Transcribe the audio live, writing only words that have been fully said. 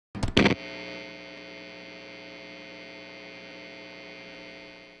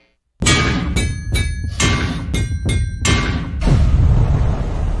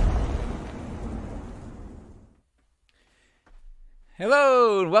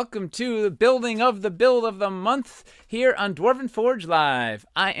Hello and welcome to the building of the build of the month here on Dwarven Forge Live.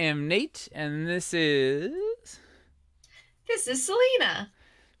 I am Nate and this is Selena.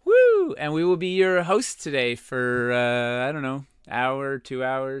 Woo! And we will be your hosts today for I don't know, hour, 2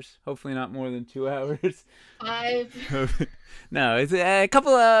 hours, hopefully not more than 2 hours. 5. No, it's a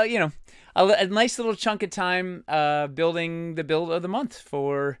couple a nice little chunk of time building the build of the month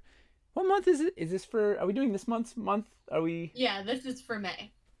for what month is it? Is this for are we doing this month? Are we Yeah, this is for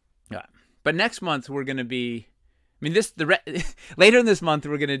May. Yeah. But next month we're going to be later in this month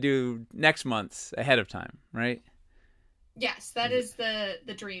we're going to do next month's ahead of time, right? Yes, that is the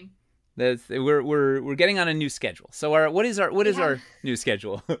dream. We're getting on a new schedule. So what is our new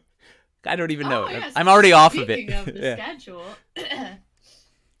schedule? I don't even know. Yes. I'm already off of it. Speaking of the schedule,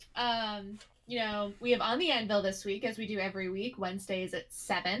 we have On the Anvil this week, as we do every week. Wednesdays at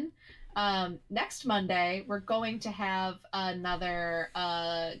 7. Next Monday, we're going to have another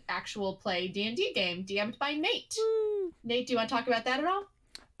actual play D&D game DM'd by Nate. Woo. Nate, do you want to talk about that at all?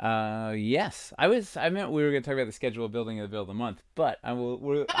 Yes. I meant we were going to talk about the schedule of building of the build of the month, but I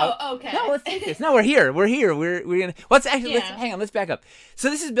will. Okay. No, let's take this. No, we're here. We're gonna. Hang on. Let's back up. So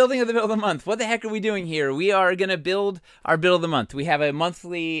this is building of the build of the month. What the heck are we doing here? We are gonna build our build of the month. We have a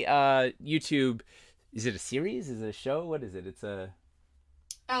monthly YouTube. Is it a series? Is it a show? What is it? It's a.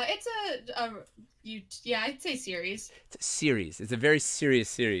 I'd say series. It's a series. It's a very serious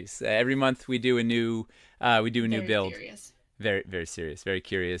series. Every month we do a new new build. Serious. Very, very serious, very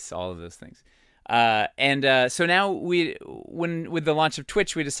curious, all of those things. So now with the launch of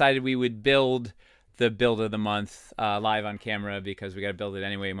Twitch, we decided we would build the build of the month live on camera because we got to build it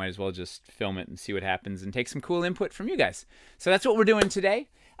anyway. Might as well just film it and see what happens and take some cool input from you guys. So that's what we're doing today.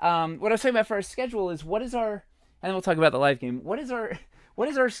 What I was talking about for our schedule is and then we'll talk about the live game. What is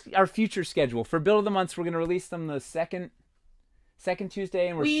our future schedule for build of the months? We're going to release them the second Tuesday,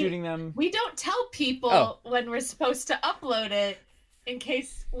 and we're shooting them. We don't tell people when we're supposed to upload it in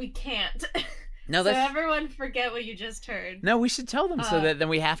case we can't. No, so everyone forget what you just heard. No, we should tell them so that then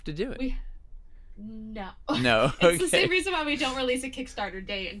we have to do it. No. No. It's the same reason why we don't release a Kickstarter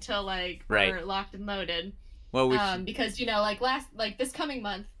date until we're locked and loaded. Well, because this coming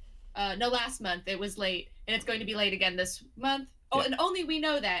month, last month it was late, and it's going to be late again this month. Oh, and only we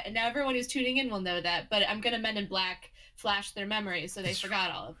know that, and now everyone who's tuning in will know that. But I'm gonna Men in Black flash their memories so they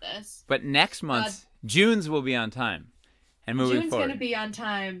forgot all of this. But next month, June's will be on time. And moving June's forward. going to be on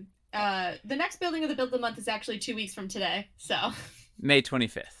time. The next building of the build of the month is actually 2 weeks from today. So May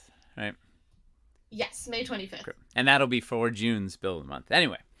 25th, right? Yes, May 25th. Cool. And that'll be for June's build of the month.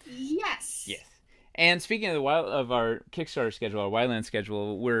 Anyway. Yes. And speaking of our Kickstarter schedule, our Wildland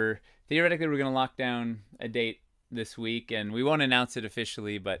schedule, we're going to lock down a date this week, and we won't announce it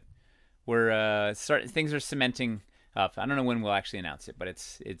officially, but things are cementing up. I don't know when we'll actually announce it, but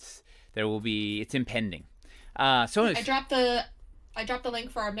it's impending. So I dropped the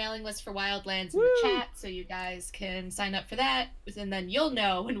link for our mailing list for Wildlands in the chat, so you guys can sign up for that, and then you'll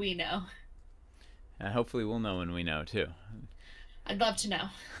know when we know. Hopefully we'll know when we know too. I'd love to know.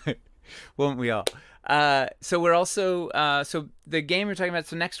 Won't we all? So we're also so the game we're talking about.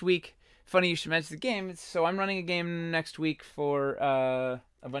 So next week, funny you should mention the game. So I'm running a game next week for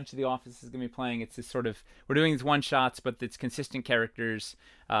a bunch of the office is going to be playing. It's this sort of, we're doing these one shots, but it's consistent characters.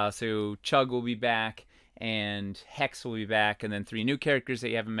 So Chug will be back, and Hex will be back, and then 3 new characters that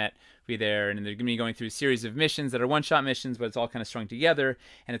you haven't met will be there. And they're going to be going through a series of missions that are one-shot missions, but it's all kind of strung together.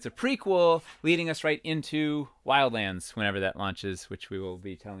 And it's a prequel leading us right into Wildlands whenever that launches, which we will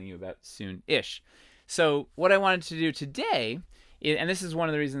be telling you about soon-ish. So what I wanted to do today, and this is one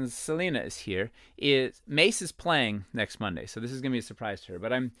of the reasons Selena is here, is Mace is playing next Monday, so this is going to be a surprise to her.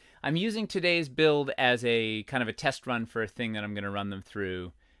 But I'm using today's build as a kind of a test run for a thing that I'm going to run them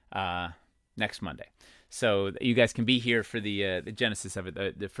through next Monday. So you guys can be here for the genesis of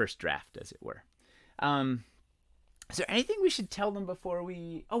it, the first draft, as it were. Is there anything we should tell them before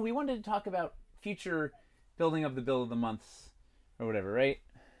we... Oh, we wanted to talk about future building of the build of the months or whatever, right?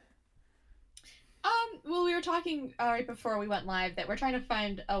 Well, we were talking right before we went live that we're trying to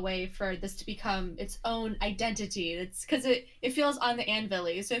find a way for this to become its own identity. It's because it feels on the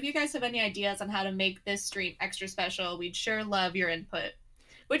anvil-y. So if you guys have any ideas on how to make this stream extra special, we'd sure love your input.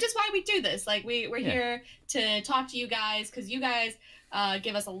 Which is why we do this. We're here to talk to you guys, because you guys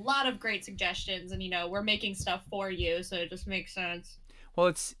give us a lot of great suggestions, and we're making stuff for you, so it just makes sense. Well,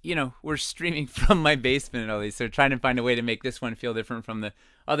 it's, we're streaming from my basement and all these, so trying to find a way to make this one feel different from the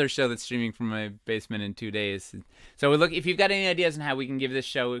other show that's streaming from my basement in 2 days. So if you've got any ideas on how we can give this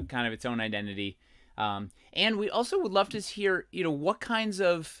show kind of its own identity, and we also would love to hear, what kinds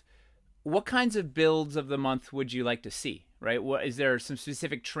of builds of the month would you like to see, right? What is there some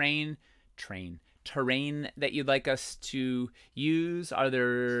specific terrain that you'd like us to use? Are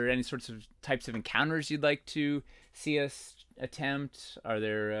there any sorts of types of encounters you'd like to see us attempt? Are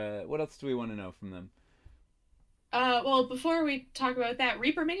there what else do we want to know from them? Well, before we talk about that,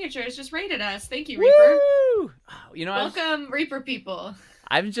 Reaper Miniatures just rated us. Thank you, Reaper. Woo! Oh, Welcome, Reaper people.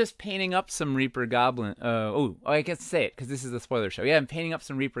 I'm just painting up some Reaper goblin. I guess say it because this is the spoiler show. Yeah, I'm painting up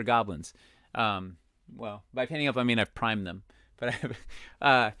some Reaper goblins. Well, by painting up I mean I've primed them, but I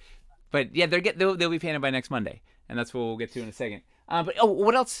have, but yeah, they'll be painted by next Monday, and that's what we'll get to in a second. But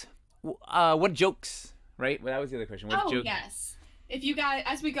what else? What jokes? Right? Well, that was the other question. What jokes? Yes. If you guys,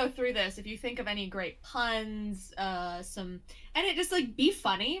 as we go through this, if you think of any great puns, and it just like be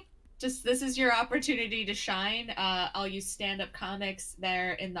funny. Just this is your opportunity to shine. I'll use stand-up comics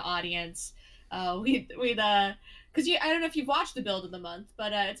there in the audience. Because I don't know if you've watched the build of the month,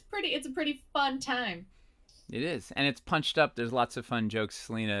 but it's a pretty fun time. It is, and it's punched up. There's lots of fun jokes.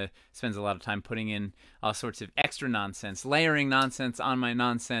 Selena spends a lot of time putting in all sorts of extra nonsense, layering nonsense on my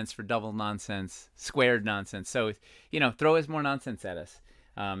nonsense for double nonsense, squared nonsense. So, throw us more nonsense at us,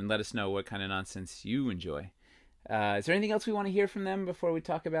 and let us know what kind of nonsense you enjoy. Is there anything else we want to hear from them before we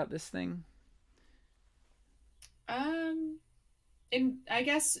talk about this thing? And I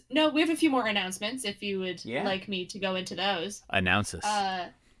guess no. We have a few more announcements. If you would like me to go into those, announce us.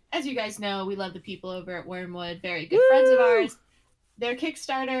 As you guys know, we love the people over at Wormwood, very good friends of ours. Their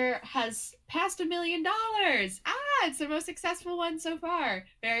Kickstarter has passed $1 million. It's their most successful one so far.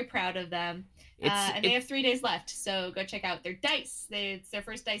 Very proud of them. And they have 3 days left, so go check out their dice. It's their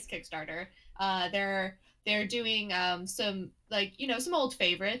first dice Kickstarter. They're doing some some old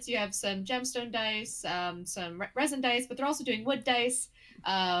favorites. You have some gemstone dice, some resin dice, but they're also doing wood dice.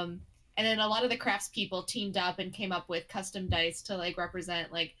 And then a lot of the crafts people teamed up and came up with custom dice to represent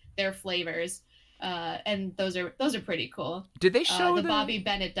their flavors. And those are pretty cool. Did they show the Bobby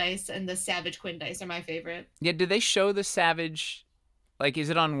Bennett dice and the Savage Quinn dice are my favorite. Yeah, did they show the Savage? Is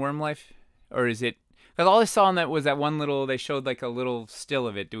it on Worm Life, or is it? Because all I saw on that was that one little. They showed a little still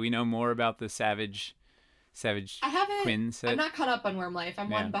of it. Do we know more about the Savage Quinn set? I'm not caught up on Worm Life. I'm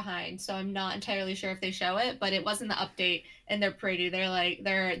one behind, so I'm not entirely sure if they show it. But it was in the update, and they're pretty.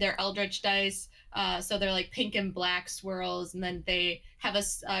 They're Eldritch dice. So they're pink and black swirls, and then they have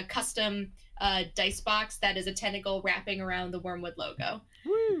a custom dice box that is a tentacle wrapping around the Wormwood logo.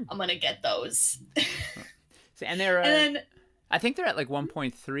 Woo. I'm gonna get those. And they're and then, I think they're at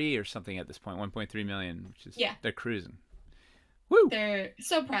 1.3 or something at this point, 1.3 million, which is they're cruising. Woo! They're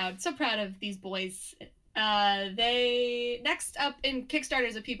so proud of these boys. They next up in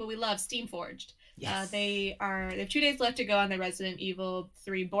Kickstarters of people we love, Steamforged. Yes. They have 2 days left to go on the Resident Evil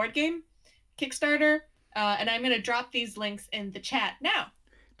 3 board game Kickstarter, and I'm gonna drop these links in the chat now.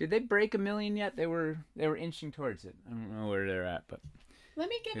 Did they break 1 million yet? They were inching towards it. I don't know where they're at, but let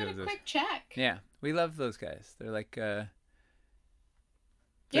me give it a quick check. Yeah, we love those guys. They're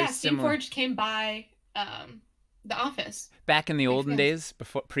Steamforged came by the office back in the olden days,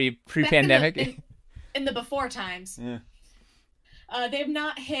 before pre-pandemic. In the before times. Yeah. They have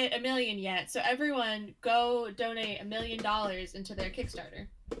not hit 1 million yet, so everyone go donate $1 million into their Kickstarter.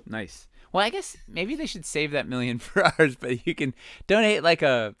 Nice. Well, I guess maybe they should save that $1 million for ours, but you can donate a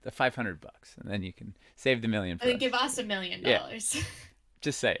 $500, and then you can save the $1 million for us. Give us $1 million. Yeah.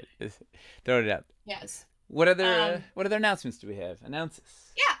 Just say it. Just throw it out. Yes. What other announcements do we have? Announce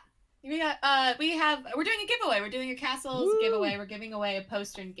us. Yeah. We're doing a giveaway. We're doing a castles giveaway. We're giving away a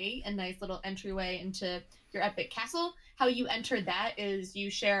postern gate, a nice little entryway into your epic castle. How you enter that is you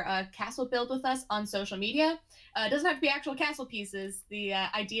share a castle build with us on social media. It doesn't have to be actual castle pieces. The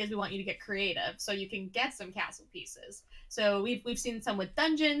idea is we want you to get creative so you can get some castle pieces. So we've seen some with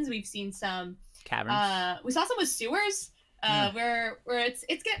dungeons. We've seen some caverns. We saw some with sewers. Where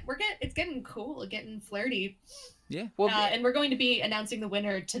it's getting cool, getting flirty. Yeah. Well, and we're going to be announcing the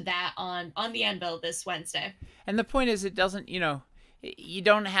winner to that on the Anvil this Wednesday. And the point is, it doesn't, you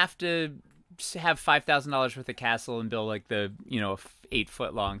don't have to have $5,000 worth of castle and build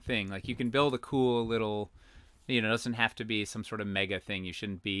 8-foot long thing. You can build a cool little, it doesn't have to be some sort of mega thing. You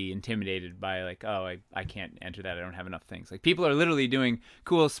shouldn't be intimidated by I can't enter that. I don't have enough things. People are literally doing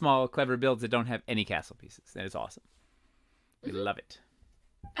cool, small, clever builds that don't have any castle pieces. And it's awesome. We love it.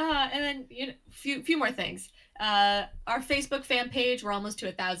 And then few more things. Our Facebook fan page, we're almost to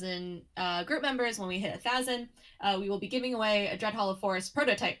 1,000 group members. When we hit 1,000, we will be giving away a Dread Hollow Forest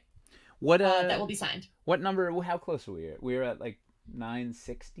prototype. That will be signed. What number? How close are we? We're at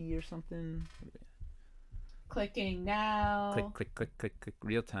 960 or something. Clicking now. Click, click, click, click, click.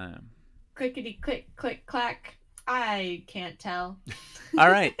 Real time. Clickety click, click, clack. I can't tell. All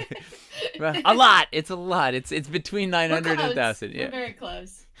right. Well, a lot. It's a lot. It's between We're 900 and close. 1,000. We're Yeah. very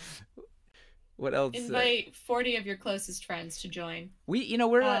close. What else? Invite 40 of your closest friends to join. We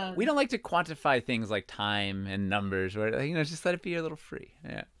don't like to quantify things like time and numbers. Or just let it be a little free.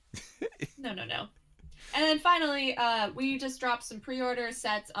 Yeah. No, no, no. And then finally, we just dropped some pre-order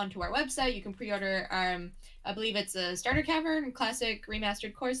sets onto our website. You can pre-order, I believe it's a Starter Cavern Classic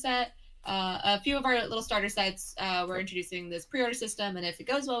Remastered Core set. A few of our little starter sets, we're introducing this pre-order system, and if it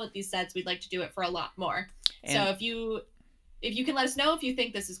goes well with these sets, we'd like to do it for a lot more. And so if you can let us know if you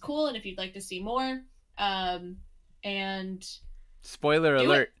think this is cool and if you'd like to see more, and spoiler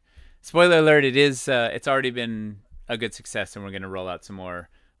alert. Spoiler alert, it's already been a good success, and we're going to roll out some more.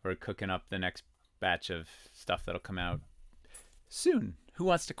 We're cooking up the next batch of stuff that'll come out soon. Who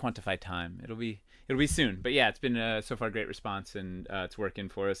wants to quantify time? It'll be soon. But yeah, it's been so far a great response, and it's working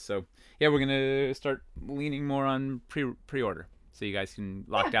for us. So yeah, we're gonna start leaning more on pre-order, so you guys can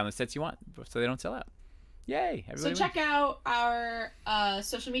lock down the sets you want, so they don't sell out. Yay! So check out our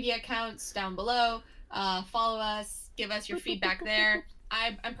social media accounts down below. Follow us. Give us your feedback there.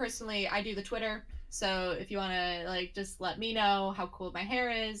 I'm personally, I do the Twitter. So if you want to just let me know how cool my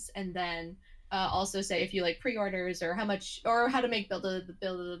hair is, and then also say if you like pre-orders or how much or how to make build of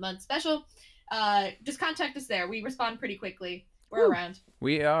the month special, just contact us there. We respond pretty quickly. We're around.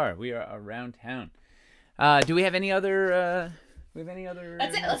 We are around town. Do we have any other?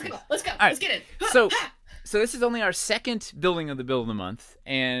 That's it. Let's go. Let's go. All right. Let's get it. So this is only our second building of the build of the month,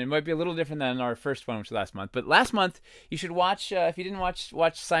 and it might be a little different than our first one, which was last month. But last month, you should watch, if you didn't watch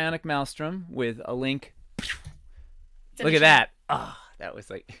Psionic Maelstrom with a link. Look at that. Oh, that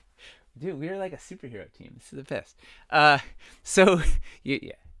was like, dude, we were like a superhero team. This is the best. So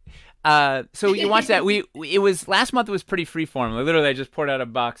you watch that. It was last month. It was pretty freeform. Literally, I just poured out a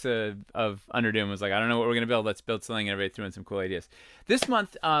box of Underdoom. Was like, I don't know what we're gonna build. Let's build something. And everybody threw in some cool ideas. This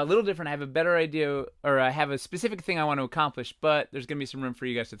month, a little different. I have a better idea, or I have a specific thing I want to accomplish. But there's gonna be some room for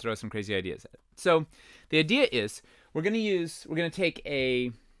you guys to throw some crazy ideas at it. So the idea is we're gonna take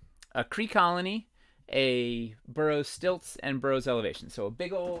a Kree colony, a Burrows stilts, and Burrows elevation. So a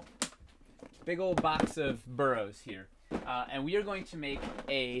big old box of Burrows here, and we are going to make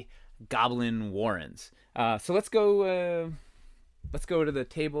a Goblin Warrens. So let's go to the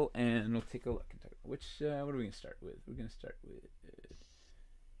table and we'll take a look. What are we gonna start with? We're gonna start with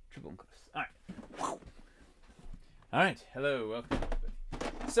triple enclosed. All right. Hello, welcome.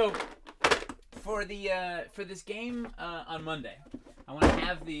 So for this game on Monday, I want to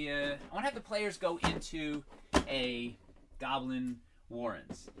have the players go into a Goblin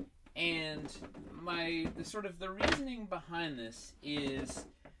Warrens, and the reasoning behind this is.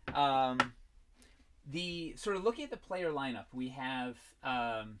 The sort of looking at the player lineup, we have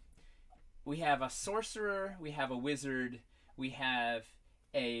a sorcerer, we have a wizard, we have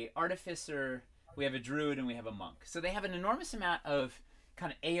a artificer, we have a druid, and we have a monk. So they have an enormous amount of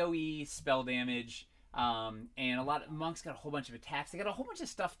kind of AoE spell damage, and a lot of monks got a whole bunch of attacks. They got a whole bunch of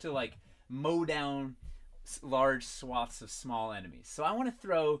stuff to mow down large swaths of small enemies. So I want to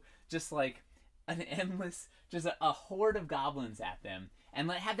throw just an endless, just a horde of goblins at them. And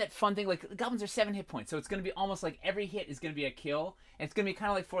have that fun thing, goblins are 7 hit points, so it's going to be almost like every hit is going to be a kill. And it's going to be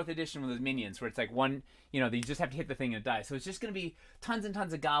kind of like 4th edition with those minions, where it's like one, you just have to hit the thing and it dies. So it's just going to be tons and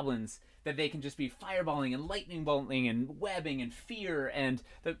tons of goblins that they can just be fireballing and lightning bolting and webbing and fear. And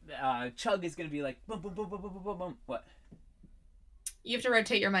the chug is going to be like boom, boom, boom, boom, boom, boom, boom. What? You have to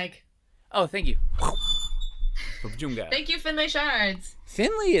rotate your mic. Oh, thank you. Thank you, Finlay Shards.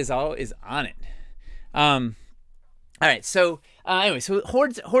 Finlay is on it. All right, so anyway, so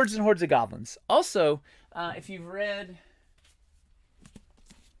hordes and hordes of goblins. Also, if you've read,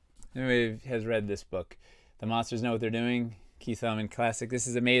 anybody has read this book, The Monsters Know What They're Doing, Keith Elman classic. This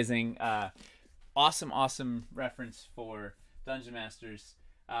is amazing, awesome reference for Dungeon Masters.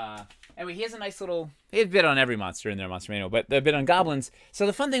 Anyway, he has a nice little, he has a bit on every monster in their monster manual, but a bit on goblins. So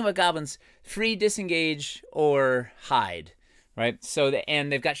the fun thing about goblins, free, disengage, or hide, right? So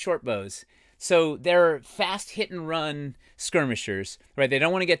and they've got short bows. So they're fast hit and run skirmishers, right? They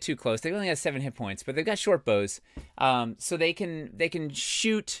don't want to get too close. They only have 7 hit points, but they've got short bows, so they can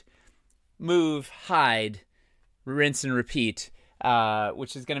shoot, move, hide, rinse and repeat,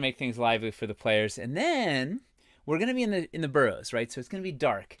 which is going to make things lively for the players. And then we're going to be in the burrows, right? So it's going to be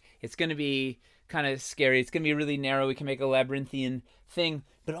dark. It's going to be kind of scary. It's going to be really narrow. We can make a labyrinthian thing,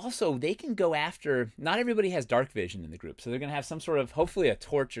 but also they can go after, not everybody has dark vision in the group, so they're going to have some sort of, hopefully a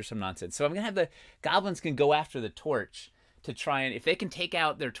torch or some nonsense. So I'm going to have the goblins can go after the torch to try and if they can take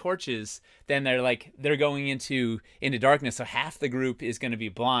out their torches, then they're going into darkness. So half the group is going to be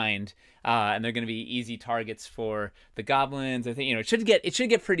blind, and they're going to be easy targets for the goblins. I think it should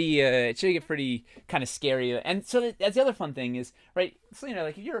get pretty kind of scary. And so that's the other fun thing is right. So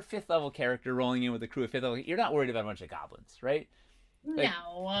like if you're a 5th level character rolling in with a crew of 5th level, you're not worried about a bunch of goblins, right? Like,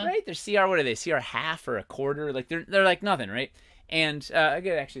 no. Right? They're CR. What are they? CR half or a quarter? Like they're like nothing, right? And I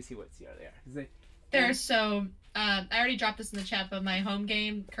gotta actually see what CR they are. They're so. I already dropped this in the chat, but my home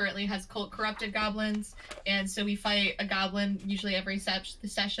game currently has cult corrupted goblins, and so we fight a goblin usually every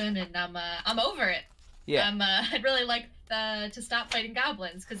session, and I'm over it. Yeah. I'd really like to stop fighting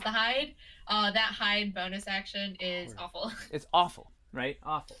goblins because the hide, that hide bonus action is awful. It's awful, right?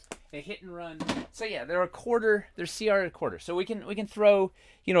 Awful. They hit and run. So yeah, they're a quarter. They're CR a quarter. So we can throw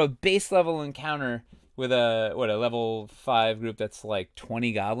a base level encounter with a level 5 group that's like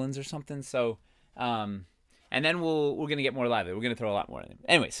 20 goblins or something. So and then we're gonna get more lively. We're gonna throw a lot more in them.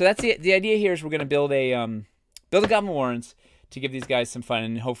 Anyway, so that's the idea here is we're gonna build a goblin warrens to give these guys some fun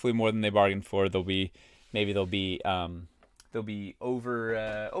and hopefully more than they bargained for. They'll be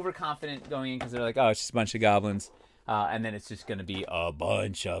overconfident going in because they're like, oh, it's just a bunch of goblins. And then it's just going to be a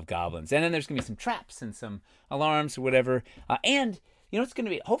bunch of goblins. And then there's going to be some traps and some alarms or whatever. And what's going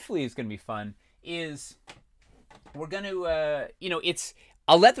to be, hopefully it's going to be fun, is we're going to,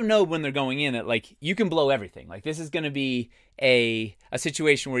 I'll let them know when they're going in that, like, you can blow everything. Like, this is going to be a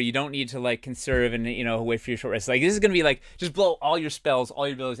situation where you don't need to, like, conserve and, wait for your short rest. Like, this is going to be, like, just blow all your spells, all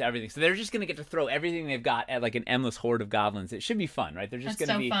your abilities, everything. So they're just going to get to throw everything they've got at, like, an endless horde of goblins. It should be fun, right? They're just going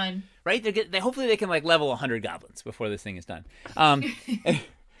to be fun. Right? Hopefully they can, like, level 100 goblins before this thing is done. Right?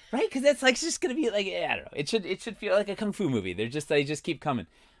 Because that's, like, just going to be, like, I don't know. It should feel like a kung fu movie. They just keep coming.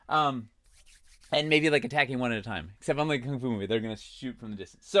 And maybe like attacking one at a time. Except unlike a kung fu movie, they're going to shoot from the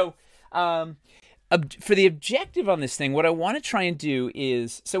distance. So for the objective on this thing, what I want to try and do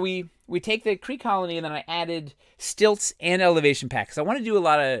is, so we take the Kree colony and then I added stilts and elevation packs. I want to do a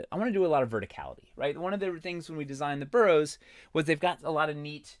lot of verticality, right? One of the things when we designed the Burrows was they've got a lot of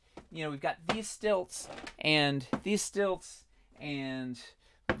neat, we've got these stilts and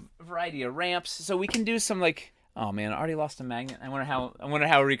a variety of ramps. So we can do some like, oh man, I already lost a magnet. I wonder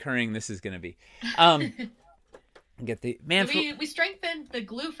how recurring this is going to be. Get the man. We strengthened the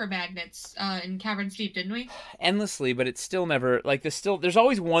glue for magnets in Caverns Deep, didn't we? Endlessly, but it's still never like the stilt. There's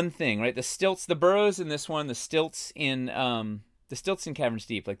always one thing, right? The stilts, the Burrows in this one, the stilts in Caverns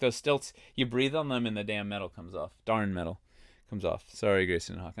Deep. Like those stilts, you breathe on them and the damn metal comes off. Darn metal comes off. Sorry,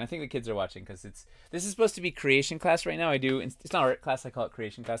 Grayson and Hawk. And I think the kids are watching because this is supposed to be creation class right now. It's not art class. I call it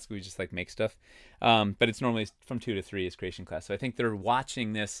creation class. We just like make stuff. But it's normally from 2 to 3 is creation class. So I think they're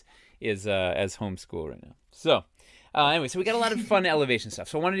watching this as homeschool right now. So anyway, so we got a lot of fun elevation stuff.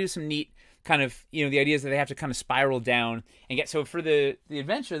 So I want to do some neat kind of, the idea is that they have to kind of spiral down and get, so for the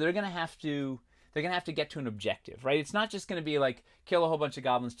adventure, they're going to have to get to an objective, right? It's not just going to be like kill a whole bunch of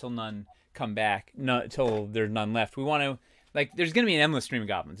goblins till none come back, till there's none left. We want to, like, there's going to be an endless stream of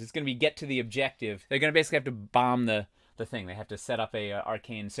goblins. It's going to be get to the objective. They're going to basically have to bomb the thing. They have to set up a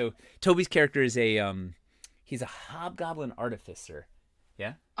arcane. So Toby's character is he's a hobgoblin artificer.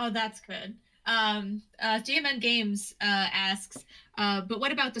 Yeah? Oh, that's good. GMN Games asks, but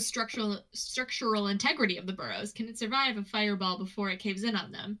what about the structural integrity of the Burrows? Can it survive a fireball before it caves in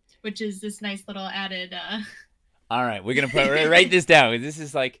on them? Which is this nice little added... All right, we're going to write this down. This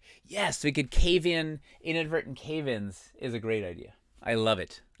is like, yes, we could cave in. Inadvertent cave-ins is a great idea. I love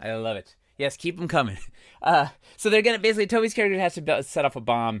it. Yes, keep them coming. So they're going to, basically, Toby's character has to set off a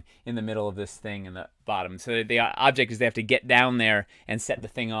bomb in the middle of this thing in the bottom. So the object is they have to get down there and set the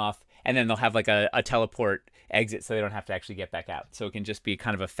thing off, and then they'll have like a teleport exit so they don't have to actually get back out. So it can just be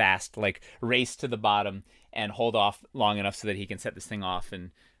kind of a fast like race to the bottom and hold off long enough so that he can set this thing off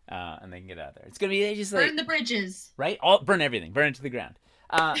and they can get out of there. It's gonna be just like burn the bridges, right? Burn everything, burn it to the ground.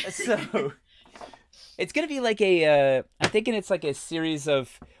 So it's gonna be like I'm thinking it's like a series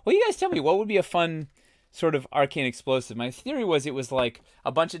of. Well, you guys tell me what would be a fun sort of arcane explosive. My theory was it was like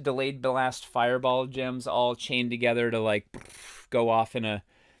a bunch of delayed blast fireball gems all chained together to like go off in a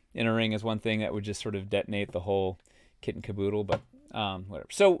ring as one thing that would just sort of detonate the whole kit and caboodle, but whatever.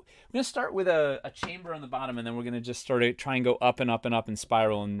 So we're going to start with a chamber on the bottom, and then we're going to just sort of try and go up and up and up and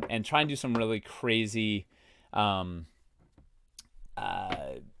spiral and try and do some really crazy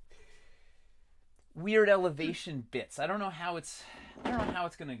weird elevation bits. I don't know how it's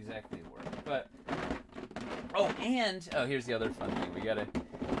going to exactly work, but here's the other fun thing.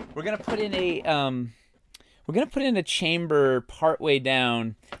 We're going to put in a chamber partway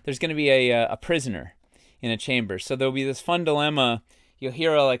down. There's going to be a prisoner in a chamber. So there'll be this fun dilemma. You'll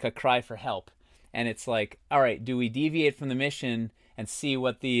hear a cry for help. and it's like, all right, do we deviate from the mission and see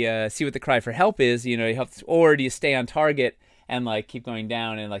what the cry for help is? You know, you help, or do you stay on target and like keep going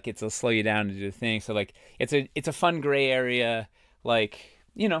down, and like it'll slow you down to do the thing. So like it's a fun gray area. Like,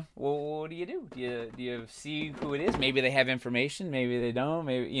 you know, well, what do you do? Do you see who it is? Maybe they have information. Maybe they don't.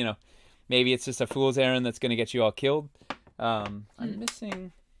 Maybe, you know, maybe it's just a fool's errand that's going to get you all killed. I'm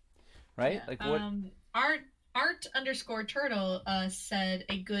missing, right? Yeah. Like what? Art_turtle said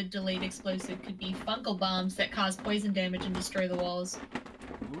a good delayed explosive could be fungal bombs that cause poison damage and destroy the walls.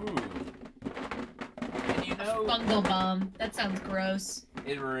 Ooh. And you know, a fungal bomb. That sounds gross.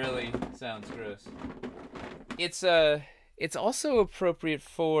 It really sounds gross. It's also appropriate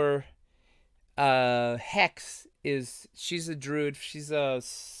for Hex. She's a druid. She's the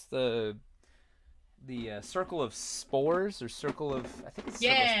circle of spores, or circle of, I think it's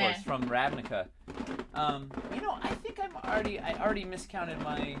circle of spores from Ravnica. You know, I think I already miscounted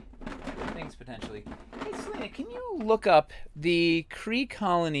my things potentially. Hey Selena, can you look up the Kree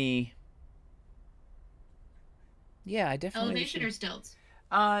colony? Yeah, I definitely Elevation or stilts?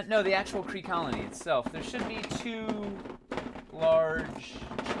 No, the actual Kree colony itself. There should be 2 large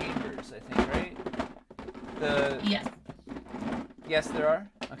chambers, I think, right? Yes. Yes, there are?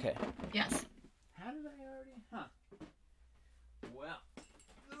 Okay. Yes. How did I already? Huh. Well.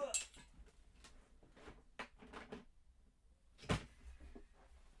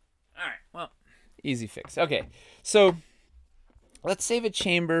 Alright, well. Easy fix. Okay, so let's save a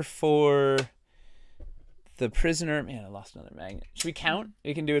chamber for the prisoner. Man, I lost another magnet. Should we count?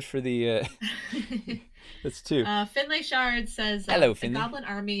 We can do it for the... That's 2. Finlay Shard says, Hello, the Finlay. goblin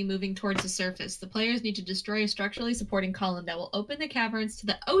army moving towards the surface. The players need to destroy a structurally supporting column that will open the caverns to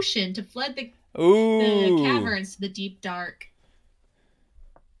the ocean to flood the caverns to the deep dark.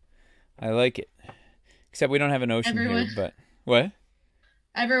 I like it. Except we don't have an ocean here, but... What?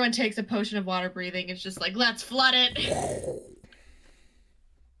 Everyone takes a potion of water breathing. It's just like, let's flood it!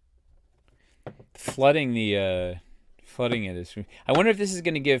 Flooding it is... I wonder if this is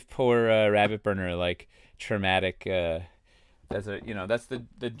going to give poor Rabbit Burner, like, traumatic... that's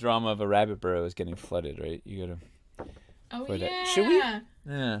the drama of a rabbit burrow, is getting flooded, right? You gotta... Oh, yeah! That. Should we?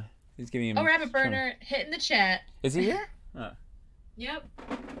 Yeah. He's giving him... Oh, Rabbit Burner, hit in the chat. Is he here? Oh. Yep.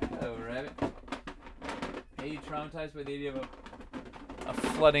 Hello, Rabbit. Are you traumatized by the idea of a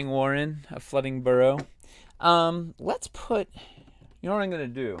flooding warren, a flooding burrow? Let's put... You know what I'm going to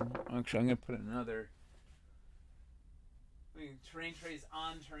do? Actually, I'm going to put another... terrain trays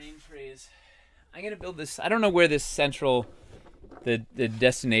on terrain trays. I'm going to build this... I don't know where this central... The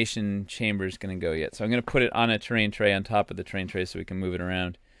destination chamber is going to go yet. So I'm going to put it on a terrain tray on top of the terrain tray so we can move it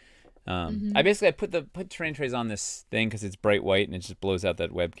around. I put terrain trays on this thing because it's bright white and it just blows out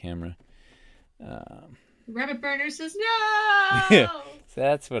that web camera. Rabbit Burner says no! So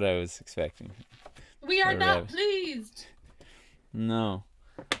that's what I was expecting. We are not pleased. No.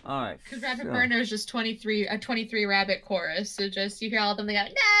 All right. Because Rabbit Burner is just 23 rabbit chorus. So just you hear all of them, they go,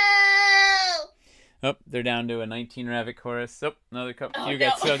 no! Oh, they're down to a 19 rabbit chorus. Oh, another couple. You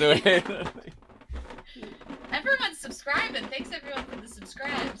got so away. Everyone's subscribing. Thanks everyone for the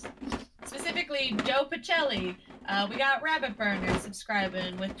subscribes. Specifically, Joe Pacelli. We got Rabbit Burner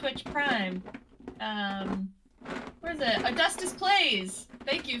subscribing with Twitch Prime. Where's it? Augustus Plays.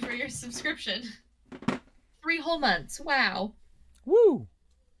 Thank you for your subscription. 3 whole months. Wow. Woo!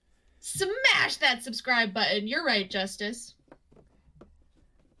 Smash that subscribe button. You're right, Justice.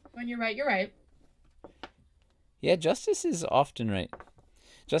 When you're right, you're right. Yeah, Justice is often right.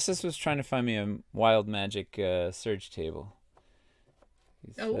 Justice was trying to find me a wild magic surge table.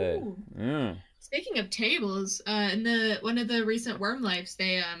 Speaking of tables, in one of the recent Worm Lives,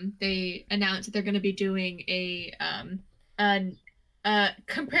 they announced that they're going to be doing a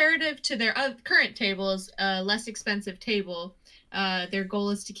comparative to their current tables, less expensive table. Their goal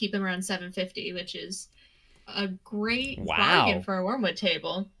is to keep them around $750, which is a great bargain for a Wormwood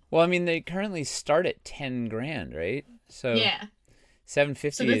table. Well, I mean, they currently start at $10,000, right? So yeah,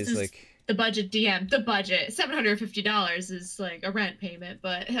 $750 is like the budget. The budget $750 is like a rent payment,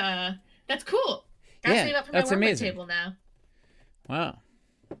 but that's cool. Gotta save up for my Wormwood table now. Wow,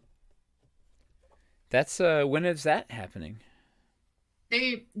 that's when is that happening?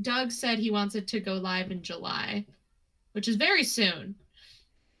 Doug said he wants it to go live in July, which is very soon.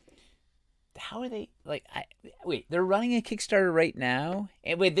 How are they like? Wait, they're running a Kickstarter right now.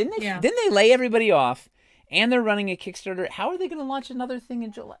 And wait, didn't they lay everybody off? And they're running a Kickstarter. How are they going to launch another thing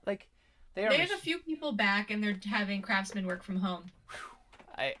in July? Like, they have a few people back, and they're having craftsmen work from home.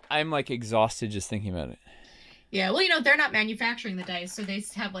 I'm like exhausted just thinking about it. Yeah, well, they're not manufacturing the dice, so they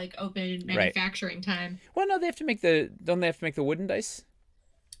have like open manufacturing time. Well, no, don't they have to make the wooden dice?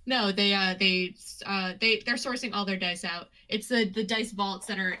 No, they're sourcing all their dice out. It's the dice vaults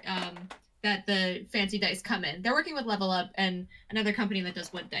that are that the fancy dice come in. They're working with Level Up and another company that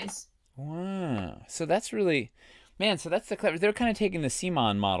does wood dice. Wow. So that's really, man. So that's the clever. They're kind of taking the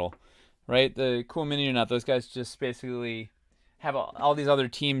CMON model, right? The Cool Mini or Not. Those guys just basically have all these other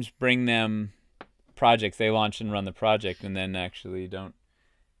teams bring them projects. They launch and run the project, and then actually don't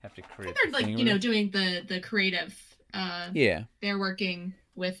have to And create they're the like, thing. doing the creative. Yeah. They're working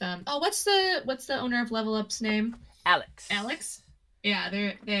with what's the owner of Level Up's name? Alex. Alex. Yeah,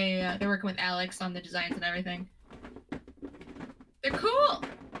 they're working with Alex on the designs and everything. They're cool.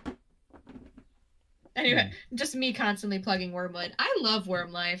 Anyway, just me constantly plugging Wormwood. I love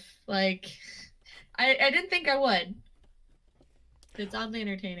Worm Life. Like, I didn't think I would. It's oddly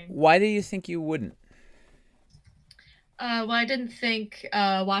entertaining. Why do you think you wouldn't? Well, I didn't think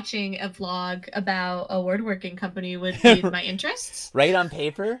watching a vlog about a woodworking company would be my interests. Right on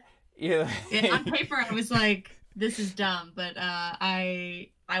paper? Yeah, on paper, I was like, this is dumb, but I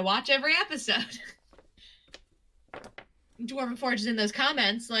watch every episode. Dwarven Forge is in those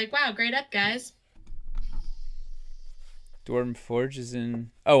comments, like, wow, great up, guys. Dwarven Forge is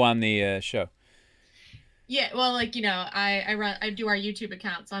in. Oh, on the show. Yeah, well, like, I do our YouTube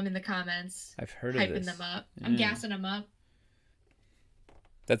account, so I'm in the comments. I've heard of hyping this. them up. I'm gassing them up.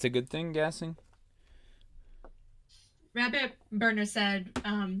 That's a good thing, gassing? Rabbit Burner said,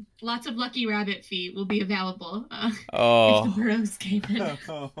 lots of lucky rabbit feet will be available if Oh. the Burrows came in. I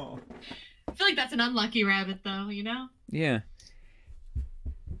feel like that's an unlucky rabbit, though, Yeah.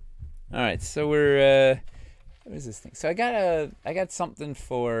 All right, so we're what is this thing? So I got something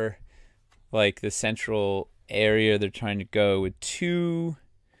for like the central area they're trying to go with two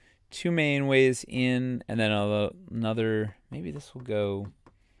main ways in, and then another. Maybe this will go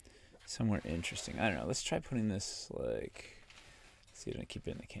somewhere interesting. I don't know. Let's try putting this like. See if I can keep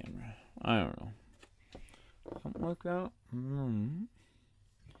it in the camera. I don't know. Something like that.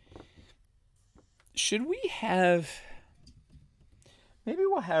 Should we have? Maybe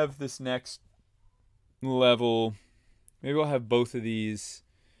we'll have this next level. Maybe we'll have both of these.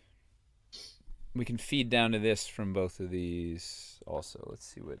 We can feed down to this from both of these also. Let's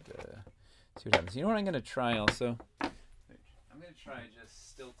see what happens. You know what I'm gonna try also? I'm gonna try just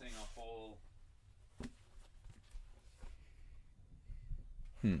stilting a whole.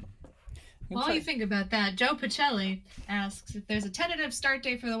 While you think about that, Joe Pacelli asks if there's a tentative start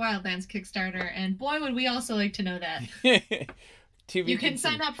date for the Wildlands Kickstarter, and boy, would we also like to know that. You can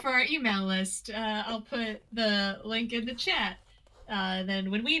sign up for our email list. I'll put the link in the chat.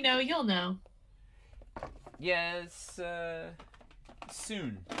 Then when we know, you'll know. Yes,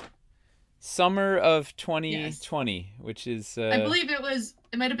 soon. Summer of 2020, yes. Which is... I believe it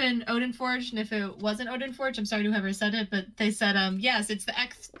might have been Odin Forge, and if it wasn't Odin Forge, I'm sorry to whoever said it, but they said, yes, it's the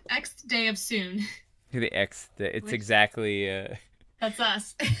X day of soon. The X day. It's exactly... That's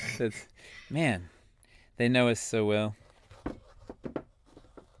us. Man, they know us so well.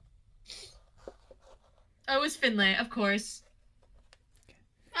 Oh, it was Finlay, of course.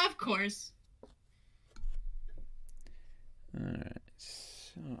 Of course. Alright,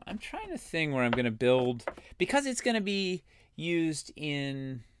 so I'm trying to think where I'm going to build, because it's going to be used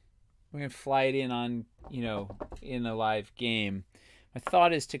in, we're going to fly it in on, in a live game. My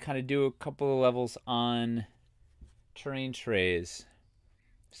thought is to kind of do a couple of levels on terrain trays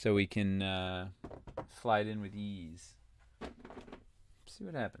so we can fly it in with ease. See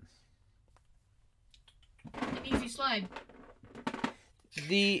what happens. An easy slide.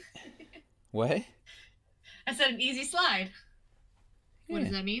 What? I said an easy slide. Yeah. What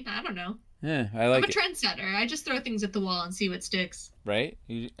does that mean? I don't know. Yeah, I like it. I'm a trendsetter. I just throw things at the wall and see what sticks. Right?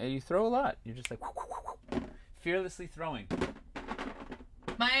 You throw a lot. You're just like fearlessly throwing.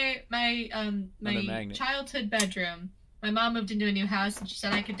 My childhood bedroom. My mom moved into a new house and she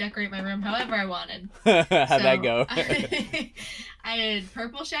said I could decorate my room however I wanted. How'd that go? I had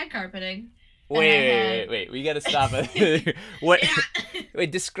purple shag carpeting. Wait. We gotta stop it. What? Yeah.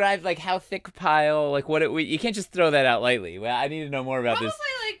 Wait, describe like how thick a pile, like what you can't just throw that out lightly. Well, I need to know more about this.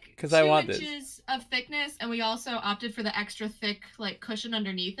 Probably like because I want 2 inches of thickness, and we also opted for the extra thick like cushion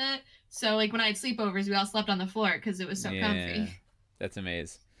underneath it. So like when I had sleepovers, we all slept on the floor because it was so comfy. That's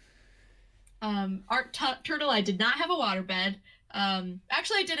amazing. Art Turtle, I did not have a waterbed.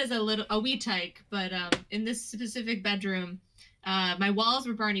 Actually, I did as a wee tyke, but in this specific bedroom, my walls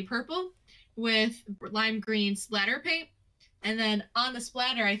were Barney purple with lime green splatter paint, and then on the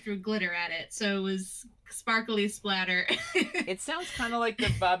splatter I threw glitter at it, so it was sparkly splatter. It sounds kind of like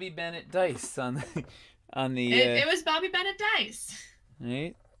the Bobby Bennett dice on the it was Bobby Bennett dice,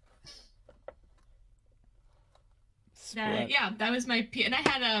 right? Yeah, that was my and I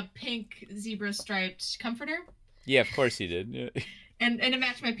had a pink zebra striped comforter. Yeah, of course you did. Yeah. And it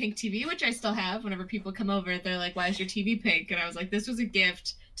matched my pink TV, which I still have. Whenever people come over, they're like, "Why is your TV pink?" And I was like, "This was a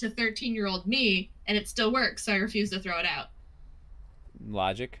gift to 13-year-old me, and it still works, so I refuse to throw it out."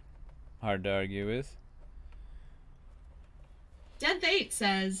 Logic. Hard to argue with. Denth8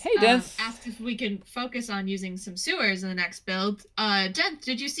 says, Hey, Denth. asks if we can focus on using some sewers in the next build. Denth,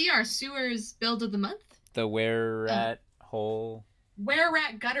 did you see our sewers build of the month? The were rat hole. Were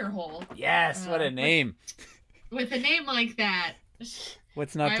rat gutter hole. Yes, what a name. With a name like that.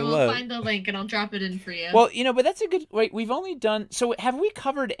 What's not to love? I will find the link and I'll drop it in for you. Well, but that's a good... Wait, we've only done... So have we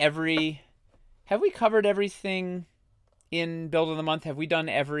covered everything in build of the month? Have we done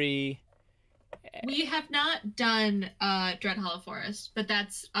every... We have not done Dread Hollow Forest, but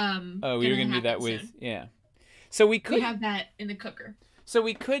that's oh, we were gonna do that with soon. Yeah. So we have that in the cooker. So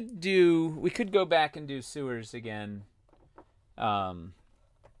we could go back and do sewers again. Right?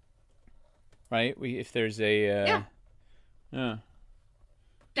 If there's a yeah.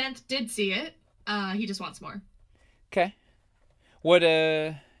 Dent did see it. He just wants more. Okay. What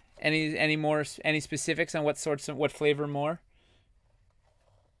any specifics on what flavor more?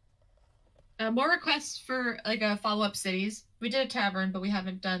 More requests for like a follow-up cities. We did a tavern, but we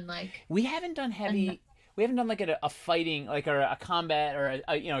haven't done like... We haven't done heavy... We haven't done like a fighting, like a combat or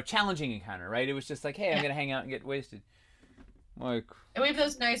a challenging encounter, right? It was just like, hey, I'm gonna hang out and get wasted. Like... And we have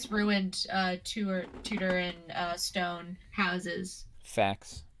those nice ruined Tudor and stone houses.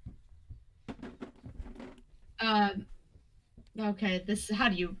 Facts. Okay, how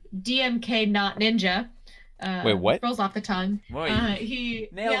do you... DMK not ninja. Wait, what? Rolls off the tongue. He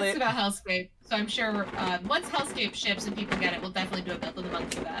nailed asked it. about Hellscape, so I'm sure once Hellscape ships and people get it, we'll definitely do a build of the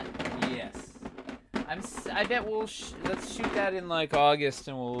month for that. Yes, I bet we'll let's shoot that in like August,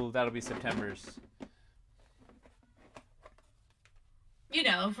 and that'll be September's.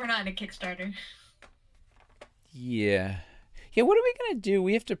 If we're not in a Kickstarter. Yeah. What are we gonna do?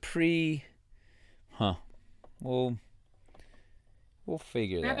 We have to We'll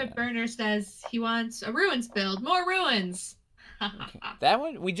figure that out. Rabbit Burner says he wants a ruins build. More ruins! Okay. That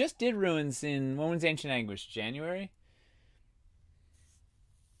one, we just did ruins in Woman's Ancient Anguish, January.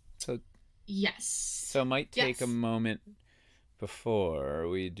 So yes. So it might take a moment before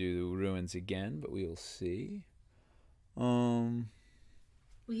we do ruins again, but we'll see.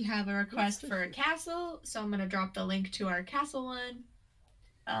 We have a request for a castle, so I'm going to drop the link to our castle one.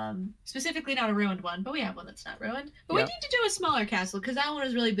 Specifically not a ruined one, but we have one that's not ruined. But we need to do a smaller castle because that one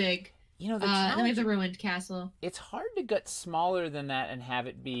is really big. The then we have the ruined castle. It's hard to get smaller than that and have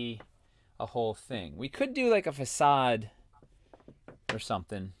it be a whole thing. We could do like a facade or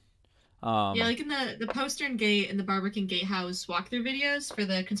something. Like in the Postern Gate and the Barbican Gatehouse walkthrough videos for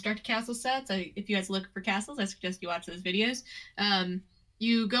the construct castle sets. If you guys look for castles, I suggest you watch those videos.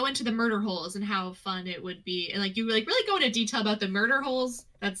 You go into the murder holes and how fun it would be, and you really go into detail about the murder holes.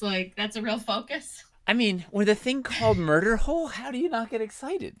 That's a real focus. I mean, with a thing called murder hole, how do you not get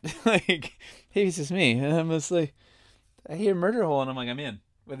excited? Maybe it's just me. I'm just like, I hear murder hole and I'm like, I'm in.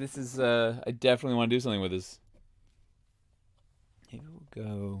 But this is, I definitely want to do something with this. Maybe we'll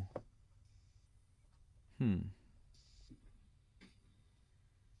go.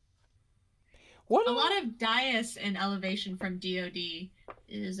 A lot of dais and elevation from DoD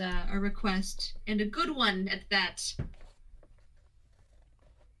is a request, and a good one at that.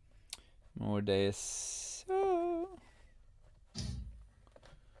 More dais. Oh.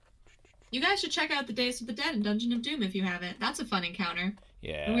 You guys should check out the Days of the Dead in Dungeon of Doom if you haven't. That's a fun encounter.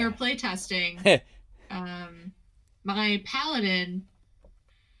 Yeah. When we were playtesting, my paladin,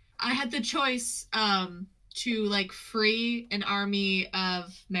 I had the choice to free an army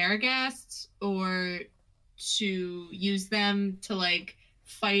of Maragasts or to use them to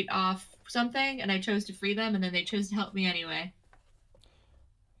fight off something, and I chose to free them, and then they chose to help me anyway,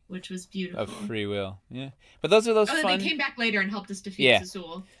 which was beautiful. Of free will, yeah. But those are fun. They came back later and helped us defeat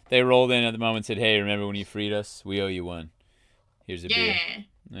Zazul. They rolled in at the moment and said, "Hey, remember when you freed us? We owe you one. Here's a beer."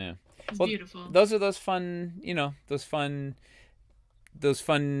 Yeah. It's beautiful. Those are those fun, those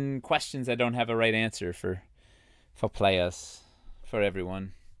fun questions that don't have a right answer for players, for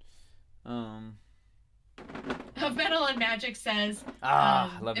everyone. Metal and Magic says,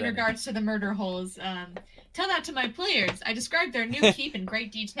 love in that. regards to the murder holes, tell that to my players. I described their new keep in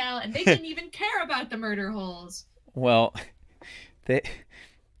great detail, and they didn't even care about the murder holes. Well, can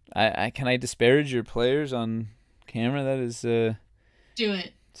I disparage your players on camera? That is do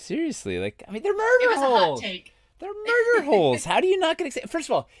it. Seriously, they're murder holes. It was a hot take. They're murder holes. How do you not get excited? First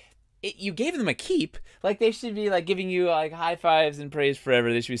of all, you gave them a keep. Like they should be like giving you like high fives and praise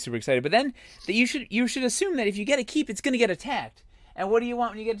forever. They should be super excited. But then that you should assume that if you get a keep, it's going to get attacked. And what do you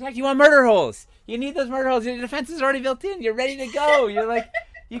want when you get attacked? You want murder holes. You need those murder holes. Your defense is already built in. You're ready to go. You're like,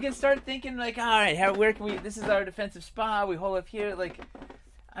 you can start thinking like, all right, where can we? This is our defensive spot. We hold up here. Like,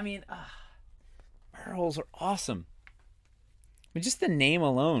 I mean, murder holes are awesome. I mean, just the name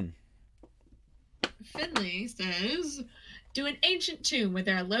alone. Finley says, do an ancient tomb where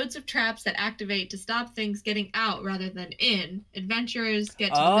there are loads of traps that activate to stop things getting out rather than in. Adventurers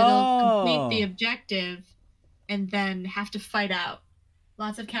get to the middle, complete the objective, and then have to fight out.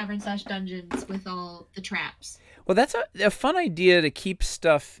 Lots of cavern/dungeons with all the traps. Well, that's a fun idea to keep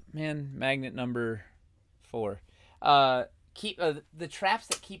stuff. Man, magnet number 4. Keep the traps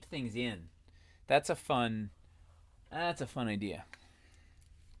that keep things in. That's a fun idea.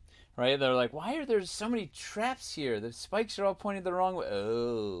 Right? They're like, why are there so many traps here? The spikes are all pointed the wrong way.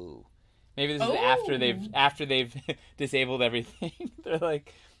 Oh, maybe this is after they've disabled everything. They're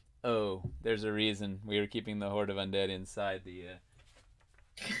like, oh, there's a reason we were keeping the horde of undead inside the.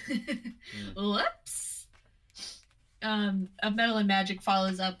 Whoops. A Metal and Magic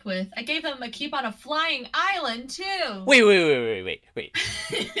follows up with, I gave them a keep on a flying island too. Wait.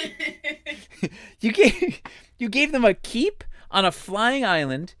 You gave them a keep on a flying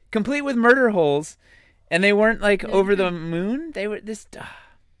island, complete with murder holes, and they weren't like over the moon. They were this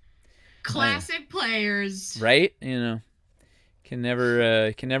classic players, right? You know, can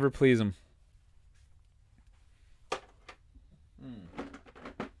never please them.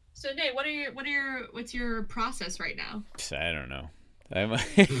 So Nate, what's your process right now? I don't know.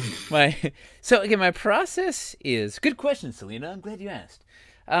 My process is good question, Selena. I'm glad you asked.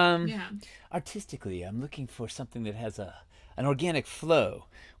 Artistically, I'm looking for something that has an organic flow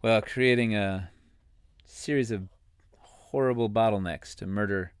while creating a series of horrible bottlenecks to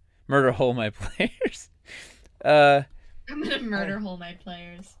murder hole my players. I'm gonna murder hole my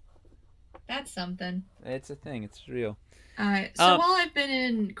players. That's something. It's a thing. It's real. So while I've been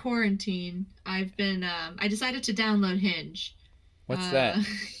in quarantine, I've been I decided to download Hinge. What's that?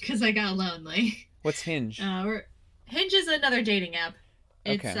 Because I got lonely. What's Hinge? Hinge is another dating app.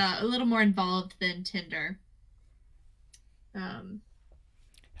 It's a little more involved than Tinder.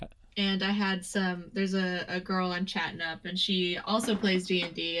 And I had there's a girl I'm chatting up, and she also plays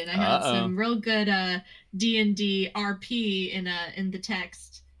D&D, and I had some real good D&D RP in the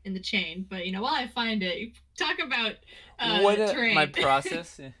text, in the chain. But while I find it, talk about terrain. My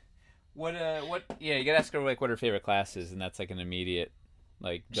process. What you gotta ask her like what her favorite class is, and that's like an immediate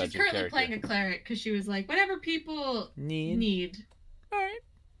like judge. She's currently playing a cleric because she was like, whatever people need. All right.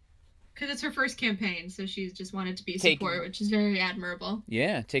 Because it's her first campaign, so she's just wanted to be support, which is very admirable.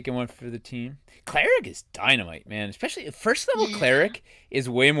 Yeah, taking one for the team. Cleric is dynamite, man. Especially first level cleric is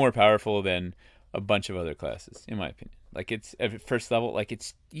way more powerful than a bunch of other classes, in my opinion. Like it's at first level, like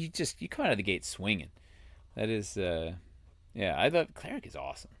it's you come out of the gate swinging. That is, I thought cleric is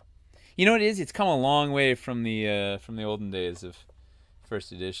awesome. You know what it is? It's come a long way from the olden days of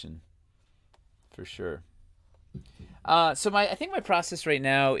first edition, for sure. I think my process right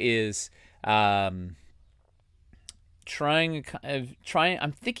now is I'm thinking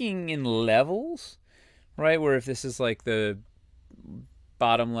in levels, right? Where if this is like the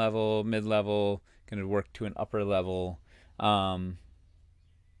bottom level, mid level, going to work to an upper level, and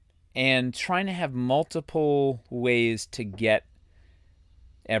trying to have multiple ways to get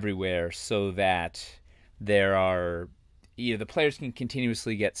everywhere so that there are either the players can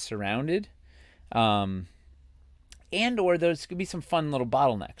continuously get surrounded, and or there's could be some fun little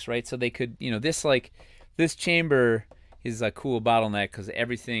bottlenecks, right? So they could, this chamber is a cool bottleneck because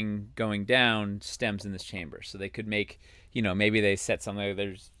everything going down stems in this chamber. So they could make, maybe they set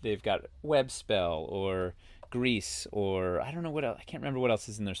something, they've got web spell or grease or I don't know what else. I can't remember what else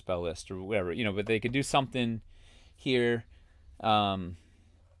is in their spell list or whatever, but they could do something here, so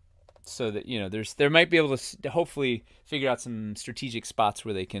that, there might be able to hopefully figure out some strategic spots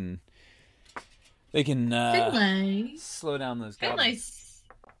where they can Finlay. slow down those goblins.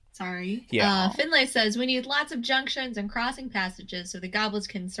 Sorry. Yeah. Finlay says we need lots of junctions and crossing passages so the goblins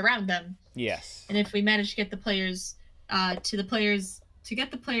can surround them. Yes. And if we manage to get the players to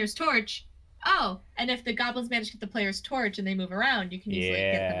get the player's torch, and if the goblins manage to get the player's torch and they move around, you can easily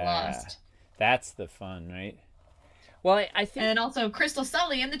get them lost. That's the fun, right? Well, I think. And also Crystal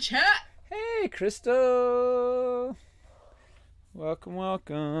Sully in the chat. Hey, Crystal.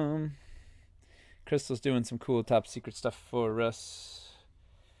 Welcome. Crystal's doing some cool top secret stuff for us.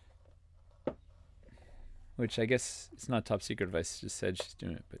 which I guess it's not top secret if I just said she's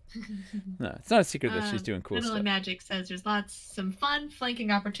doing it, but no, it's not a secret that she's doing cool Fiddle stuff. and Magic says there's some fun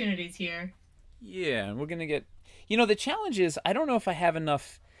flanking opportunities here. Yeah, and we're gonna get. The challenge is I don't know if I have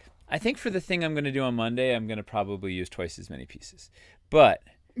enough. I think for the thing I'm gonna do on Monday, I'm gonna probably use twice as many pieces. But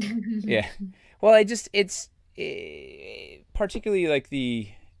yeah, well, it's particularly like the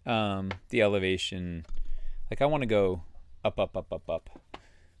elevation. Like I want to go up, up, up, up, up.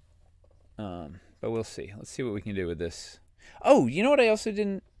 But we'll see. Let's see what we can do with this. Oh, you know what I also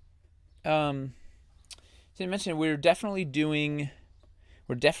didn't mention? We're definitely doing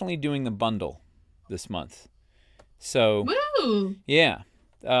the bundle this month. So woo! Yeah.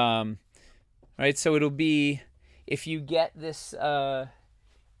 Right, so it'll be if you get this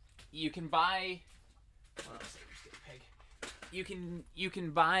you can buy you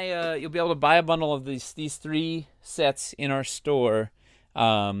can buy you'll be able to buy a bundle of these 3 sets in our store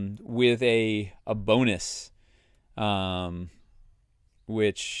with a bonus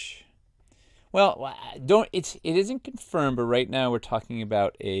which it isn't confirmed, but right now we're talking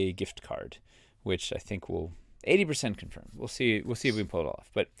about a gift card, which I think will 80% confirmed. We'll see if we can pull it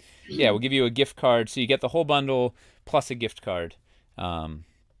off. But yeah, we'll give you a gift card, so you get the whole bundle plus a gift card,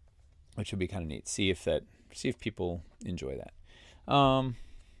 which will be kind of neat. See if people enjoy that.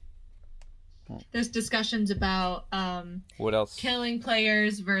 There's discussions about what else? Killing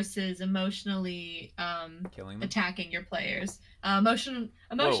players versus emotionally attacking your players. Emotionally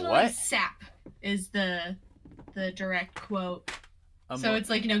sap is the direct quote. So it's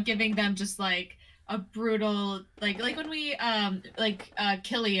like, giving them just like a brutal like when we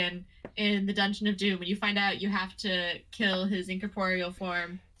Killian in the Dungeon of Doom, when you find out you have to kill his incorporeal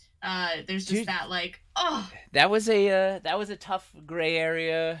form. There's just that that was a tough gray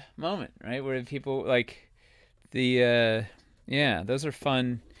area moment, right? Where people like those are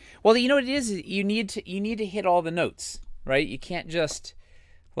fun. Well, you know what it is? You need to hit all the notes, right? You can't just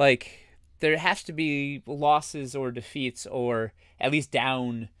there has to be losses or defeats or at least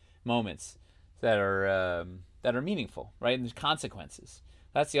down moments that are meaningful, right? And there's consequences.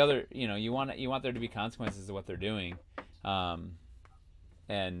 That's the other, you want there to be consequences to what they're doing.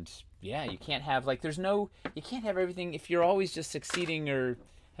 And yeah, you can't have you can't have everything if you're always just succeeding or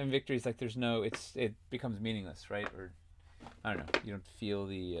having victories. Like it becomes meaningless, right? Or I don't know, you don't feel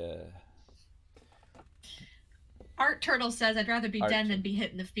the. Art Turtle says, "I'd rather be dead than be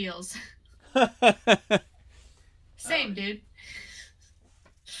hit in the feels." Same, dude.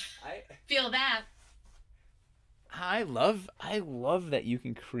 I feel that. I love that you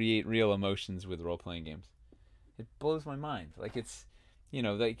can create real emotions with role-playing games. It blows my mind. Like it's.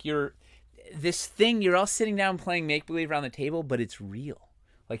 You're this thing. You're all sitting down playing make believe around the table, but it's real.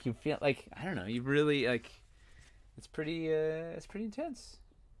 Like you feel like I don't know. You really It's pretty intense.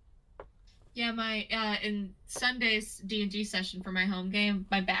 Yeah, my in Sunday's D&D session for my home game,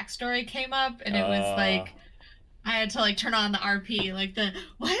 my backstory came up, and it was like I had to turn on the RP, the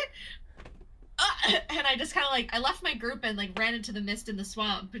what? And I just kind of I left my group and ran into the mist in the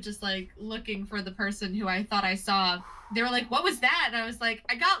swamp, just looking for the person who I thought I saw. They were like, "What was that?" And I was like,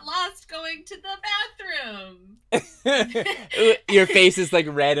 "I got lost going to the bathroom." Your face is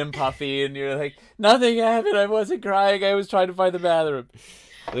red and puffy, and you're like, "Nothing happened. I wasn't crying. I was trying to find the bathroom."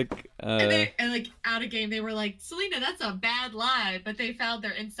 And out of game, they were like, "Selena, that's a bad lie," but they failed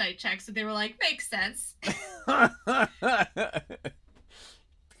their insight check, so they were like, "Makes sense." I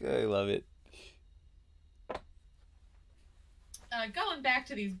love it. Going back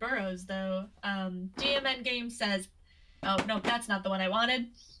to these Burrows, though, GMN Game says, oh, no, that's not the one I wanted.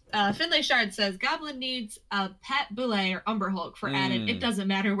 Finlay Shard says, Goblin needs a pet Boule or Umberhulk for added. It doesn't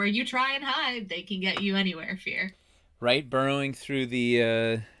matter where you try and hide. They can get you anywhere, Fear. Right? Burrowing through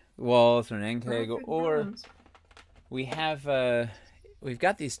the walls or an Enkeg. Or we have, we've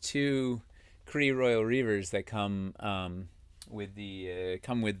got these 2 Kree Royal Reavers that come with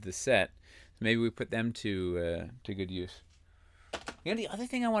the set. Maybe we put them to good use. The other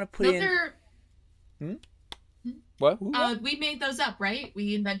thing I want to put in. What? We made those up, right?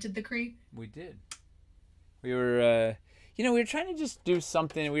 We invented the Kree. We did. We were, we were trying to just do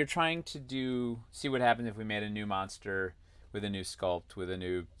something. We were trying to see what happens if we made a new monster with a new sculpt, with a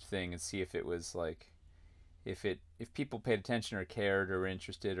new thing, and see if it was if people paid attention or cared or were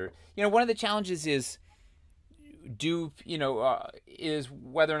interested, or one of the challenges is. Is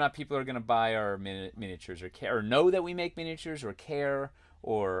whether or not people are going to buy our miniatures or care or know that we make miniatures or care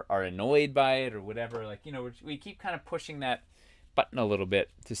or are annoyed by it or whatever. We keep kind of pushing that button a little bit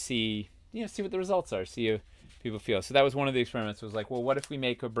to see what the results are, see if people feel. So that was one of the experiments. Was well, what if we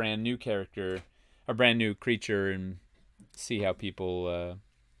make a brand new character, a brand new creature, and see how people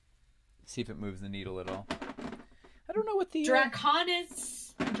see if it moves the needle at all. what the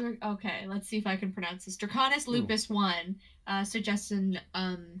Draconis. Okay, let's see if I can pronounce this. Draconis lupus 1 suggests an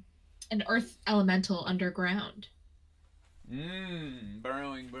earth elemental underground.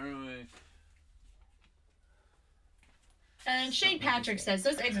 Burrowing. And Shane Patrick says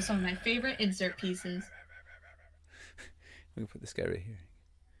those eggs are some of my favorite insert pieces. We can put this guy right here.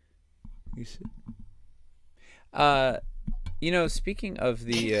 You see. Speaking of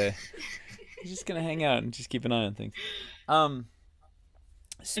the, you're just gonna hang out and just keep an eye on things.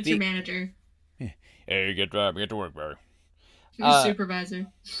 It's your manager. Hey, get to work, Barry. Your supervisor.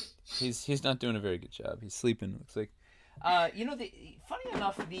 He's not doing a very good job. He's sleeping. Looks like. Funny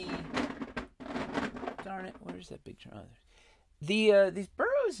enough, darn it, where's that big trailer? These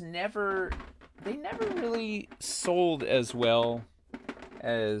Burrows never really sold as well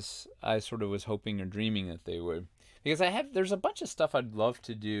as I sort of was hoping or dreaming that they would, because there's a bunch of stuff I'd love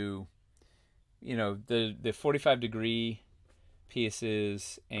to do. The 45-degree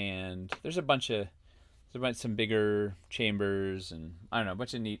pieces, and there's some bigger chambers, and I don't know, a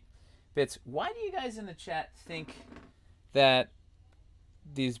bunch of neat bits. Why do you guys in the chat think that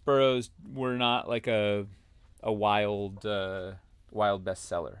these Burrows were not like a wild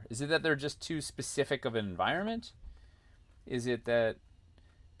bestseller? Is it that they're just too specific of an environment? Is it that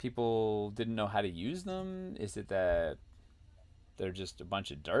people didn't know how to use them? Is it that they're just a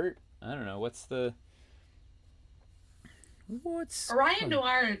bunch of dirt? I don't know. Orion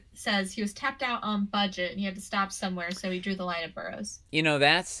Noir says he was tapped out on budget and he had to stop somewhere, so he drew the line of Burrows.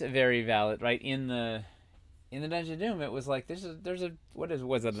 That's very valid, right? In the Dungeon of Doom, it was like was it an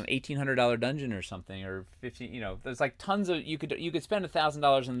 $1,800 dungeon or something, or 15? There's like tons of you could spend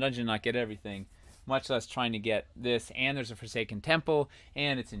 $1,000 in the dungeon and not get everything, much less trying to get this. And there's a Forsaken Temple,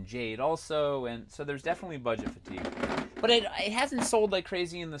 and it's in Jade also, and so there's definitely budget fatigue. But it hasn't sold like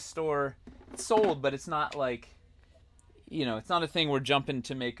crazy in the store. It's sold, but it's not like, it's not a thing we're jumping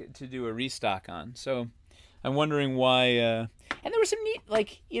to do a restock on. So I'm wondering why. And there was some neat,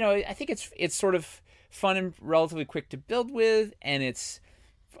 I think it's sort of fun and relatively quick to build with, and it's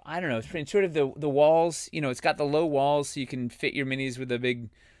pretty intuitive. The walls, it's got the low walls, so you can fit your minis with the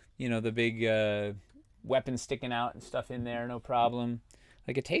big weapon sticking out and stuff in there, no problem.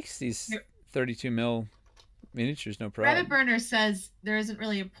 Like, it takes these 32 mil miniatures, no problem. Rabbit Burner says there isn't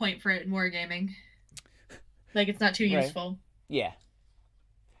really a point for it in wargaming. Like, it's not too useful. Yeah.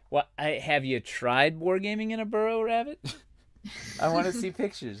 Well, have you tried wargaming in a Burrow, Rabbit? I want to see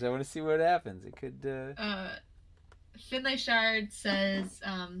pictures. I want to see what happens. It could. Finlay Shard says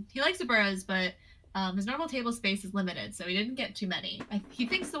he likes the Burrows, but his normal table space is limited, so he didn't get too many. He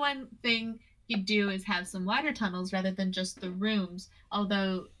thinks the one thing he'd do is have some wider tunnels rather than just the rooms,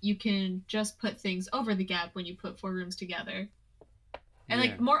 although you can just put things over the gap when you put 4 rooms together.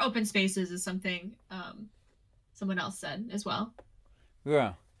 And more open spaces is something someone else said as well.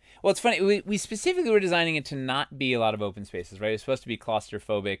 Yeah. Well, it's funny. We specifically were designing it to not be a lot of open spaces, right? It's supposed to be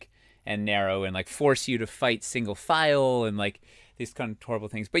claustrophobic and narrow and force you to fight single file and these kind of horrible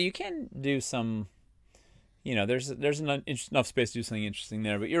things. But you can do some, there's enough space to do something interesting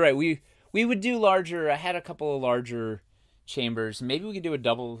there. But you're right. We would do larger. I had a couple of larger chambers. Maybe we could do a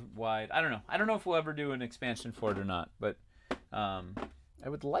double wide. I don't know. I don't know if we'll ever do an expansion for it or not. But I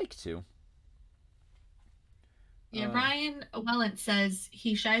would like to. Yeah, Ryan Wellant says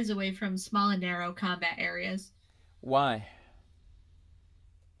he shies away from small and narrow combat areas. Why?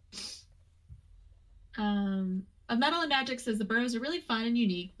 A Metal and Magic says the Burrows are really fun and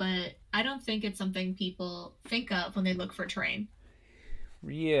unique, but I don't think it's something people think of when they look for terrain.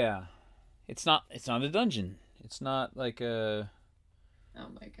 Yeah. It's not a dungeon. It's not like a... Oh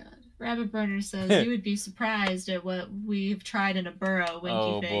my god. Rabbit Burner says you would be surprised at what we've tried in a Burrow,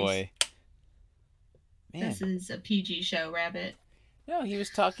 Winky Face. Oh boy. Man. This is a PG show, Rabbit. No, he was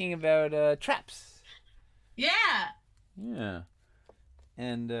talking about traps. Yeah. Yeah.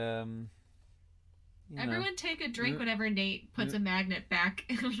 And everyone take a drink whenever Nate puts a magnet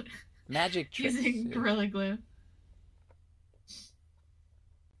back. Magic tricks. Using Gorilla Glue.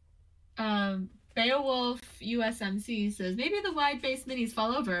 Beowulf USMC says maybe the wide base minis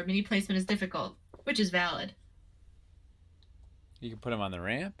fall over. Mini placement is difficult, which is valid. You can put them on the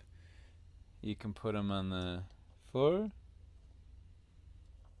ramp. You can put them on the floor.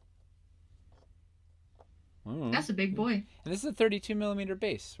 That's a big boy. And this is a 32 millimeter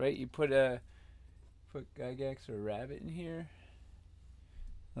base, right? You put Gygax or a rabbit in here.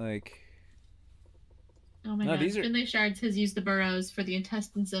 Oh my god. Finlay Shards has used the Burrows for the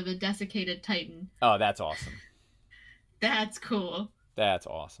intestines of a desiccated titan. Oh, that's awesome. That's cool. That's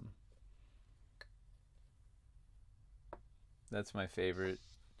awesome. That's my favorite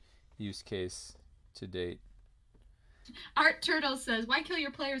use case to date. Art Turtle says, "Why kill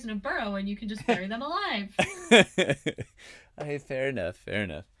your players in a burrow when you can just bury them alive?" Hey, fair enough. Fair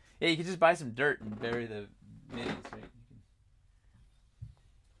enough. Yeah, you could just buy some dirt and bury the minis, right?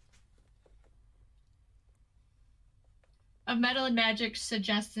 Of Metal and Magic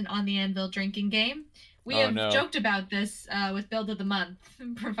suggests an on the anvil drinking game. We Oh have no. joked about this with Build of the Month,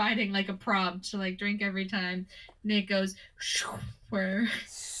 providing like a prompt to like drink every time Nick goes where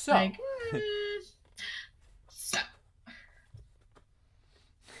So. like so.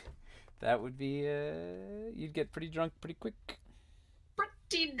 That would be you'd get pretty drunk pretty quick.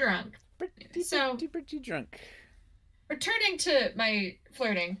 Pretty drunk. Pretty drunk. Returning to my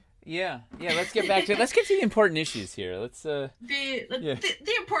flirting. Yeah. Let's get to the important issues here. Let's the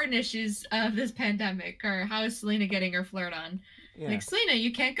important issues of this pandemic are how is Selena getting her flirt on? Yeah. Like, Selena,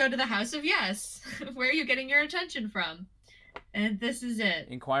 you can't go to the House of Yes. Where are you getting your attention from? And this is it.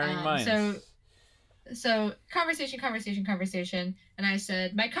 Inquiring minds. So conversation, and I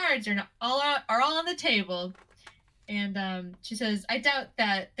said my cards are all on the table. And she says, I doubt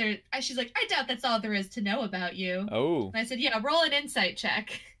that there. She's like, I doubt that's all there is to know about you. Oh. And I said, yeah, roll an insight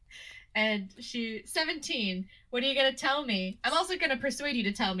check. And 17. What are you gonna tell me? I'm also gonna persuade you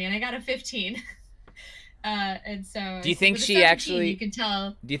to tell me, and I got a 15. And so. Do you think she actually? You can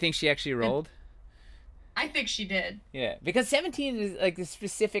tell. Do you think she actually rolled? I think she did. Yeah, because 17 is like the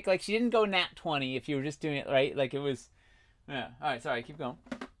specific. Like she didn't go nat 20 if you were just doing it right. Like it was. Yeah. All right. Sorry. Keep going.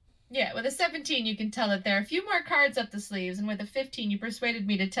 Yeah, with a 17, you can tell that there are a few more cards up the sleeves, and with a 15, you persuaded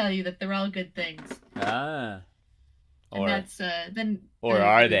me to tell you that they're all good things. Ah. And that's then. Or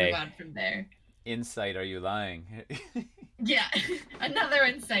are they? Move on from there. Insight? Are you lying? Yeah, another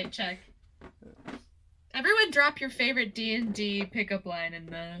insight check. Everyone, drop your favorite D&D pickup line in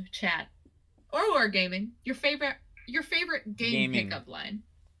the chat, or wargaming. Your favorite game pickup line.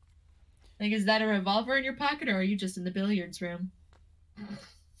 Like, is that a revolver in your pocket, or are you just in the billiards room?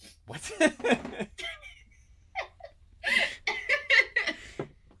 What?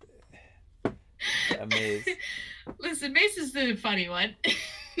 Amazed. Listen, Mace is the funny one.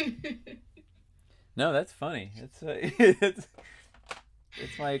 No, that's funny. It's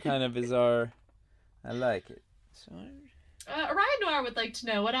my kind of bizarre. I like it. So. Orion Noir would like to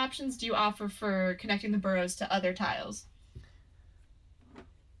know, what options do you offer for connecting the burrows to other tiles?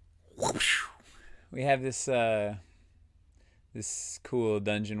 We have this cool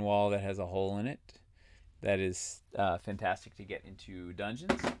dungeon wall that has a hole in it. That is fantastic to get into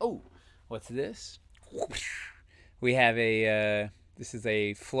dungeons. Oh, what's this? We have this is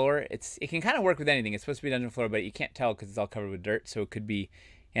a floor. It can kind of work with anything. It's supposed to be a dungeon floor, but you can't tell because it's all covered with dirt, so it could be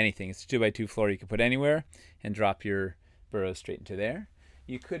anything. It's a 2x2 floor you can put anywhere and drop your burrows straight into there.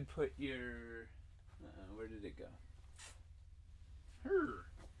 You could put your where did it go?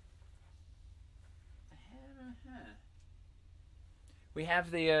 We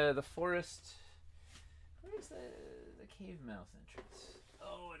have the forest. Where's the cave mouth entrance?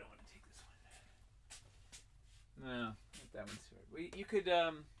 Oh, I don't want to take this one. No, that one's hard.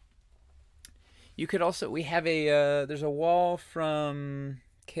 You could also, we have there's a wall from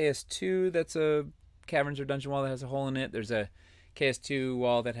KS2 that's a caverns or dungeon wall that has a hole in it. There's a KS2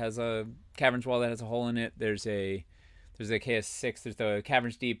 wall that has a caverns wall that has a hole in it. There's a KS6. There's the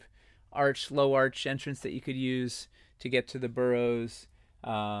caverns deep low arch entrance that you could use to get to the burrows.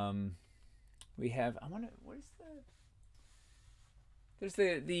 We have, there's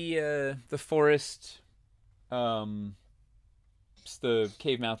the forest, the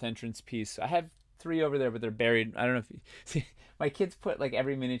cave mouth entrance piece. I have 3 over there, but they're buried. I don't know if you see, my kids put like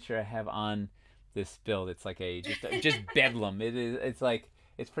every miniature I have on this build. It's like just bedlam.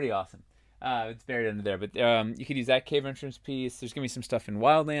 It's pretty awesome. It's buried under there, but you could use that cave entrance piece. There's gonna be some stuff in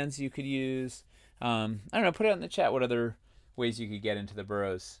Wildlands you could use. I don't know. Put it in the chat. What other ways you could get into the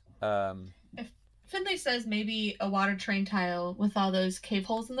burrows? Finley says maybe a water train tile with all those cave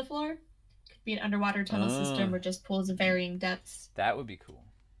holes in the floor. Could be an underwater tunnel system or just pools of varying depths. That would be cool.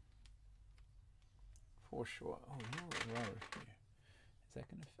 For sure. Oh, you know what water here. Is that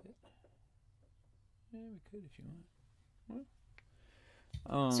gonna fit? Yeah, we could if you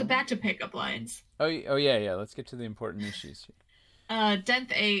want. So back to pickup lines. Oh yeah. Let's get to the important issues here.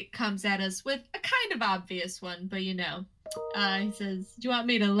 Denth 8 comes at us with a kind of obvious one, but you know. He says, do you want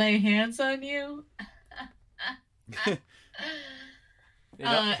me to lay hands on you?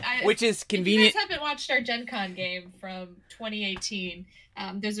 Which is convenient. If you guys haven't watched our Gen Con game from 2018,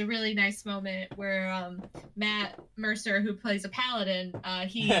 there's a really nice moment where Matt Mercer, who plays a paladin,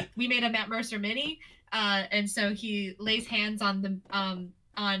 we made a Matt Mercer mini, and so he lays hands on the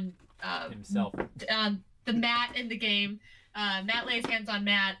himself on the mat in the game Matt lays hands on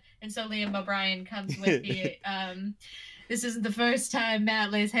Matt, and so Liam O'Brien comes with the this isn't the first time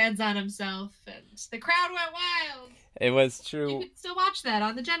Matt lays hands on himself, and the crowd went wild. It was You true. can still watch that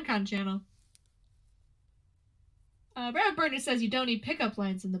on the Gen Con channel. Brad Burner says you don't need pickup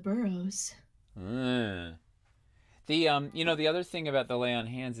lines in the Burrows. The the other thing about the lay on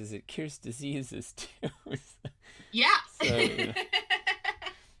hands is it cures diseases too. Yeah. So,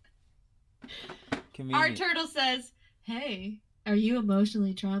 Our turtle says, "Hey, are you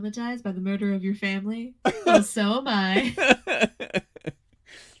emotionally traumatized by the murder of your family? Well, so am I."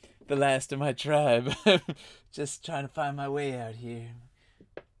 The last of my tribe. Just trying to find my way out here.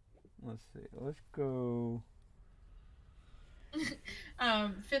 Let's see. Let's go.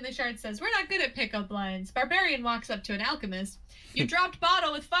 Finley Shard says, "We're not good at pickup lines." Barbarian walks up to an alchemist. "You dropped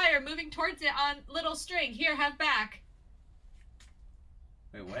bottle with fire moving towards it on little string. Here, have back."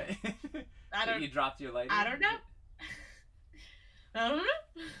 Wait, what? I don't. You dropped your lighter? I don't know. I don't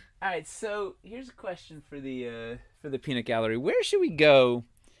know. All right, so here's a question for the peanut gallery. Where should we go?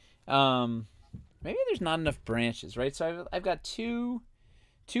 Maybe there's not enough branches, right? So I've got two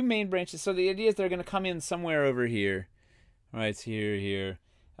main branches. So the idea is they're going to come in somewhere over here. All right, it's here.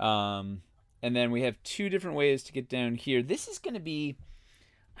 And then we have two different ways to get down here. This is going to be,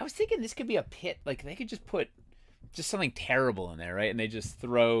 I was thinking this could be a pit. Like they could just put just something terrible in there, right? And they just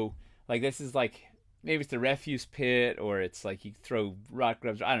throw, like this is like, maybe it's the refuse pit or it's like you throw rock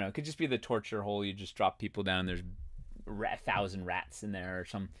grubs. I don't know. It could just be the torture hole. You just drop people down. There's 1,000 rats in there or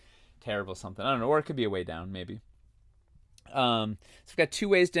some terrible something. I don't know. Or it could be a way down, maybe. So we've got two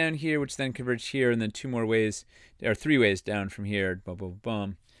ways down here, which then converge here, and then two more ways, or three ways down from here. Boom, boom,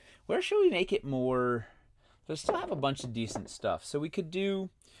 boom. Where should we make it more? So still have a bunch of decent stuff. So we could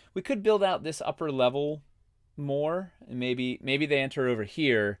build out this upper level more, and maybe they enter over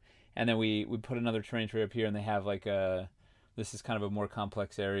here, and then we put another terrain tray up here, and they have like this is kind of a more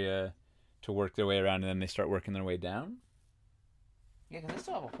complex area to work their way around, and then they start working their way down. Yeah, because I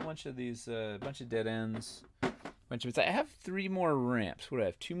still have a whole bunch of these, bunch of dead ends. I have 3 more ramps. What do I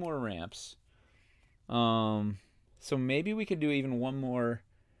have? 2 more ramps. So maybe we could do even one more.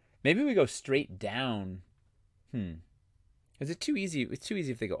 Maybe we go straight down. Is it too easy? It's too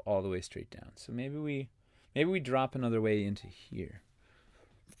easy if they go all the way straight down. So maybe we drop another way into here.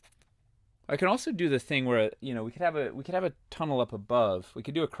 I can also do the thing where we could have a tunnel up above. We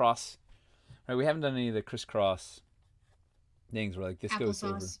could do a cross. Right? We haven't done any of the crisscross things where like this goes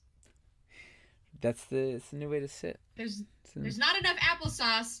over. It's the new way to sit. There's not enough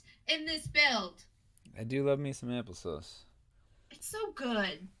applesauce in this build. I do love me some applesauce. It's so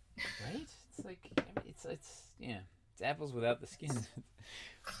good. Right? It's like it's apples without the skin.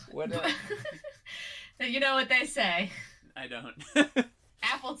 What? You know what they say. I don't.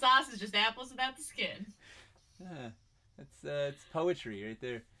 Applesauce is just apples without the skin. It's poetry right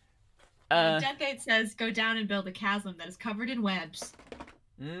there. Death 8 says, "Go down and build a chasm that is covered in webs."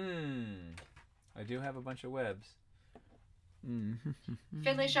 I do have a bunch of webs.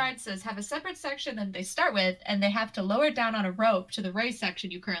 Finley Shard says, "Have a separate section that they start with, and they have to lower down on a rope to the raised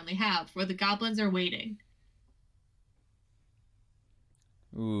section you currently have, where the goblins are waiting."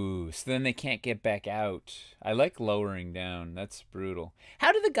 Ooh, so then they can't get back out. I like lowering down. That's brutal.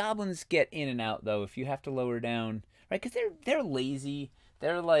 How do the goblins get in and out though? If you have to lower down, right? Because they're lazy.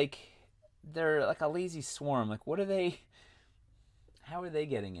 They're like a lazy swarm. Like, what are they? How are they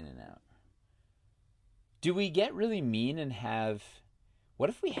getting in and out? Do we get really mean and have? What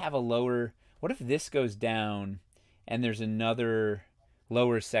if we have a lower? What if this goes down, and there's another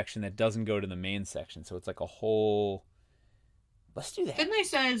lower section that doesn't go to the main section? So it's like a whole. Let's do that. Finley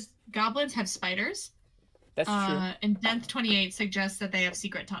says goblins have spiders. That's true. And Denth 28 suggests that they have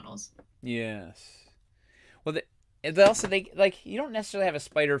secret tunnels. Yes. Well, you don't necessarily have a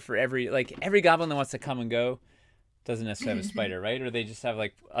spider for every goblin that wants to come and go doesn't necessarily have a spider, right? Or they just have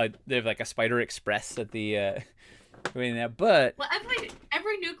they have a spider express at the but well,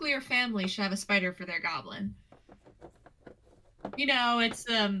 every nuclear family should have a spider for their goblin. It's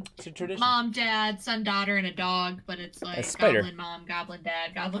a tradition. Mom, dad, son, daughter, and a dog, but it's like goblin mom, goblin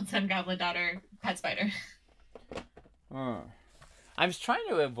dad, goblin son, goblin daughter, pet spider. I was trying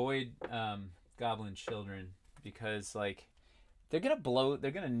to avoid goblin children because they're gonna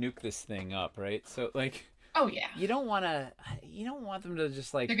nuke this thing up, right? So oh yeah, you don't want them to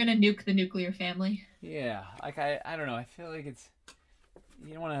just they're gonna nuke the nuclear family. Yeah, I don't know. I feel like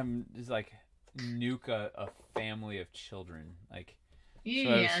you don't want to have them just nuke a family of children.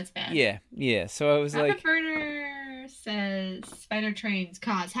 That's bad. Yeah. So I was Robert Burner says spider trains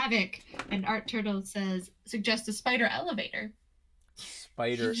cause havoc, and Art Turtle says suggest a spider elevator.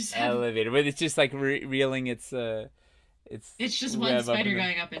 Spider elevator, but it's just reeling its It's just one web up spider and down.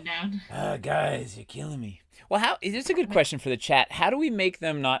 going up and down. Guys, you're killing me. Well, how is this a good question for the chat? How do we make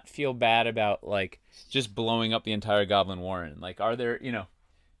them not feel bad about like just blowing up the entire Goblin Warren? Like, are there,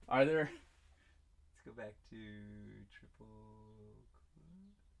 are there? Let's go back to triple.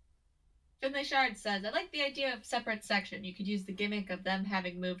 Finlay Shard says, I like the idea of separate section. You could use the gimmick of them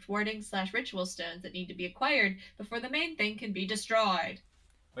having moved warding/ritual stones that need to be acquired before the main thing can be destroyed.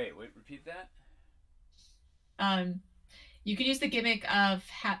 Wait, repeat that. You could use the gimmick of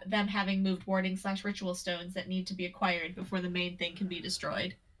them having moved warding/ritual stones that need to be acquired before the main thing can be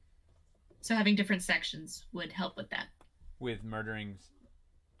destroyed. So having different sections would help with that. With murdering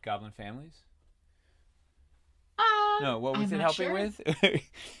goblin families? No, what was it helping with?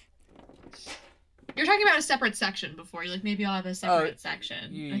 You're talking about a separate section before. You're like, maybe I'll have a separate section.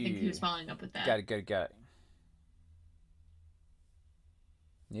 I think he was following up with that. Got it.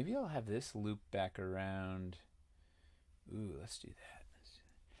 Maybe I'll have this loop back around. Ooh, let's do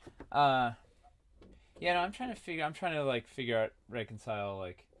that. Yeah, no, I'm trying to figure out, reconcile,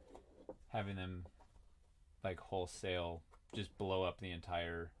 like, having them, like, wholesale just blow up the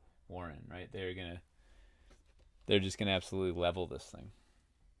entire Warren, right? They're just gonna absolutely level this thing.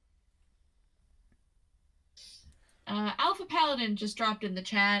 Alpha Paladin just dropped in the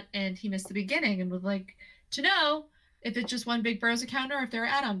chat, and he missed the beginning and would like to know if it's just one big Burrows encounter or if there are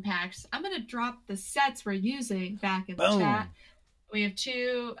add-on packs. I'm going to drop the sets we're using back in the chat. We have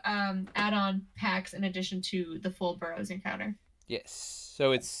 2 add-on packs in addition to the full Burrows encounter. Yes.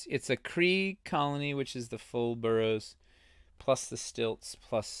 So it's a Kree colony, which is the full Burrows, plus the stilts,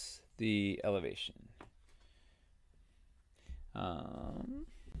 plus the elevation.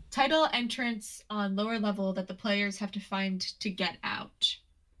 Title entrance on lower level that the players have to find to get out.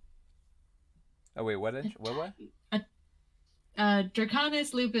 Oh, wait, what?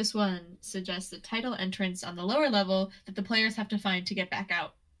 Draconis Lupus 1 suggests a title entrance on the lower level that the players have to find to get back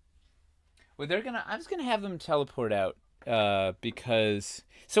out. Well, I'm just gonna have them teleport out, because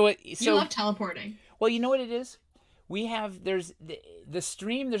you love teleporting. Well, you know what it is? There's the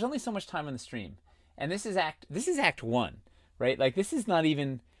stream. There's only so much time on the stream, and this is Act 1, right? Like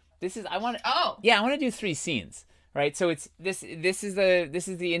I want to do 3 scenes. Right, so this is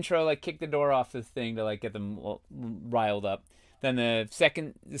the intro, like kick the door off the thing to like get them riled up. Then the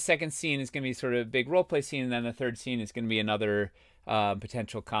second scene is gonna be sort of a big role play scene, and then the third scene is gonna be another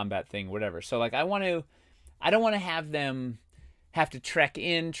potential combat thing, whatever. So like I don't want to have them have to trek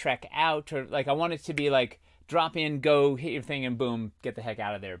in, trek out, or like I want it to be like drop in, go hit your thing, and boom, get the heck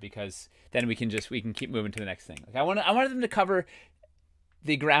out of there, because then we can keep moving to the next thing. Like I wanted them to cover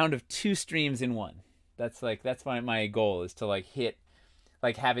the ground of 2 streams in one. That's my goal, is to like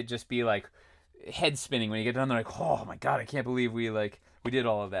have it just be like head spinning when you get done. They're like, oh my god, I can't believe we did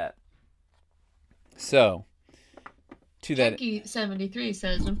all of that. So to that, Junkie73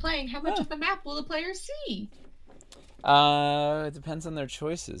 says, when playing, how much of the map will the player see? It depends on their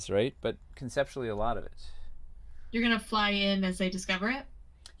choices, right? But conceptually, a lot of it. You're gonna fly in as they discover it?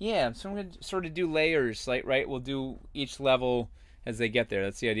 Yeah, so I'm gonna sort of do layers, like, right? We'll do each level as they get there.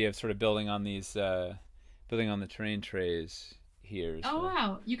 That's the idea of sort of building on these, building on the terrain trays here. So. Oh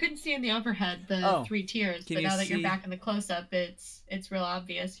wow! You couldn't see in the overhead the 3 tiers, but now that you're back in the close-up, it's real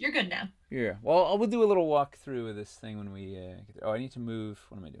obvious. You're good now. Yeah. Well, we'll do a little walkthrough of this thing when we. I need to move.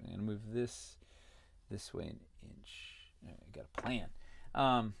 What am I doing? I'm gonna move this way an inch. I got a plan.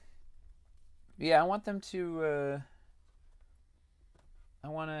 Yeah, I want them to. I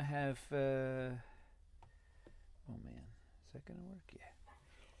want to have. Oh man, is that gonna work? Yeah.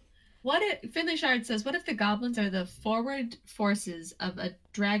 What if Finley Shard says? What if the goblins are the forward forces of a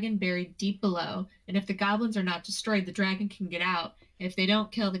dragon buried deep below, and if the goblins are not destroyed, the dragon can get out. If they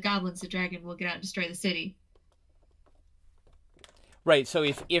don't kill the goblins, the dragon will get out and destroy the city. Right. So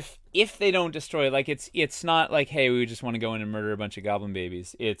if they don't destroy, like it's not like, hey, we just want to go in and murder a bunch of goblin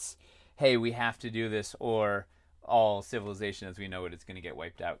babies. It's, hey, we have to do this, or all civilization as we know it is going to get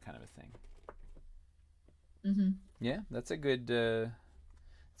wiped out, kind of a thing. Mm-hmm. Yeah, that's a good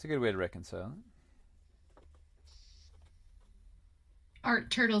way to reconcile it.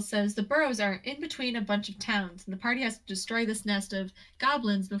 Art Turtle says the Burrows are in between a bunch of towns, and the party has to destroy this nest of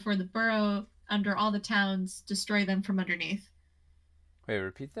goblins before the burrow under all the towns destroy them from underneath. Wait,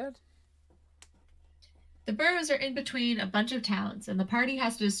 repeat that? The Burrows are in between a bunch of towns, and the party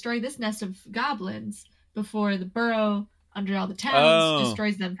has to destroy this nest of goblins before the burrow under all the towns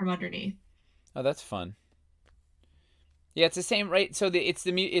destroys them from underneath. Oh, that's fun. Yeah, it's the same, right? So it's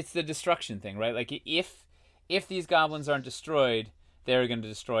the destruction thing, right? Like if these goblins aren't destroyed, they're going to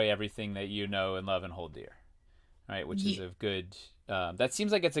destroy everything that you know and love and hold dear, right? Which is a good. That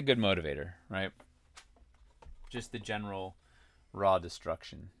seems like it's a good motivator, right? just the general raw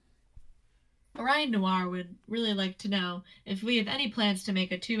destruction. Orion Noir would really like to know if we have any plans to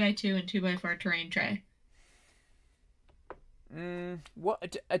make a 2x2 and 2x4 terrain tray.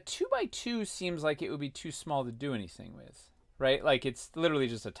 What a 2x2 seems like it would be too small to do anything with, right? Like it's literally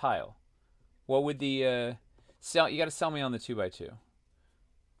just a tile. What would the sell? You got to sell me on the 2x2.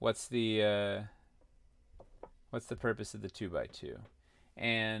 What's the purpose of the 2x2?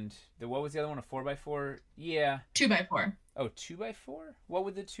 And what was the other one? A 4x4? Yeah. 2x4. Oh, 2x4? What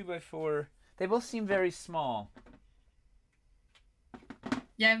would the 2x4? They both seem very small.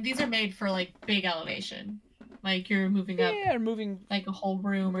 Yeah, these are made for like big elevation. Like you're moving up. Yeah, moving like a whole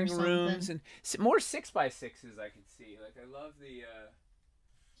room or something. Rooms and more 6x6s I can see. Like I love the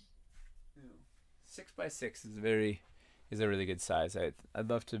 6x6 is a really good size. I'd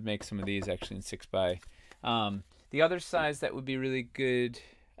love to make some of these actually in 6x. The other size that would be really good,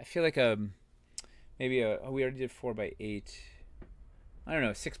 I feel like maybe we already did 4x8. I don't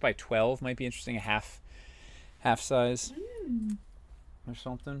know, 6x12 might be interesting. A half size or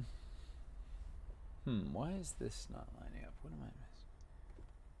something. Why is this not lining up? What am I missing?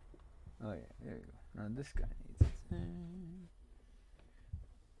 Oh yeah, there you go. Now this guy needs it.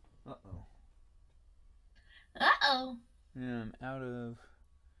 Uh-oh. Uh-oh. Yeah, I'm out of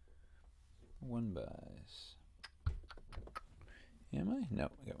 1x. Am I? No,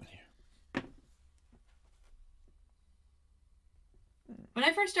 I got one here. When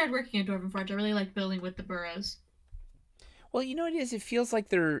I first started working at Dwarven Forge, I really liked building with the Burrows. Well, you know what it is? It feels like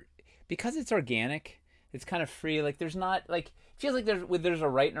because it's organic, it's kind of free. Like there's not like it feels like there's a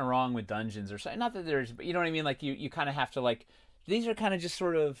right and a wrong with dungeons or something. Not that there's, but you know what I mean. Like you kind of have to like these are kind of just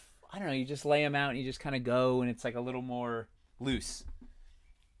sort of I don't know. You just lay them out and you just kind of go, and it's like a little more loose.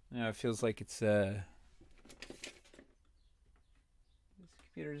 You know, it feels like it's this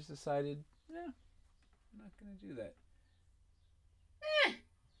computer just decided, no, I'm not gonna do that.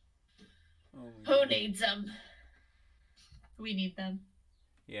 Oh, who needs them? We need them.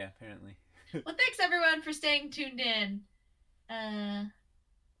 Yeah, apparently. Well, thanks everyone for staying tuned in.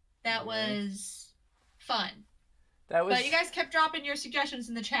 That was fun. But you guys kept dropping your suggestions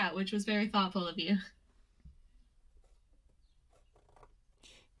in the chat, which was very thoughtful of you.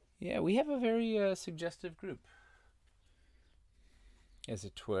 Yeah, we have a very suggestive group, as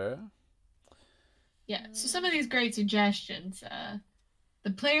it were. Yeah, so some of these great suggestions. The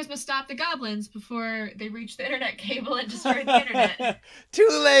players must stop the goblins before they reach the internet cable and destroy the internet. Too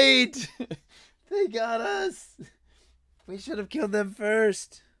late! They got us! We should have killed them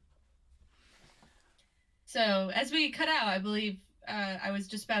first. So, as we cut out, I believe I was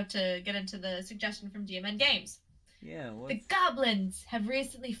just about to get into the suggestion from DMN Games. Yeah, The goblins have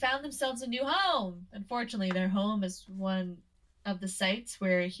recently found themselves a new home. Unfortunately, their home is one of the sites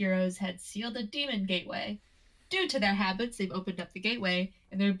where heroes had sealed a demon gateway. Due to their habits, they've opened up the gateway,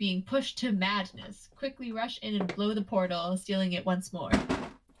 and they're being pushed to madness. Quickly rush in and blow the portal, stealing it once more.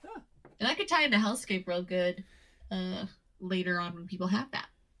 Huh. And that could tie into Hellscape real good later on when people have that.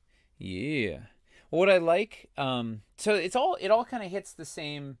 Yeah. What I like, so it all kind of hits the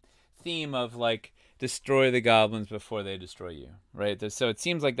same theme of like destroy the goblins before they destroy you, right? So it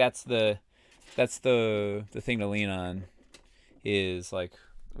seems like that's the thing to lean on, is like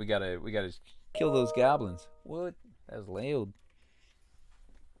we gotta kill those goblins. What? That was loud.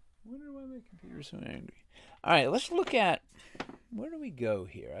 I wonder why my computer's so angry. All right, let's look at where do we go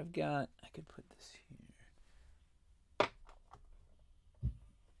here. I could put this here.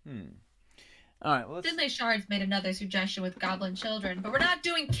 All right. Well, Finlay Shards made another suggestion with goblin children, but we're not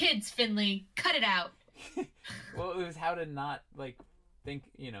doing kids, Finley. Cut it out. Well, it was how to not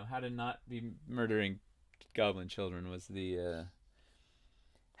how to not be murdering goblin children was the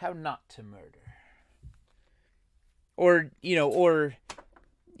how not to murder. Or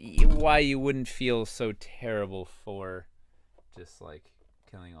why you wouldn't feel so terrible for just like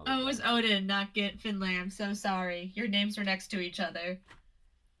killing all the it was Odin, not Finlay. I'm so sorry. Your names were next to each other.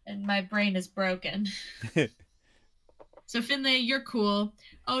 And my brain is broken. So Finlay, you're cool.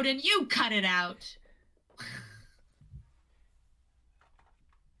 Odin, you cut it out.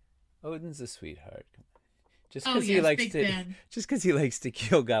 Odin's a sweetheart. Just because he likes to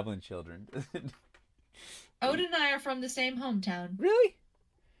kill goblin children. Odin and I are from the same hometown. Really?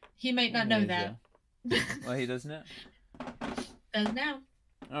 He might not know that. Well, he does now. Does now.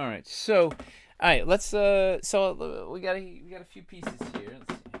 All right. So, all right. Let's. So we got a few pieces here.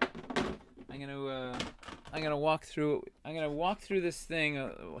 Let's see. I'm gonna walk through this thing.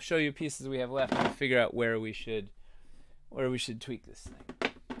 I'll show you pieces we have left and figure out where we should tweak this thing.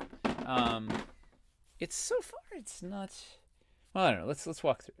 It's so far it's not. Well, I don't know. Let's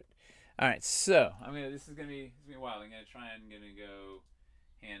walk through it. All right, so this is gonna be wild. I'm gonna try and go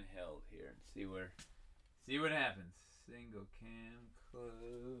handheld here and see what happens. Single cam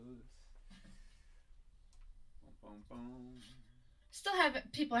close. Boom, boom, boom. Still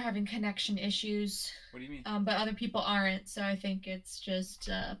people are having connection issues. What do you mean? But other people aren't, so I think it's just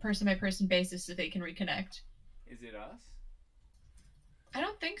person by person basis if they can reconnect. Is it us? I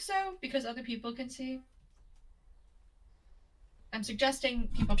don't think so, because other people can see. I'm suggesting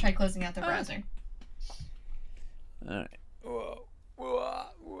people try closing out their browser. All right.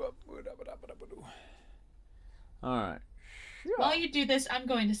 All right. While you do this, I'm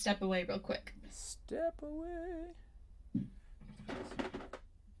going to step away real quick. Step away.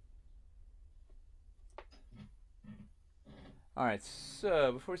 All right,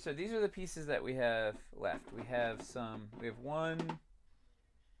 so before we start, these are the pieces that we have left. We have one.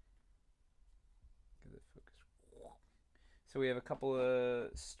 So we have a couple of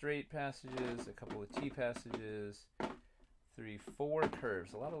straight passages, a couple of T passages, 3, 4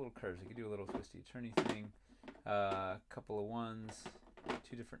 curves, a lot of little curves. You could do a little twisty turny thing, a couple of ones,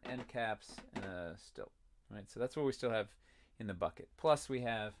 2 different end caps, and a stilt. Right, so that's what we still have in the bucket. Plus we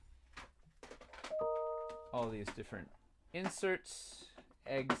have all these different inserts,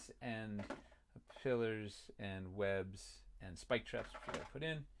 eggs and pillars and webs and spike traps which we gotta put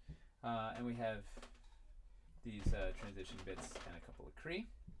in, and we have these transition bits and a couple of Cree.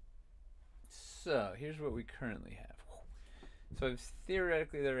 So here's what we currently have. So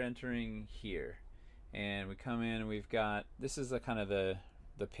theoretically they're entering here, and we come in and we've got, this is the kind of the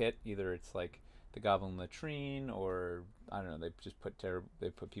pit. Either it's like the goblin latrine, or I don't know, they just put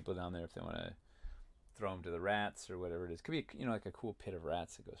people down there if they want to throw them to the rats or whatever it is. Could be, you know, like a cool pit of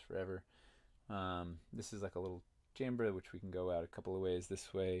rats that goes forever. This is like a little chamber which we can go out a couple of ways.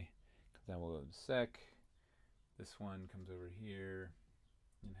 This way comes down below the sec. This one comes over here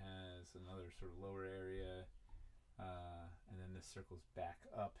and has another sort of lower area, and then this circles back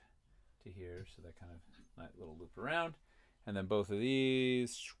up to here, so that kind of nice little loop around, and then both of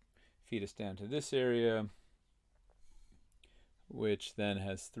these feed us down to this area, which then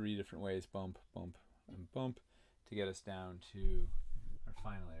has 3 different ways, bump, bump, and bump, to get us down to our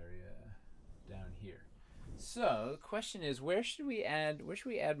final area down here. So the question is, where should we add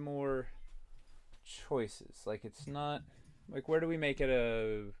more choices? Like, it's not like, where do we make it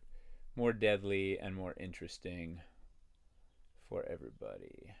a more deadly and more interesting for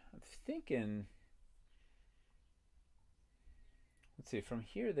everybody? I'm thinking, let's see, from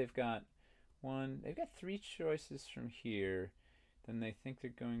here they've got 3 choices from here. Then they think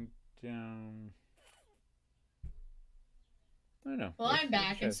they're going down, I don't know. Well, I'm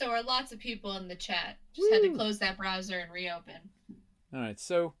back, and so are lots of people in the chat. Just had to close that browser and reopen. All right,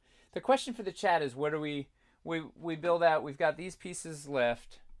 so the question for the chat is, where do we build out? We've got these pieces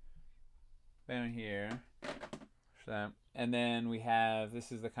left down here, and then we have,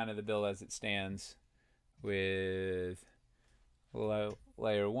 this is the kind of the build as it stands with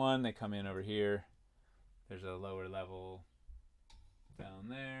layer 1. They come in over here. There's a lower level down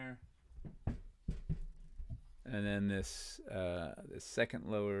there, and then this second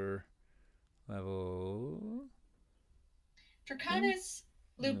lower level. Draconis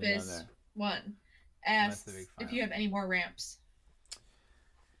Lupus 1 asks if you have any more ramps.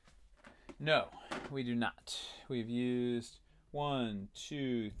 No, we do not. We've used 1,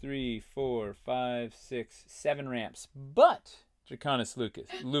 2, 3, 4, 5, 6, 7 ramps. But Draconis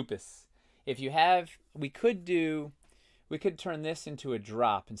Lupus, if you have, we could turn this into a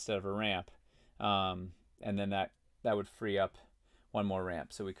drop instead of a ramp, and then that would free up 1 more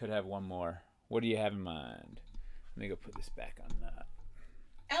ramp. So we could have 1 more. What do you have in mind? Let me go put this back on.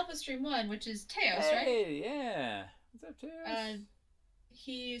 Alpha Stream 1, which is Teos, hey, right? Hey, yeah. What's up, Teos?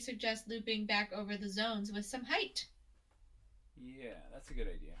 He suggests looping back over the zones with some height. Yeah, that's a good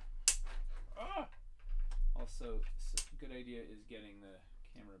idea. Also, a good idea is getting the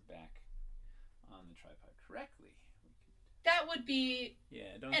camera back on the tripod correctly. That would be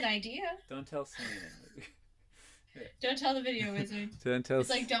an idea. Don't tell Selena. Don't tell the video wizard. Don't tell. It's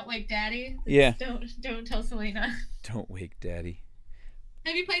like, don't wake daddy. Yeah. Don't tell Selena. Don't wake daddy.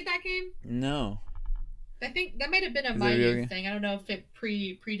 Have you played that game? No. I think that might have been my youth thing. I don't know if it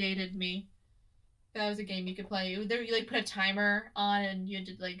predated me. That was a game you could play. You like put a timer on, and you had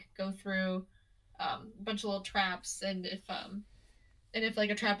to like go through a bunch of little traps, and if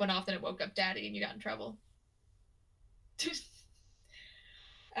like a trap went off, then it woke up daddy, and you got in trouble.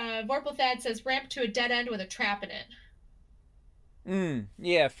 Vorpal Thad says ramp to a dead end with a trap in it.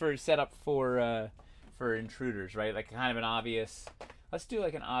 Yeah, for setup for intruders, right? Like kind of an obvious. Let's do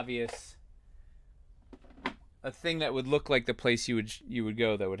like an obvious a thing that would look like the place you would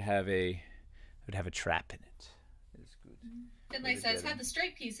go that would have a trap in it. It's good. Finlay says, have the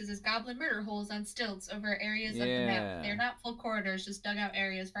straight pieces as goblin murder holes on stilts over areas of the map. They're not full corridors, just dug out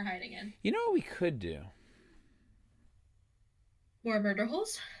areas for hiding in. You know what we could do? More murder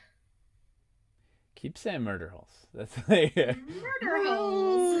holes? Keep saying murder holes. That's like murder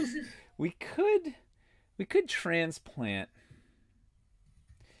holes. We could transplant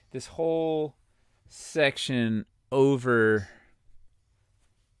this whole section over.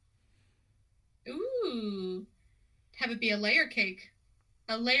 Ooh. Have it be a layer cake.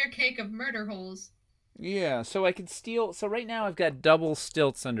 A layer cake of murder holes. Yeah, so I could steal. So right now I've got double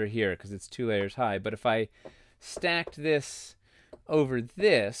stilts under here because it's 2 layers high. But if I stacked this over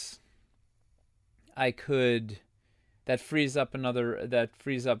this, I could. That frees up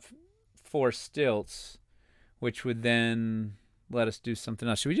 4 stilts, which would then let us do something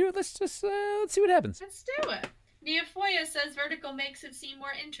else. Should we do it? Let's see what happens. Let's do it. Neofoya says vertical makes it seem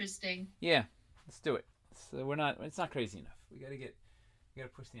more interesting. Yeah, let's do it. So it's not crazy enough. We gotta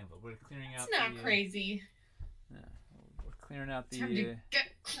push the envelope. We're clearing out. It's not crazy. Yeah, we're clearing out the. Time to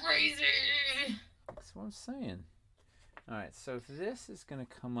get crazy. That's what I'm saying. All right, so if this is gonna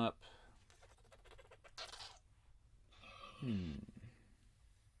come up.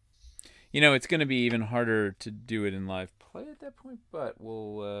 You know, it's gonna be even harder to do it in live play at that point, but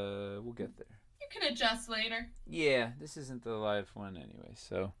we'll get there. You can adjust later. Yeah, this isn't the live one anyway,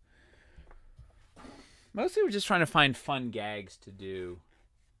 so. Mostly we're just trying to find fun gags to do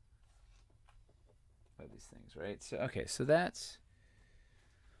by these things, right? So okay, so that's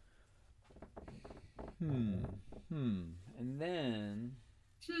and then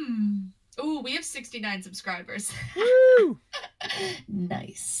Ooh, we have 69 subscribers. Woo!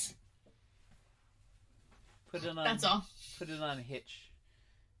 Nice. Put it on. That's all. Put it on Hitch.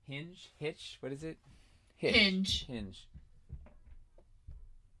 What is it? Hinge.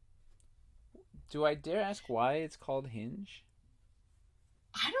 Do I dare ask why it's called Hinge?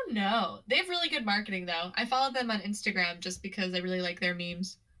 I don't know. They have really good marketing, though. I followed them on Instagram just because I really like their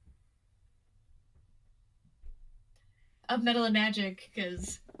memes. Of Metal and Magic,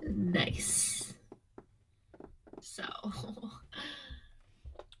 because nice. So.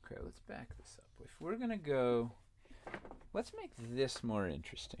 Okay, let's back this up. If we're going to go... Let's make this more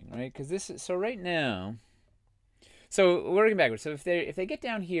interesting, right? Because this is... So right now... So we're working backwards. So if they get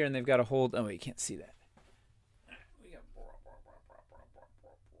down here and they've got to hold, oh wait, you can't see that.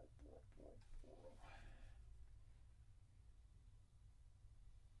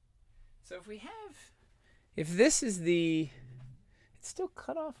 So if this is the, it's still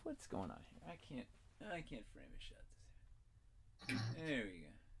cut off. What's going on here? I can't frame a shot. There we go.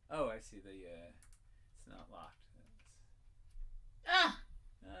 Oh, I see the. It's not locked. Ah.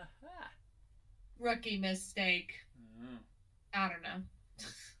 Rookie mistake. I don't know.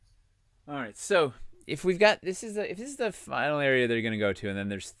 All right, so if we've got if this is the final area they're going to go to, and then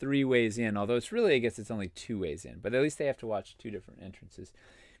there's 3 ways in. Although it's really, I guess it's only 2 ways in, but at least they have to watch 2 different entrances.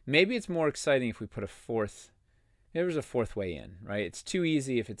 Maybe it's more exciting if we put a 4th. Maybe there's a 4th way in, right? It's too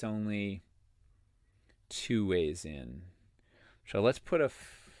easy if it's only 2 ways in. So let's put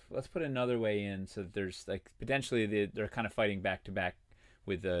another way in, so that there's like potentially they're kind of fighting back to back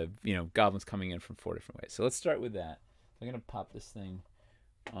with goblins coming in from 4 different ways. So let's start with that. I'm gonna pop this thing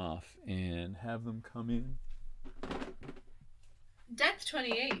off and have them come in.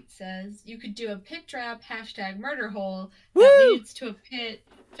 Death28 says you could do a pit trap #murder hole Woo! that leads to a pit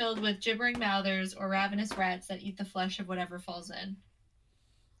filled with gibbering mouthers or ravenous rats that eat the flesh of whatever falls in.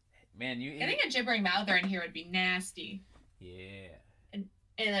 Man, getting a gibbering mouther in here would be nasty. Yeah. And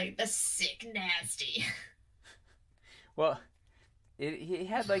like the sick nasty. Well, he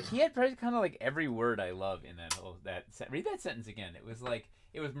had probably kind of like every word I love in that read that sentence again. It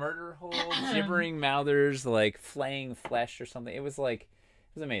was murder hole, gibbering mouthers, like flaying flesh or something. It was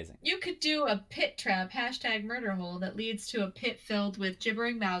amazing. You could do a pit trap #murder hole that leads to a pit filled with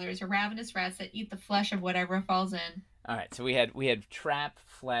gibbering mouthers or ravenous rats that eat the flesh of whatever falls in. All right, so we had trap,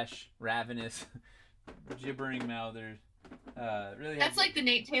 flesh, ravenous, gibbering mouthers. Really, that's like the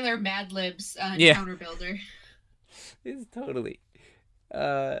Nate Taylor Mad Libs counter builder. It's totally. All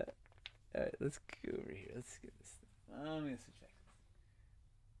right, let's go over here. Let's get this thing. Let me check this.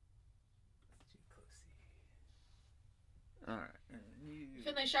 All right.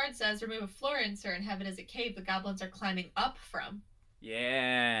 Finlay Shard says remove a floor insert and have it as a cave the goblins are climbing up from.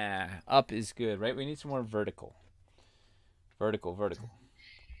 Yeah, up is good, right? We need some more vertical. Vertical.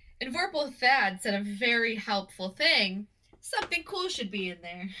 And Vorpal Thad said a very helpful thing. Something cool should be in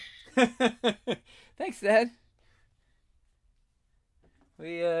there. Thanks, Dad.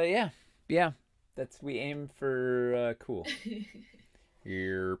 Yeah. That's we aim for cool.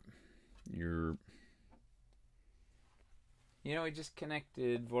 You're you're. You know, we just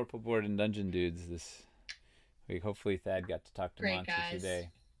connected Vorpal Board and Dungeon Dudes this week. Hopefully, Thad got to talk to Great Monty guys. today.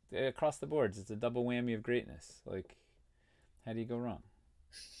 Across the boards, it's a double whammy of greatness. Like, how do you go wrong?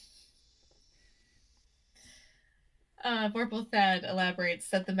 Vorpal Thad elaborates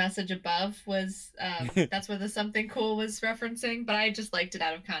that the message above was that's what the something cool was referencing, but I just liked it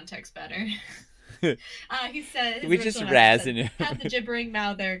out of context better. He said his We just original message said, razzing him. "Had the gibbering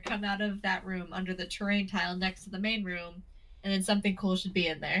mouther come out of that room under the terrain tile next to the main room, and then something cool should be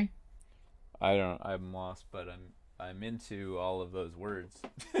in there." I don't. I'm lost, but I'm into all of those words.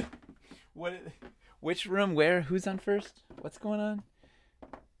 What? Which room? Where? Who's on first? What's going on?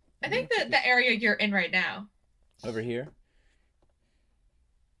 I think that the area you're in right now. Over here.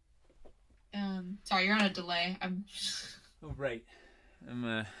 Sorry, you're on a delay. I'm. Oh right.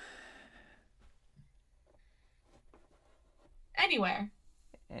 I'm Anywhere.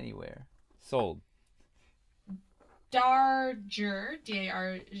 Anywhere. Sold. Darjer,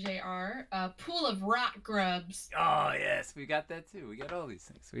 Darjr, pool of rot grubs. Oh yes, we got that too. We got all these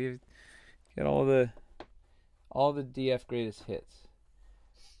things. We got all the DF greatest hits.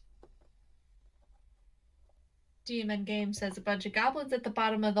 Demon Game says a bunch of goblins at the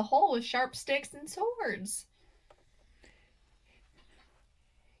bottom of the hole with sharp sticks and swords.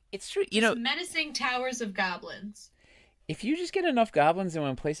 It's true. You Just know, menacing towers of goblins. if you just get enough goblins in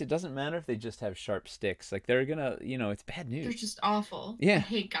one place, it doesn't matter if they just have sharp sticks. Like they're gonna, it's bad news. They're just awful. Yeah. I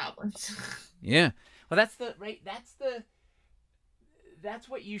hate goblins. Yeah. Well, that's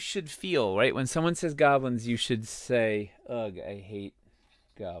what you should feel, right? When someone says goblins, you should say, "Ugh, I hate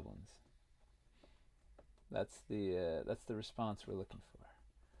goblins." That's the response we're looking for.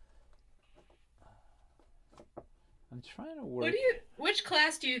 I'm trying to work. Which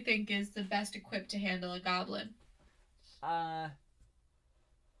class do you think is the best equipped to handle a goblin? A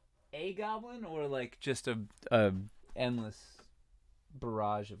goblin or like just a endless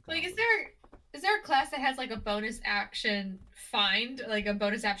barrage of goblins? Like, is there a class that has like a bonus action find, like a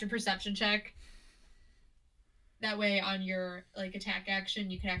bonus action perception check? That way, on your like attack action,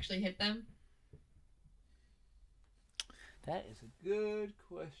 you can actually hit them. That is a good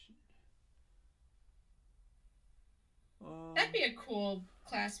question. That'd be a cool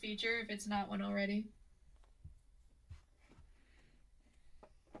class feature if it's not one already.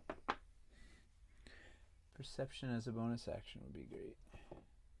 Perception as a bonus action would be great.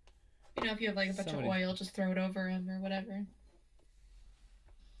 You know, if you have like a bunch of oil, just throw it over him or whatever.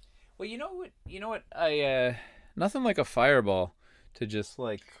 Well, you know what? I nothing like a fireball to just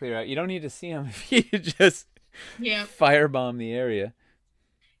like clear out. You don't need to see him if you just firebomb the area.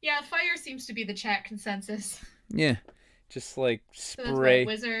 Yeah, fire seems to be the chat consensus. Yeah, just like So spray.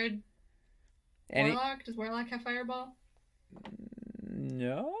 that's what, wizard, warlock. Does warlock have fireball?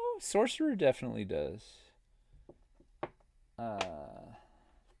 No, sorcerer definitely does.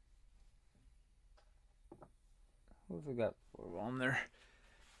 What have we got on there?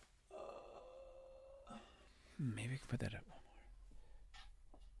 Maybe I can put that up one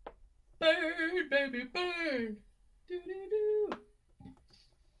more. Bird, baby, bird. Do-do-do.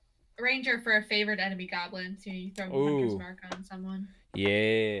 Ranger for a favored enemy goblin. So you throw Hunter's Mark on someone.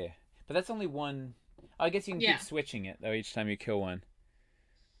 Yeah. But that's only one. I guess you can keep switching it, though, each time you kill one.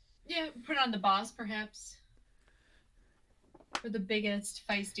 Yeah, put it on the boss, perhaps. Or the biggest,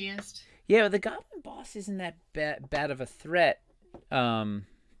 feistiest. Yeah, the goblin boss isn't that bad of a threat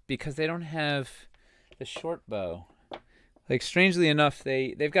because they don't have the short bow. Like, strangely enough,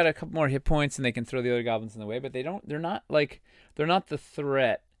 they've got a couple more hit points and they can throw the other goblins in the way, but they're not the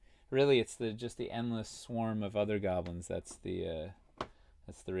threat. Really, it's just the endless swarm of other goblins that's the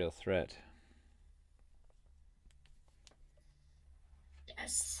real threat.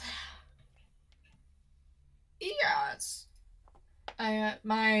 Yes. Yes.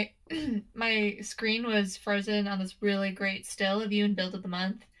 My screen was frozen on this really great still of you in Build of the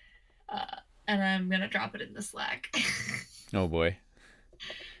Month, and I'm gonna drop it in the Slack. Oh boy.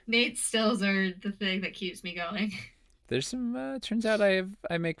 Nate's stills are the thing that keeps me going. There's some. Turns out I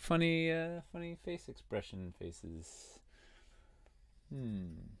make funny face expression faces. What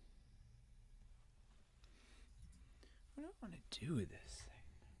do I want to do with this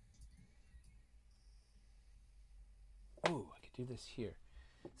thing? Oh, I could do this here.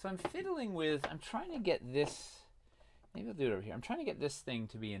 So I'm fiddling with. I'm trying to get this. Maybe I'll do it over here. I'm trying to get this thing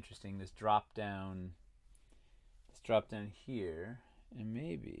to be interesting. This drop down. This drop down here, and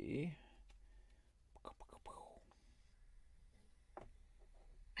maybe.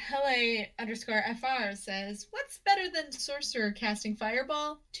 Pele_FR says, "What's better than sorcerer casting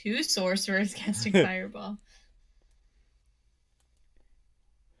fireball? Two sorcerers casting fireball."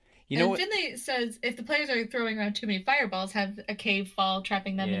 You know And what? Finley says, "If the players are throwing around too many fireballs, have a cave fall,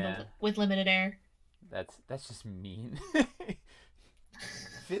 trapping them in Yeah, with limited air." that's just mean.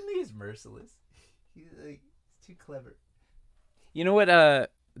 Finley is merciless. He's too clever. You know what?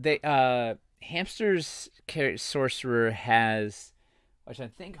 They Hamster's sorcerer has, which I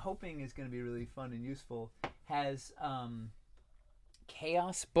think hoping is going to be really fun and useful, has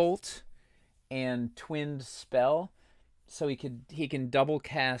Chaos Bolt and Twinned Spell, so he can double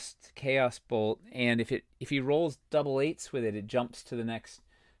cast Chaos Bolt, and if he rolls double eights with it, it jumps to the next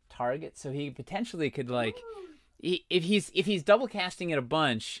target. So he potentially could if he's double casting it a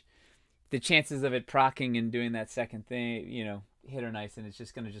bunch, the chances of it proccing and doing that second thing, hit are nice, and it's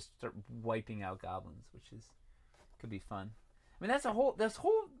just gonna just start wiping out goblins, which is could be fun. I mean, its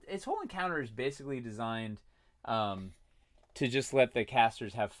whole encounter is basically designed to just let the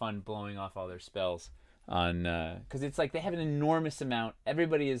casters have fun blowing off all their spells on because it's like they have an enormous amount.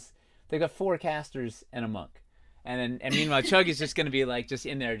 They've got 4 casters and a monk, and meanwhile Chug is just gonna be like just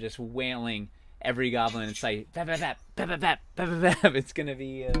in there just wailing every goblin in sight. Bap, bap, bap, bap, bap, bap, bap, bap, bap. It's gonna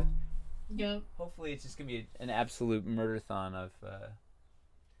be Yep. hopefully it's just gonna be an absolute murder-thon of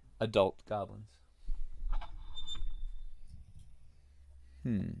adult goblins.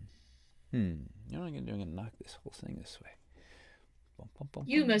 You know what I'm gonna do? I'm gonna knock this whole thing this way. Bum, bum, bum,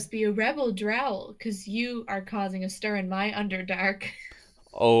 You bum. must be a rebel drowl, because you are causing a stir in my Underdark.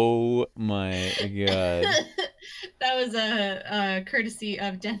 Oh my god. That was a courtesy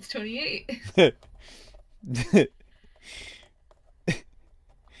of Death 28.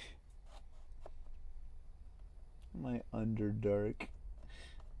 My Underdark.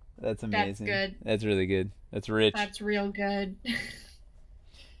 That's That's amazing. good. That's really good. That's rich. That's real good.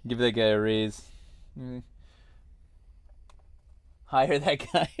 Give that guy a raise. Hire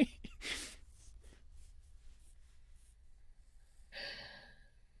that guy.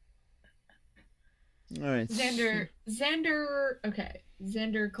 All right. Xander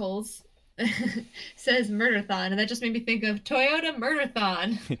Coles says Murderthon, and that just made me think of Toyota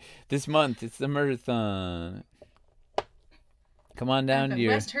Murderthon. This month it's the Murderthon. Come on down to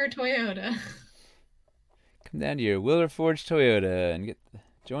your West Her Toyota. come down to your Willer Forge Toyota and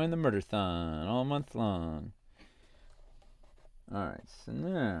join the Murderthon all month long. All right, so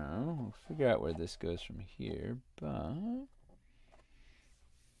now we'll figure out where this goes from here, but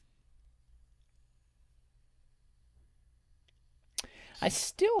I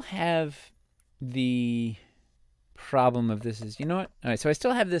still have the problem of this is, you know what? All right, so I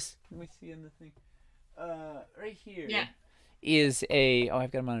still have this. Let me see in the thing. Right here. Yeah. Is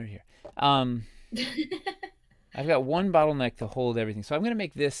I've got a monitor here. I've got one bottleneck to hold everything, so I'm gonna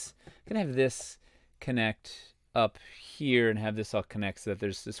have this connect up here and have this all connect so that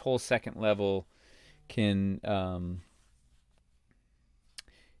there's this whole second level can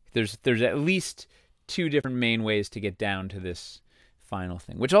there's at least 2 different main ways to get down to this final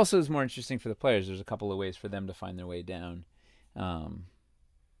thing, which also is more interesting for the players. There's a couple of ways for them to find their way down.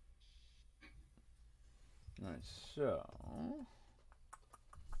 All right, so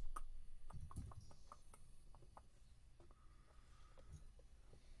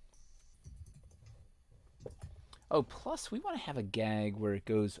plus we want to have a gag where it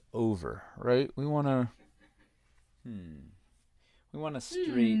goes over, right? We want to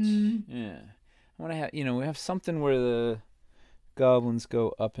straight. Yeah. I want to have, we have something where the goblins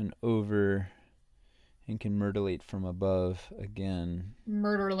go up and over and can murderlate from above again.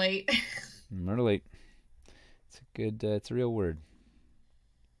 Murderlate. Murderlate. It's a good, it's a real word,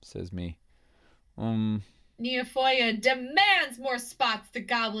 says me. Neophoia demands more spots the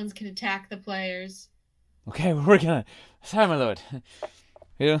goblins can attack the players. Okay, we're working on it. Sorry, my lord.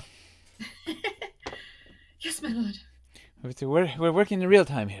 Yeah. Yes, my lord. We're working in real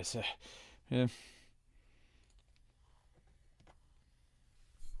time here, sir. Yeah.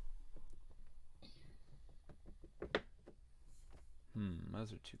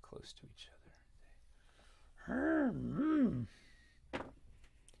 Those are too close to each other.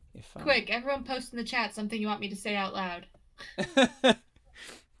 Quick, everyone post in the chat something you want me to say out loud.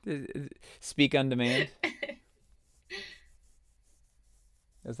 Speak on demand.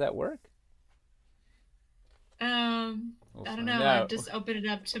 Does that work? I don't know. I've just opened it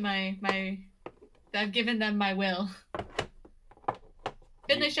up to my I've given them my will.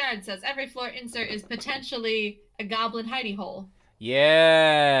 Finley Shard says every floor insert is potentially a goblin hidey hole.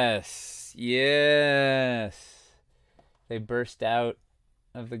 Yes. They burst out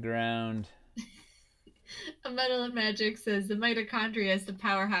of the ground. A Metal and Magic says the mitochondria is the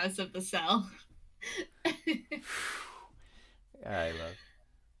powerhouse of the cell. I love.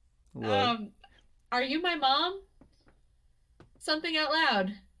 Look. um, are you my mom? Something out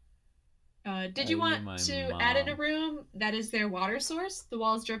loud. Did Are you you want my to add in a mom? room that is their water source? The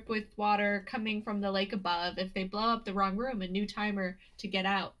walls drip with water coming from the lake above. If they blow up the wrong room, a new timer to get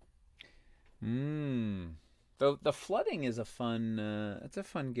out. Mmm. The flooding is a fun. It's a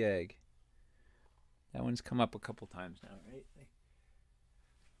fun gag. That one's come up a couple times now, right?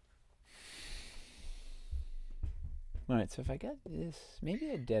 All right. So if I got this, maybe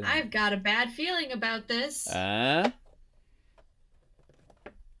a dead I've one. got a bad feeling about this. Uh.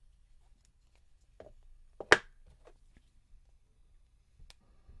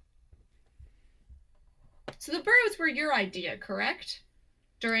 So the burrows were your idea, correct?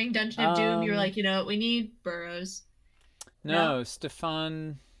 During Dungeon of Doom, you were Um. like, you know what, we need burrows. No? No,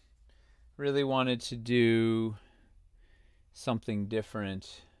 Stefan really wanted to do something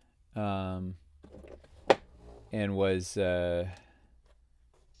different, um, and was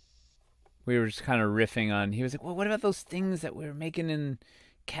we were just kind of riffing on. He was like, "Well, what about those things that we were making in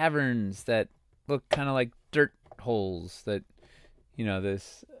caverns that look kind of like dirt holes? That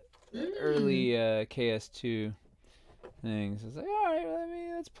this Mm. early KS2 things." I was like, "All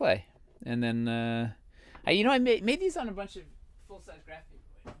right, let's play." And then I made these on a bunch of full size graphic.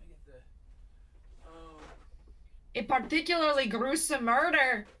 Wait, let me get the. Oh. A particularly gruesome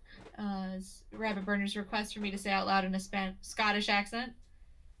murder. Rabbit Burner's request for me to say out loud in a Scottish accent.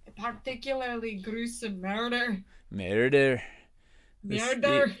 A particularly gruesome murder. Murder.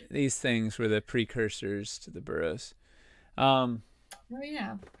 Murder. These things were the precursors to the Burrows. Um, Oh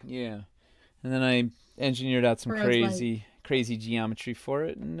yeah. yeah, and then I engineered out some Burrows light. crazy geometry for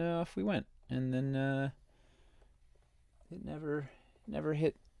it, and off we went. And then it never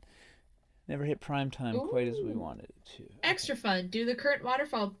hit prime time quite as we Ooh. wanted it to. Okay. Extra fun. Do the current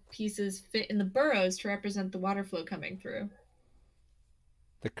waterfall pieces fit in the burrows to represent the water flow coming through?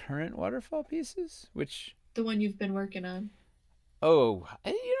 The current waterfall pieces, which The one you've been working on. I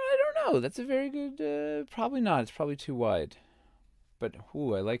don't know. That's a very good. Probably not. It's probably too wide. But I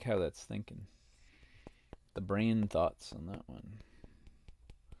like how that's thinking. The brain thoughts on that one.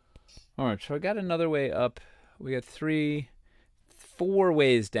 All right, so I got another way up. We got 4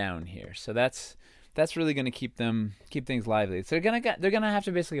 ways down here. So that's really going to keep things lively. So they're gonna have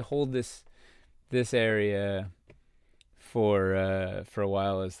to basically hold this area for a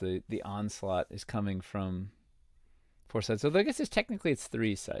while as the onslaught is coming from 4 sides. So I guess it's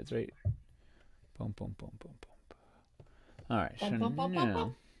 3 sides, right? Boom, boom, boom, boom, boom. All right. So Bum, bum, bum, bum,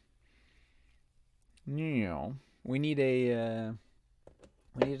 bum. now we need a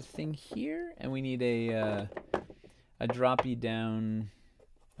thing here, and we need a droppy down.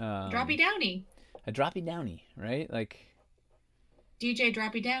 Droppy Downey. A droppy downy, right? Like DJ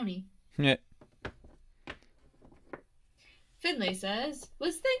Droppy Downey. yeah. Finley says,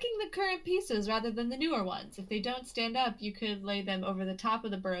 was thinking the current pieces rather than the newer ones. If they don't stand up, you could lay them over the top of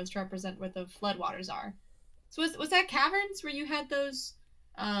the burrows to represent where the floodwaters are. So was that caverns where you had those,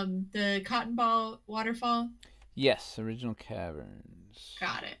 the cotton ball waterfall? Yes, original caverns.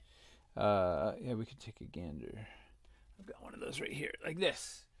 Got it. Yeah, we could take a gander. I've got one of those right here, like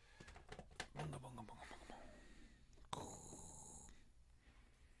this.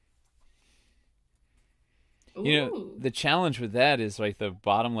 Ooh. The challenge with that is like the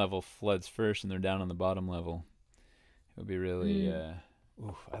bottom level floods first, and they're down on the bottom level. It would be really.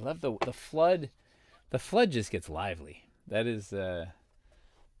 I love the flood. The flood just gets lively. That is.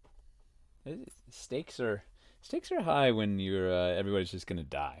 Stakes are high when you're everybody's just gonna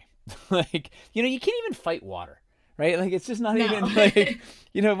die. Like you can't even fight water, right? Like it's just not No. even like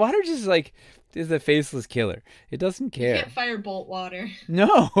water just like is a faceless killer. It doesn't You can't care. firebolt water.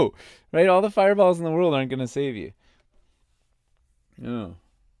 No, right? All the fireballs in the world aren't gonna save you. No,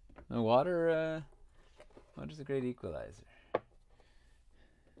 no water. Water's a great equalizer.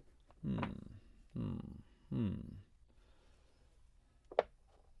 Hmm. Hmm. Hmm.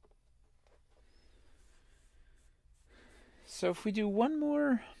 So if we do one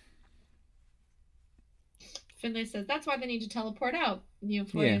more, Finley says, that's why they need to teleport out. yeah,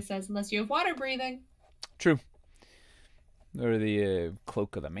 Euphoria says, unless you have water breathing. true. Or the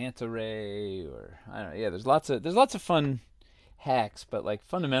cloak of the manta ray, or I don't know. Yeah, there's lots of fun hacks, but like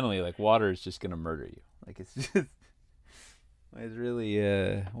fundamentally, like water is just gonna murder you. Like it's really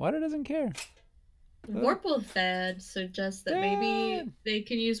water doesn't care. Warple Thad suggests that maybe Dad. they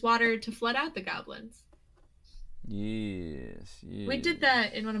can use water to flood out the goblins. Yes, We did yes.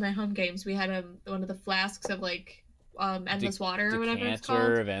 that in one of my home games. We had one of the flasks of like endless water or whatever it's Decanter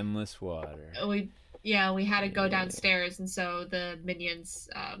called. of endless water. We yeah, we had to go Yeah. downstairs, and so the minions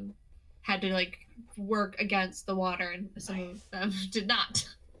had to like work against the water, and some of Nice. them did not.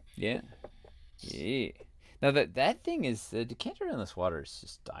 Yeah. Yeah. Now that thing is the decanter in this water is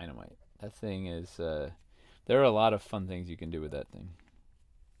just dynamite. That thing is. There are a lot of fun things you can do with that thing.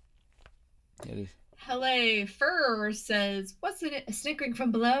 It Hele Fur says, "Wasn't it a snickering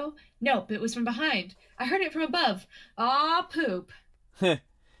from below? Nope, it was from behind. I heard it from above. Ah, poop. is.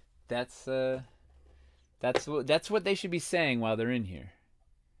 that's that's what they should be saying while they're in here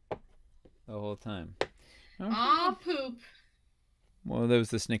the whole time. Ah, poop. Well, that was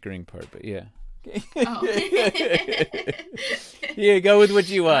the snickering part, but yeah. Oh. Yeah, go with what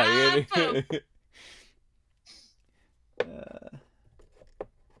you Ah, want. poop. uh,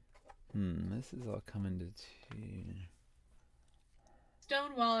 this is all coming to tea.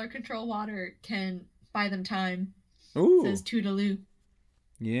 Stonewall or control water can buy them time, says Ooh, Toodaloo.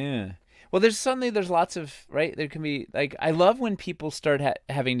 yeah. Well, there's lots of right. There can be like I love when people start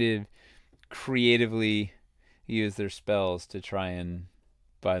having to creatively use their spells to try and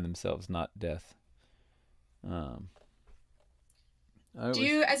buy themselves not death. Um, I Do was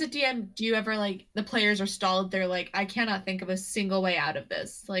you, as a DM, do you ever like the players are stalled? They're like, I cannot think of a single way out of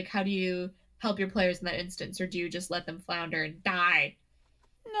this. Like, how do you help your players in that instance, or do you just let them flounder and die?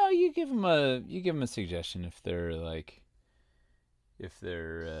 no. You give them a suggestion if they're like if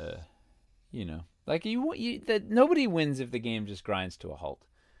they're like that nobody wins if the game just grinds to a halt,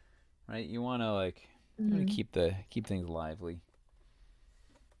 right? You want to keep things lively.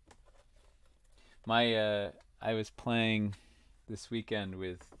 My I was playing this weekend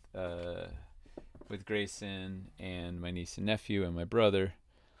with Grayson and my niece and nephew and my brother,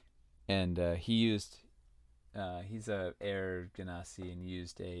 and he's a air genasi and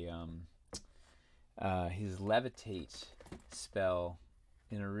used a his levitate spell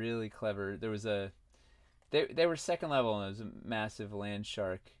in a really clever. There was a they were second level and there was a massive land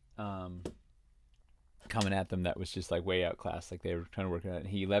shark coming at them that was just like way outclassed. Like they were trying to work it out. And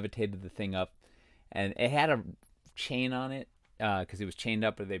he levitated the thing up, and it had a chain on it because it was chained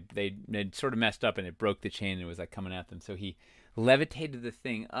up, but they'd sort of messed up and it broke the chain and it was like coming at them. So he levitated the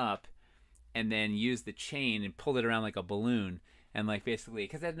thing up and then used the chain and pulled it around like a balloon. And like basically,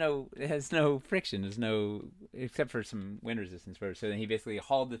 because it has no friction, there's no except for some wind resistance. So then he basically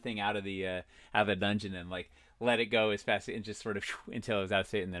hauled the thing out of the dungeon and like let it go as fast and just sort of until it was out of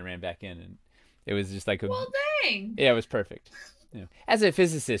state and then ran back in. And it was just like Well, dang. yeah, it was perfect. As a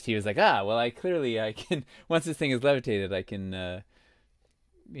physicist, he was like, well, I can once this thing is levitated, I can.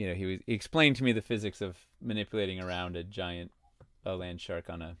 He explained to me the physics of manipulating around a giant land shark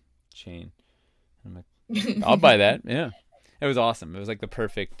on a chain. I'm like, I'll buy that. Yeah, it was awesome. It was like the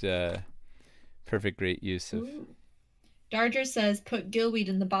perfect great use of. Ooh. Darger says, put gillweed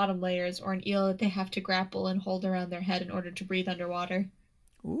in the bottom layers or an eel that they have to grapple and hold around their head in order to breathe underwater.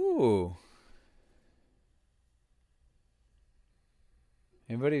 Ooh.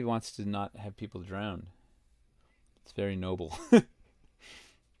 Everybody wants to not have people drown. It's very noble. All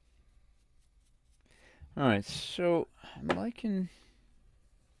right, so I'm liking.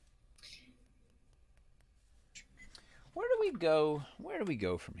 Where do we go? Where do we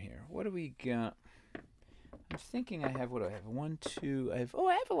go from here? What do we got? I'm thinking I have what do I have? One, two. I have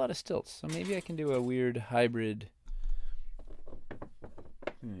a lot of stilts, so maybe I can do a weird hybrid.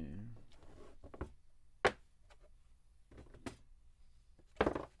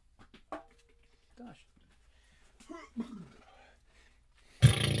 Gosh.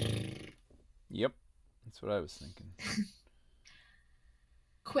 Yep, that's what I was thinking.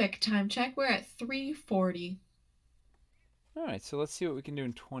 Quick time check. We're at 3:40. All right, so let's see what we can do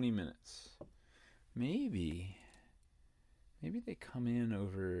in 20 minutes. Maybe they come in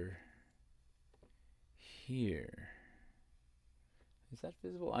over here. Is that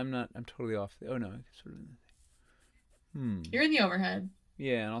visible? I'm not. I'm totally off. Oh no, I'm sort of in the thing. You're in the overhead.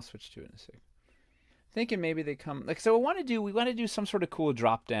 Yeah, and I'll switch to it in a sec. Thinking maybe they come like so. We want to do some sort of cool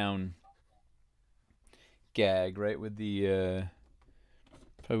drop down gag, right? With the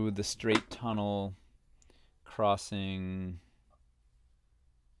probably with the straight tunnel crossing.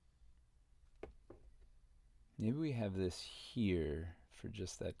 Maybe we have this here for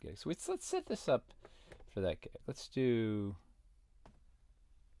just that gag. So let's set this up for that gag. Let's do.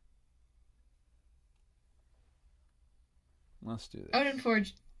 Let's do this. Odin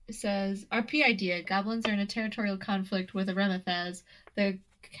Forge says, RP idea. Goblins are in a territorial conflict with a Remethaz. The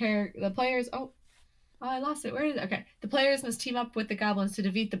players... Oh, I lost it. Where is it? Okay. The players must team up with the goblins to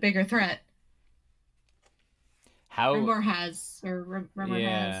defeat the bigger threat. How? Rumor has. Or rumor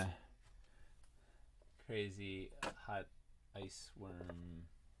has. Crazy hot ice worm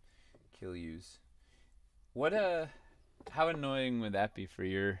kill yous. What how annoying would that be for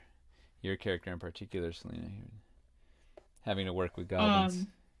your character in particular, Selena? Having to work with goblins.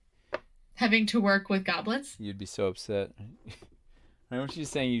 Um, Having to work with goblins. You'd be so upset. Remember she was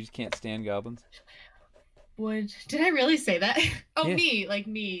saying you just can't stand goblins? Did I really say that? Oh, Yeah. me, like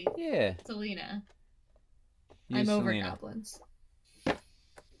me, Yeah. Selena. You, I'm over Selena. goblins.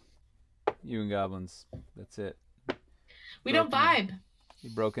 You and goblins. That's it. We don't Broken up. vibe.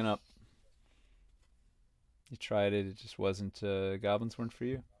 You're broken up. You tried it. It just wasn't. Goblins weren't for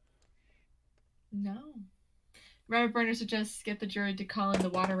you. No. Robert Burner suggests get the druid to call in the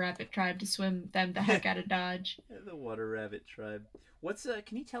water rabbit tribe to swim them the heck out of Dodge. The water rabbit tribe. What's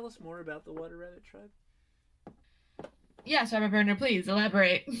Can you tell us more about the water rabbit tribe? Yes, Robert Burner, please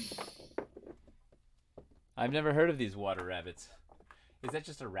elaborate. I've never heard of these water rabbits. Is that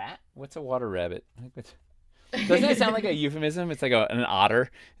just a rat? What's a water rabbit? Doesn't it sound like a euphemism? It's like an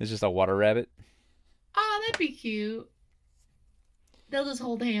otter. It's just a water rabbit. Oh, that'd be cute. They'll just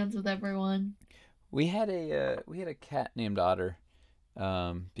hold hands with everyone. We had a cat named Otter,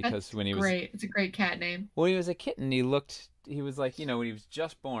 because That's when he was great. It's a great cat name. when he was a kitten, he was like, when he was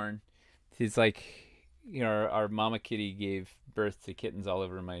just born, he's like, our mama kitty gave birth to kittens all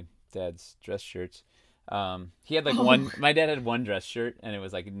over my dad's dress shirts. He had like Oh, my dad had one dress shirt, and it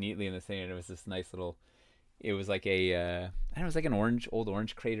was like neatly in the thing, and it was this nice little. It was like I don't know, it was like an old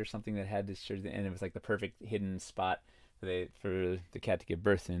orange crate or something that had this shirt, and it was like the perfect hidden spot for the cat to give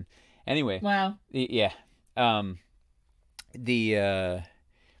birth in. Anyway, wow. yeah, um, the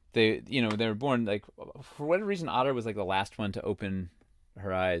they were born like for whatever reason Otter was like the last one to open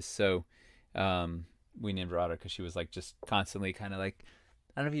her eyes, so we named her Otter because she was like just constantly kind of like,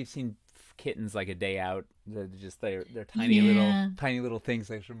 I don't know if you've seen kittens like a day out. They're Yeah. tiny little things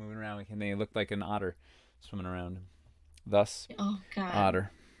like are moving around, and they look like an otter swimming around. Thus, Oh God.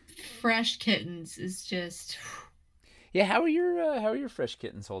 Otter. Fresh kittens is just Yeah, how are your fresh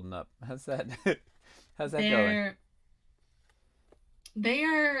kittens holding up? How's that? How's that going? they're they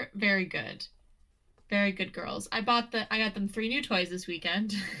are very good. Very good girls. I got them three new toys this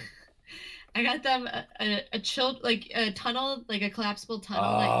weekend. I got them like a tunnel, like a collapsible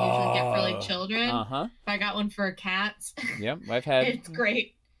tunnel that you usually get for like Oh, children. uh-huh. But I got one for cats. Yep, I've had. It's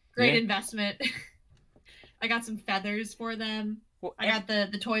great. Great Yeah. investment. I got some feathers for them. Well, I got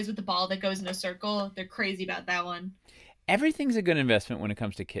the toys with the ball that goes in a circle. They're crazy about that one. everything's a good investment when it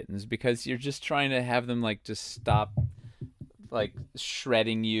comes to kittens because you're just trying to have them like just stop like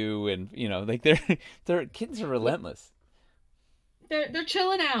shredding you, and like they're kittens are relentless. They're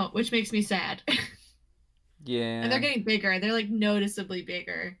chilling out, which makes me sad. And they're Yeah. getting bigger. They're like noticeably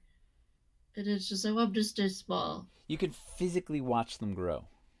bigger. It is just like, well, I'm just this small. You can physically watch them grow.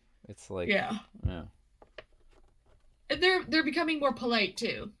 It's like, Yeah. yeah. And they're becoming more polite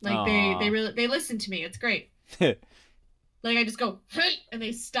too. Like they Aw. really they listen to me. It's great. Like I just go, hey, and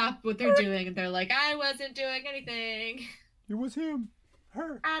they stop what they're doing and they're like, I wasn't doing anything. It was him.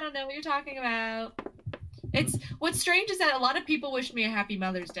 Her. I don't know what you're talking about. It's what's strange is that a lot of people wished me a happy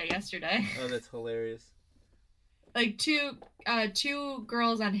Mother's Day yesterday. Oh, that's hilarious. Like two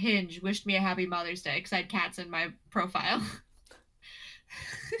girls on Hinge wished me a happy Mother's Day because I had cats in my profile.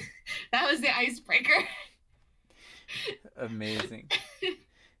 That was the icebreaker. Amazing.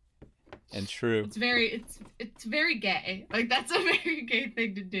 And true. It's very gay. Like that's a very gay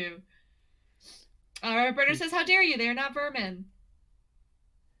thing to do. Roberta says, "How dare you? They are not vermin."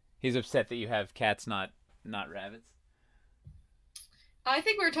 He's upset that you have cats, not rabbits. I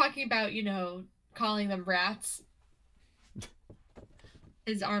think we were talking about calling them rats.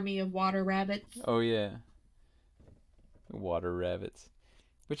 His army of water rabbits. Oh yeah. Water rabbits.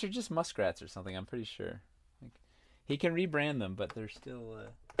 Which are just muskrats or something, I'm pretty sure. Like, he can rebrand them, but they're still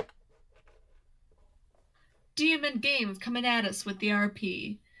Demon Games coming at us with the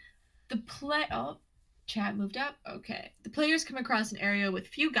RP. Chat moved up. Okay. The players come across an area with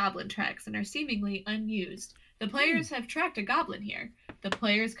few goblin tracks and are seemingly unused. The players have tracked a goblin here. The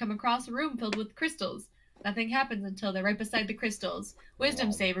players come across a room filled with crystals. Nothing happens until they're right beside the crystals.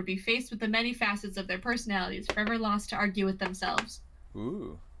 Wisdom save or be faced with the many facets of their personalities, forever lost to argue with themselves.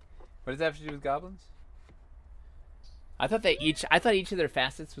 Ooh. What does that have to do with goblins? I thought each of their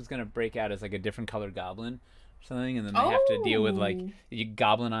facets was gonna break out as like a different colored goblin or something, and then they have to deal with like Oh,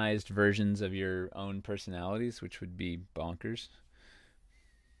 goblinized versions of your own personalities, which would be bonkers,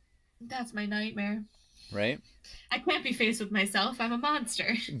 that's my nightmare. right? I can't be faced with myself. I'm a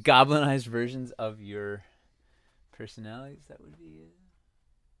monster. Goblinized versions of your personalities. That would be.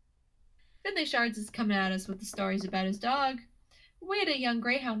 Finley Shards is coming at us with the stories about his dog. We had a young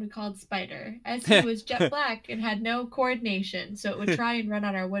greyhound we called Spider, as he was jet black and had no coordination, so it would try and run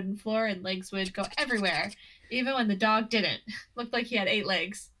on our wooden floor and legs would go everywhere, even when the dog didn't. Looked like he had 8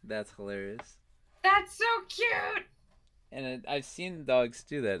 legs. That's hilarious. That's so cute! And I've seen dogs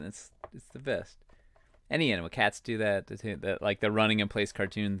do that, and it's the best. Any animal, cats do that. That like the running in place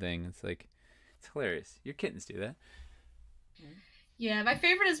cartoon thing. It's like it's hilarious. Your kittens do that. Yeah, my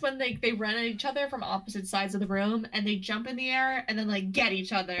favorite is when they run at each other from opposite sides of the room and they jump in the air and then like get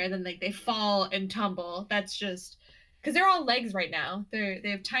each other and then like they fall and tumble. That's just because they're all legs right now. They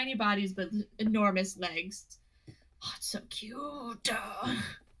have tiny bodies but enormous legs. Oh, it's so cute.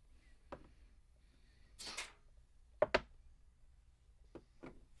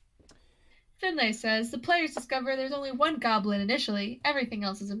 Finlay says the players discover there's only one goblin initially. Everything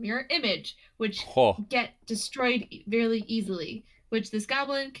else is a mirror image, which Oh, get destroyed really easily. Which this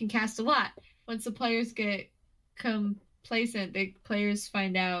goblin can cast a lot. Once the players get complacent, the players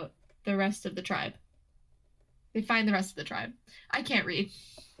find out the rest of the tribe. They find the rest of the tribe. I can't read.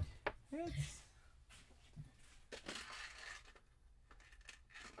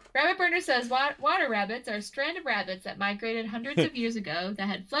 Rabbit Burner says water rabbits are a strand of rabbits that migrated hundreds of years ago that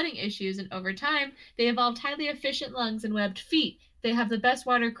had flooding issues, and over time, they evolved highly efficient lungs and webbed feet. They have the best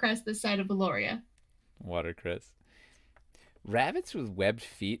watercress this side of Valoria. watercress. Rabbits with webbed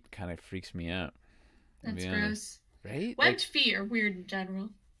feet kind of freaks me out. That's gross. Right? Webbed feet are weird in general.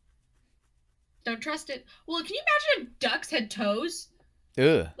 Don't trust it. Well, can you imagine if ducks had toes?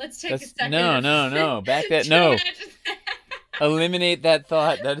 Ugh. Let's take a second. No. Back that. No. Eliminate that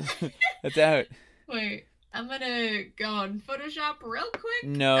thought. That's out. Wait, I'm gonna go on Photoshop real quick.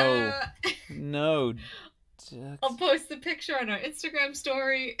 No. No. I'll post the picture on our Instagram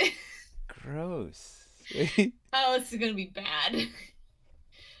story. Gross. Oh, this is gonna be bad.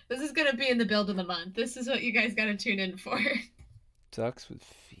 This is gonna be in the build of the month. This is what you guys gotta tune in for. Ducks with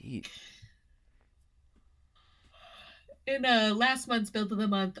feet. In last month's build of the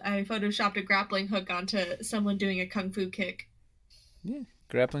month, I photoshopped a grappling hook onto someone doing a kung fu kick. Yeah,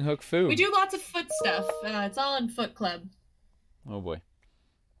 grappling hook foo. We do lots of foot stuff. It's all in Foot Club. Oh boy.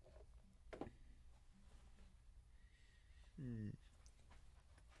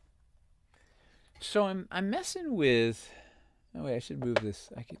 So I'm messing with. Oh wait, I should move this.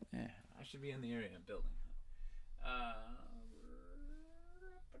 I should be in the area I'm building.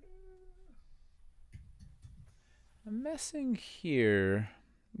 I'm messing here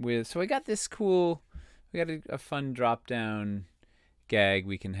with. So I got this cool. We got a fun drop down gag.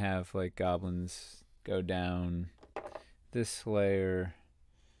 We can have like goblins go down this layer.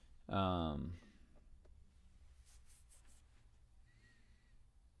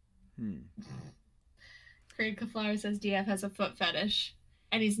 Craig Kaflower says DF has a foot fetish,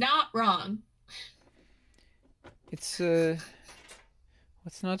 and he's not wrong. It's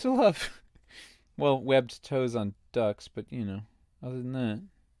what's not to love? Well, webbed toes on ducks, but you know, other than that.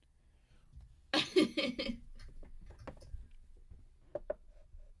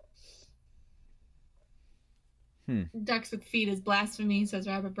 Ducks with feet is blasphemy, says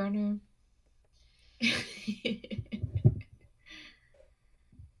Rabbit Burner.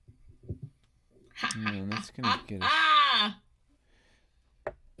 Yeah, that's gonna get us.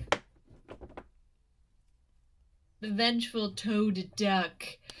 The vengeful toad duck.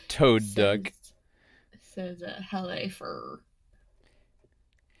 Duck. Says Helle fur.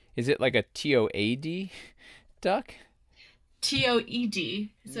 Is it like a TOAD duck?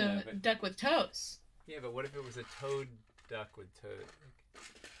 TOED. So Yeah, but- duck with toes. Yeah, but what if it was a toad duck with toad?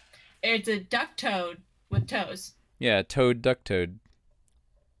 It's a duck toad with toes. Yeah, duck toad.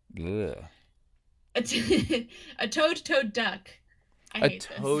 Ugh. A toad duck. I A hate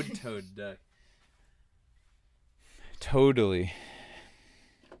this. toad duck. Totally.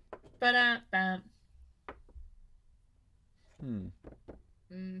 But The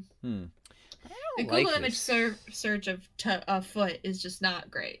Google image search of foot is just not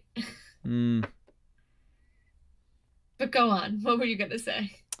great. But go on. What were you gonna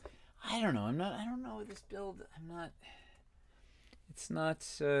say? I don't know. I don't know this build. It's not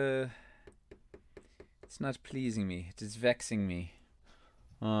pleasing me. It is vexing me.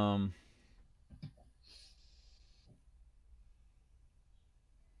 I'm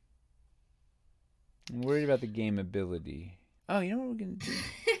worried about the gameability. Oh, you know what we're gonna do?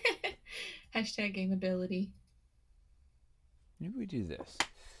 Hashtag gameability. Maybe we do this.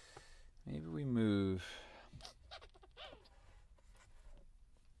 Maybe we move.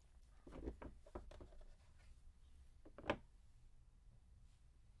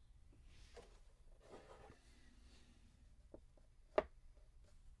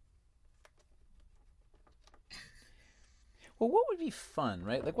 Well, what would be fun,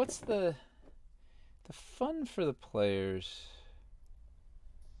 right? Like, what's the fun for the players?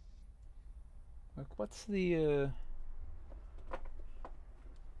 Like, what's the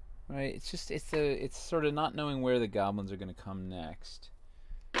right? It's sort of not knowing where the goblins are going to come next.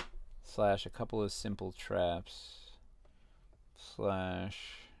 Slash a couple of simple traps.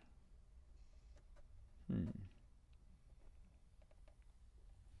 Slash.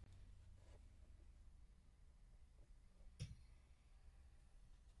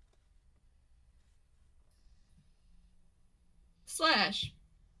 Slash.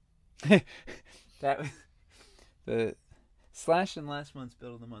 That was the slash in last month's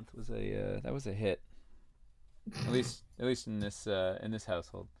build of the month was that was a hit. At least in this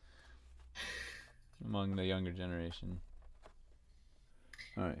household among the younger generation.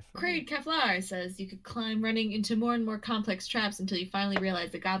 All right. Kraid Kevlar says you could climb running into more and more complex traps until you finally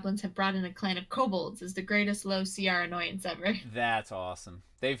realize the goblins have brought in a clan of kobolds as the greatest low CR annoyance ever. That's awesome.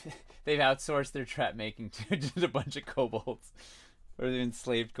 They've outsourced their trap making to just a bunch of kobolds, or they've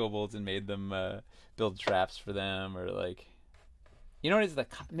enslaved kobolds and made them build traps for them, or like, you know what is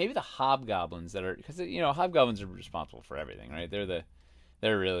maybe the hobgoblins that are, because hobgoblins are responsible for everything, right?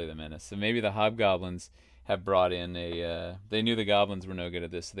 They're really the menace. So maybe the hobgoblins have brought in they knew the goblins were no good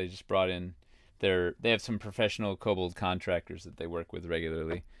at this, so they just brought in they have some professional kobold contractors that they work with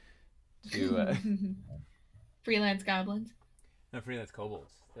regularly to freelance goblins. No, freelance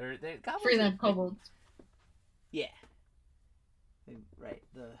kobolds. They're goblins. Freelance kobolds. Yeah. Right.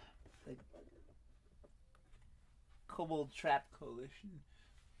 The Kobold Trap Coalition.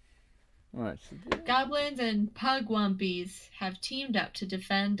 All right. So goblins and pugwumpies have teamed up to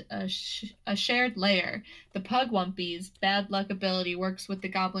defend a shared lair. The pugwumpies' bad luck ability works with the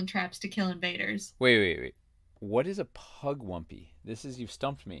goblin traps to kill invaders. Wait. What is a pugwumpy? You've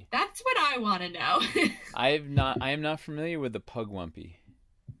stumped me. That's what I want to know. I am not familiar with the pugwumpy.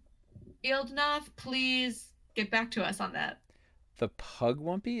 Ildnath, please get back to us on that. The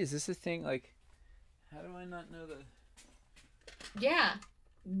pugwumpy? Is this a thing? Like, how do I not know the? Yeah,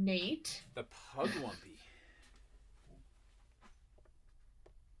 Nate. The pugwumpy.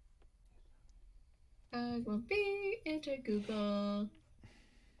 Pugwumpy, enter Google.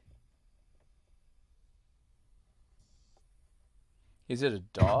 Is it a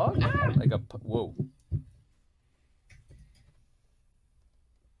dog? Like a whoa.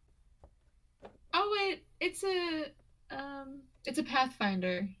 Oh wait, it's a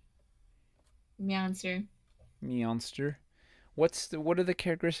Pathfinder. Meowster. Meowster. What are the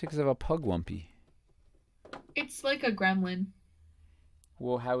characteristics of a pugwumpy? It's like a gremlin.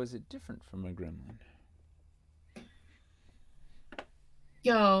 Well, how is it different from a gremlin?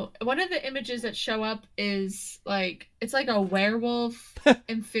 Yo, one of the images that show up is it's like a werewolf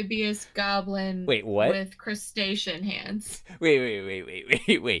amphibious goblin. Wait, what? With crustacean hands. Wait.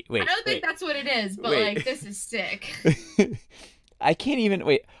 I don't think that's what it is, but this is sick. I can't even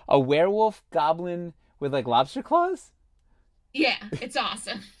wait. A werewolf goblin with lobster claws? Yeah, it's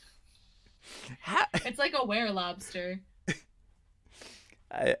awesome. How? It's like a werelobster.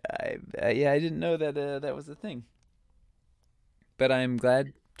 I didn't know that that was a thing. But I'm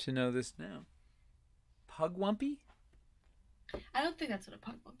glad to know this now. Pugwumpy? I don't think that's what a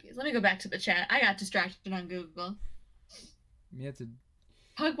pugwumpy is. Let me go back to the chat. I got distracted on Google. You have to.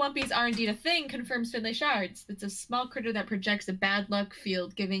 Pugwumpies are indeed a thing, confirms Finlay Shards. It's a small critter that projects a bad luck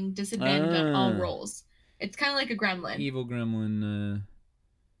field, giving disadvantage on all rolls. It's kind of like a gremlin. Evil gremlin.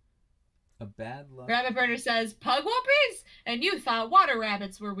 A bad luck. Rabbit Burner says, Pugwumpies? And you thought water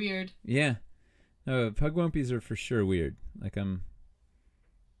rabbits were weird. Yeah. No, pugwumpies are for sure weird.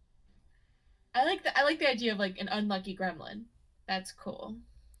 I like the idea of an unlucky gremlin. That's cool.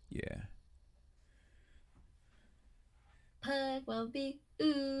 Yeah. Pugwumpy,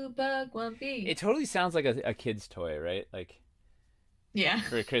 ooh, Pugwumpy. It totally sounds like a kid's toy, right? Yeah.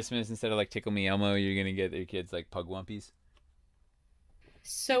 For Christmas, instead of Tickle Me Elmo, you're gonna get your kids pugwumpies.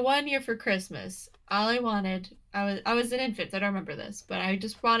 So one year for Christmas, all I wanted, I was an infant, I don't remember this, but I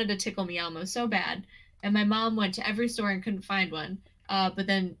just wanted a Tickle Me Elmo so bad, and my mom went to every store and couldn't find one. But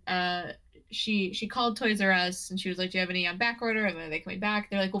then she called Toys R Us and she was like, "Do you have any on back order?" And then they came back.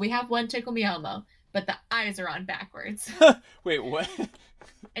 They're like, "Well, we have one Tickle Me Elmo, but the eyes are on backwards." Wait, what?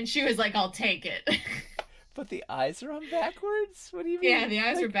 And she was like, "I'll take it." But the eyes are on backwards? What do you mean? Yeah, the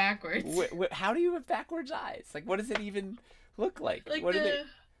eyes are backwards. How do you have backwards eyes? What does it even look like? What are they?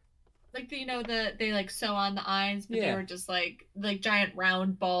 They sew on the eyes, but they were just like giant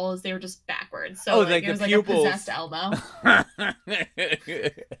round balls. They were just backwards. So it was pupils. Like a possessed Elmo.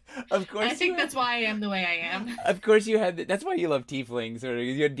 Of course. I think that's why I am the way I am. Of course you had. That's why you love tieflings, or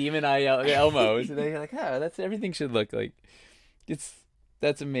you had demon eye Elmos. And they're like, oh, that's everything should look like. It's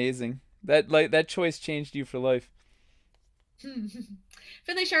that's amazing. That choice changed you for life.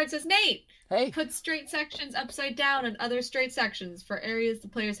 Finley Shard says, Nate, Hey. put straight sections upside down and other straight sections for areas the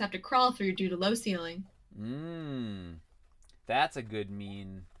players have to crawl through due to low ceiling. That's a good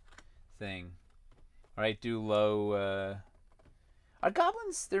mean thing. All right, do low. Are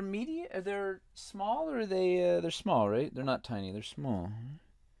goblins? They're medium. They're small, or are they? They're small, right? They're not tiny. They're small.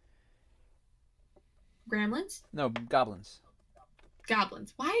 Gremlins? No, goblins.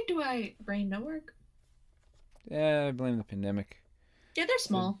 Goblins. Why do I brain no work? Yeah, I blame the pandemic. Yeah, they're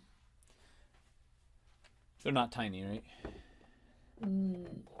small. They're not tiny, right?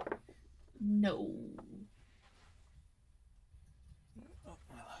 No. Oh,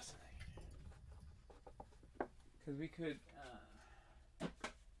 I lost it. Because we could. Oh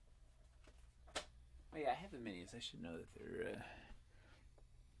yeah, I have the minis. I should know that they're.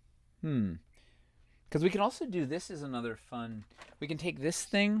 Because we can also do this as another fun. We can take this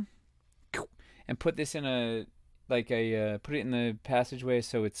thing and put this in a put it in the passageway,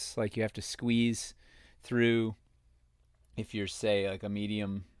 so it's like you have to squeeze through. If you're, say, like a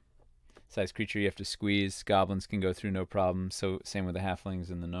medium-sized creature, you have to squeeze. Goblins can go through no problem. So same with the halflings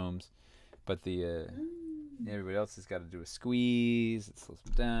and the gnomes, but the everybody else has got to do a squeeze. It slows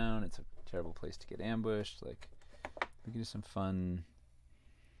them down. It's a terrible place to get ambushed. Like, we can do some fun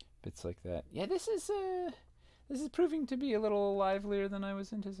bits like that. Yeah, this is proving to be a little livelier than I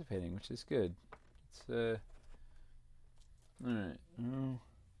was anticipating, which is good. It's all right. Oh.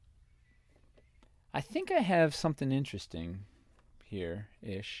 I think I have something interesting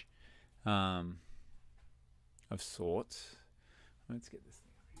here-ish, of sorts. Let's get this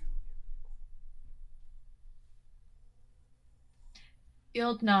thing over here.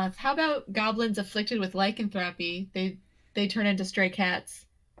 Ildnoth, how about goblins afflicted with lycanthropy? They turn into stray cats.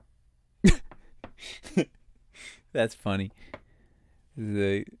 That's funny.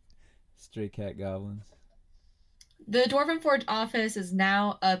 The stray cat goblins. The Dwarven Forge office is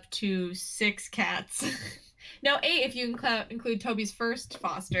now up to 6 cats. No, 8 if you include Toby's first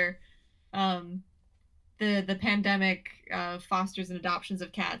foster. The pandemic fosters and adoptions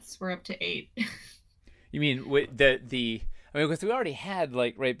of cats were up to 8. You mean the? I mean, because we already had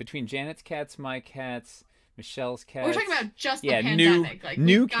between Janet's cats, my cats, Michelle's cats. We're talking about just the pandemic.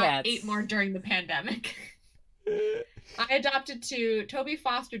 New we got cats. 8 more during the pandemic. I adopted 2. Toby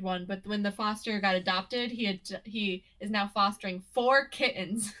fostered 1, but when the foster got adopted, he is now fostering 4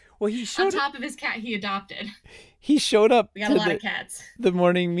 kittens. Well, he showed on top of his cat he adopted. He showed up. We got a lot of cats. The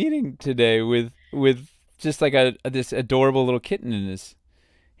morning meeting today with just like this adorable little kitten in his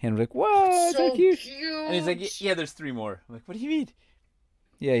hand. We're like, whoa, so cute. And he's like, yeah, there's 3 more. I'm like, what do you mean?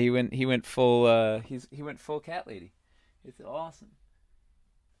 Yeah, he went full. He went full cat lady. It's awesome.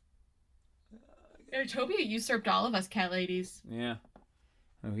 Toby usurped all of us cat ladies. Yeah.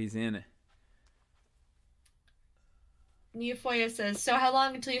 Oh, he's in it. Neofoya says, so how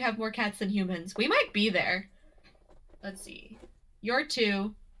long until you have more cats than humans? We might be there. Let's see. Your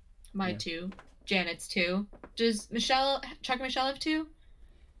 2. My 2. Janet's 2. Does Chuck and Michelle have 2?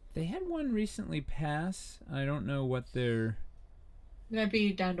 They had 1 recently pass. I don't know what they're... It might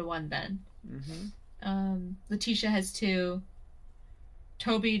be down to 1 then. Letitia has 2.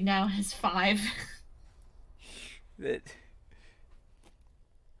 Toby now has 5.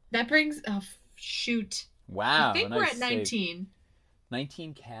 That brings... Oh, shoot. Wow. I think we're at 19.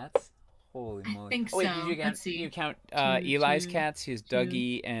 19 cats? Holy moly. I think so. Oh, wait, did you count Eli's cats? He's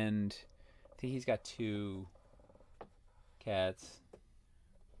Dougie, and I think he's got 2 cats.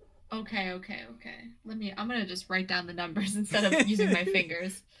 Okay. I'm gonna just write down the numbers instead of using my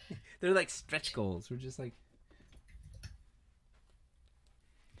fingers. They're like stretch goals. We're just like...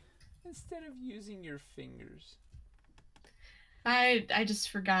 Instead of using your fingers. I just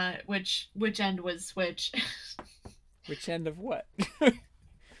forgot which end was which. Which end of what?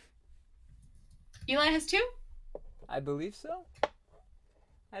 Eli has 2? I believe so.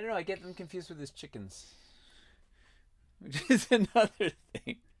 I don't know. I get them confused with his chickens. Which is another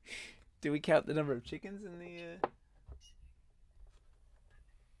thing. Do we count the number of chickens in the...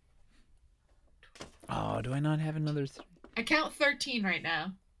 Oh, do I not have another... I count 13 right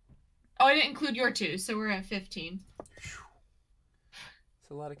now. Oh, I didn't include your 2, so we're at 15. It's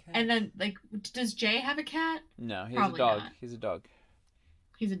a lot of cats. And then, does Jay have a cat? No, he Probably has a dog. not. He's a dog.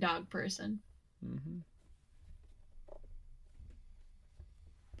 He's a dog person. Mm-hmm.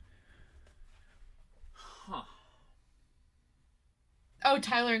 Huh. Oh,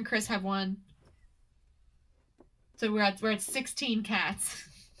 Tyler and Chris have 1. So we're at 16 cats.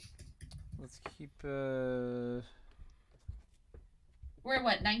 Let's keep We're at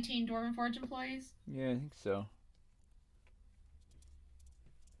what, 19 Dwarven Forge employees? Yeah, I think so.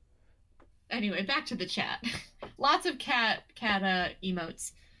 Anyway, back to the chat. Lots of cat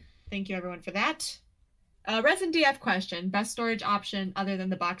emotes. Thank you everyone for that. Resin DF question: best storage option other than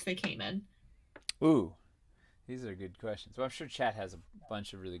the box they came in? Ooh, these are good questions. Well, I'm sure chat has a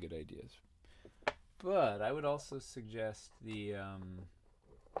bunch of really good ideas. But I would also suggest the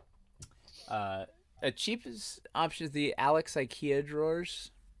a cheapest option is the Alex IKEA drawers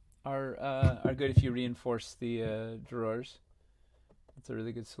are good if you reinforce the drawers. That's a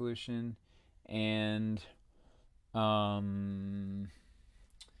really good solution. And the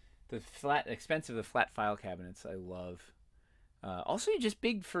flat file cabinets I love. Also, just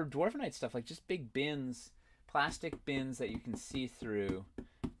big for dwarvenite stuff, like just big bins, plastic bins that you can see through,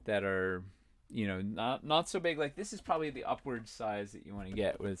 that are, not so big. Like this is probably the upward size that you want to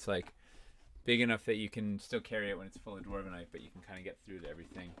get, where it's like big enough that you can still carry it when it's full of dwarvenite, but you can kind of get through to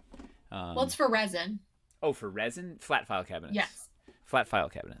everything. Well, it's for resin. Oh, for resin? Flat file cabinets. Yes. Flat file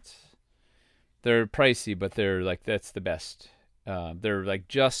cabinets. They're pricey, but they're like, that's the best. They're like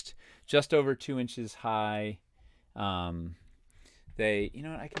just over 2 inches high. They,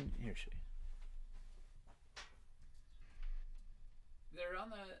 I can here show you. They're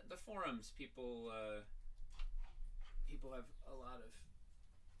on the forums. People have a lot of.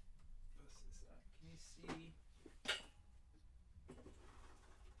 What's this? Can you see?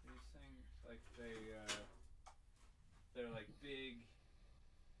 These things like they're like big.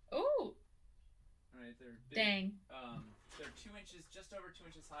 Ooh. Right, they're big. Dang. They're 2 inches, just over 2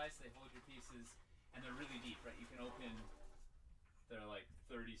 inches high, so they hold your pieces, and they're really deep. Right, you can open. They're like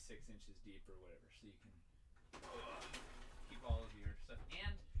 36 inches deep or whatever, so you can keep all of your stuff.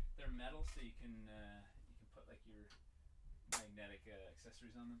 And they're metal, so you can put like your magnetic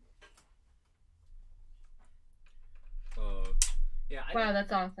accessories on them. So yeah. Wow, that's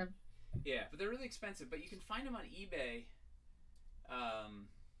awesome. Yeah, but they're really expensive. But you can find them on eBay.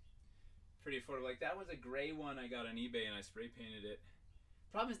 Pretty affordable. Like that was a gray one I got on eBay, and I spray painted it.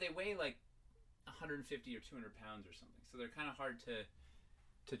 Problem is they weigh like 150 or 200 pounds or something, so they're kind of hard to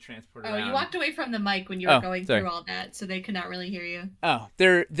transport around. Oh, you walked away from the mic when you were going through all that, so they could not really hear you. Oh,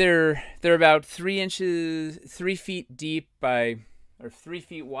 they're about 3 feet deep or 3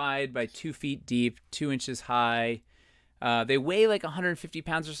 feet wide by 2 feet deep, 2 inches high. They weigh like 150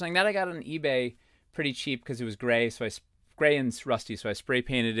 pounds or something. That I got on eBay pretty cheap because it was gray, gray and rusty, so I spray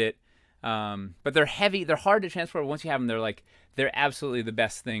painted it. But they're heavy. They're hard to transport. Once you have them, they're absolutely the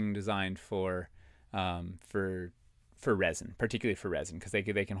best thing designed for resin, particularly for resin, because they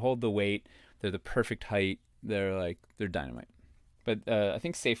can hold the weight. They're the perfect height. They're dynamite. But I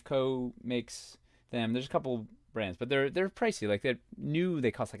think Safeco makes them. There's a couple brands, but they're pricey. Like they're new,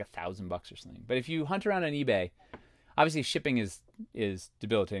 they cost like $1,000 or something. But if you hunt around on eBay, obviously shipping is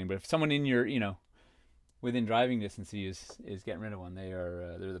debilitating. But if someone in your within driving distance is getting rid of one,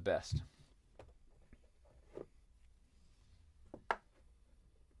 they're the best.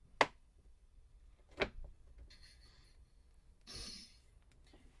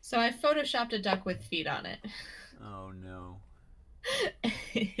 So I photoshopped a duck with feet on it. Oh no.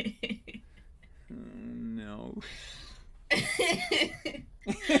 No.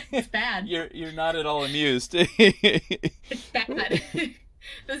 It's bad. You're not at all amused. It's bad.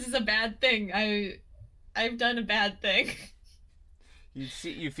 This is a bad thing. I've done a bad thing.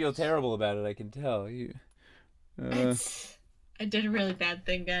 You feel terrible about it, I can tell. I did a really bad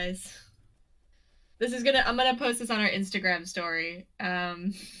thing, guys. I'm gonna post this on our Instagram story.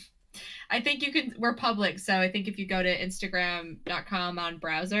 I think we're public, so I think if you go to instagram.com on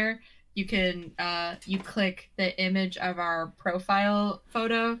browser, you can you click the image of our profile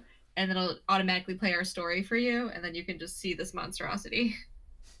photo, and it'll automatically play our story for you, and then you can just see this monstrosity.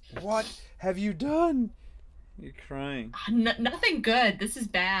 What have you done? You're crying. Nothing good. This is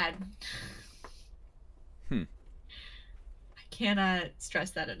bad. I cannot stress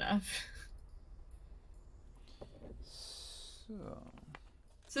that enough.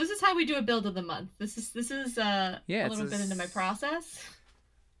 So this is how we do a build of the month. This is a little bit into my process.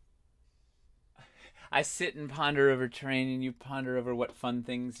 I sit and ponder over terrain, and you ponder over what fun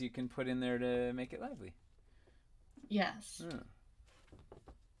things you can put in there to make it lively. Yes.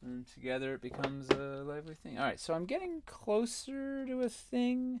 And together it becomes a lively thing. All right, so I'm getting closer to a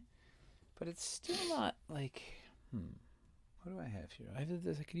thing, but it's still not like. What do I have here? I have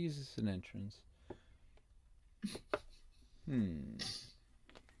this. I could use this as an entrance. You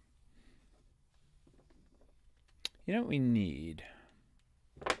know what we need?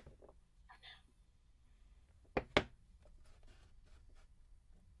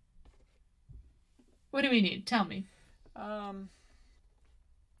 What do we need? Tell me.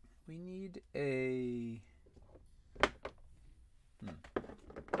 We need a.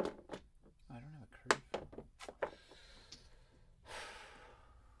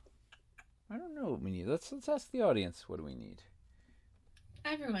 I don't know what we need. Let's ask the audience. What do we need?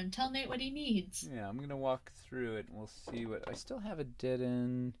 Everyone, tell Nate what he needs. Yeah, I'm gonna walk through it and we'll see what. I still have a dead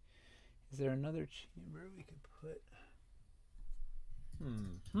end. Is there another chamber we could put?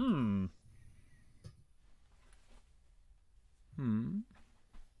 Hmm.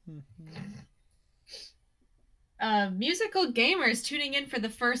 Musical gamers tuning in for the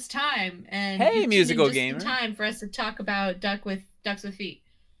first time, and Hey, you musical just gamer! in time for us to talk about ducks with feet.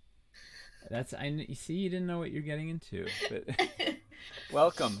 That's you see, you didn't know what you're getting into, but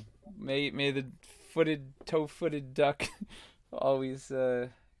welcome. May the toe-footed duck always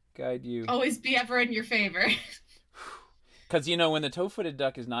guide you. Always be ever in your favor. Because you know, when the toe-footed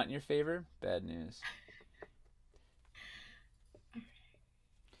duck is not in your favor, bad news.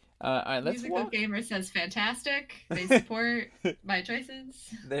 All right, let's Musical walk. Gamer says fantastic. They support my choices.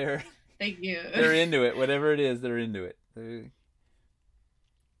 Thank you. They're into it. Whatever it is, they're into it.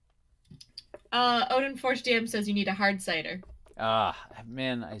 Odin Forge DM says you need a hard cider. Ah,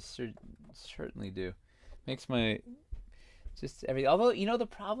 man, I certainly do. Makes my just every. Although you know the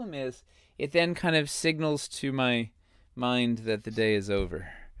problem is, it then kind of signals to my mind that the day is over.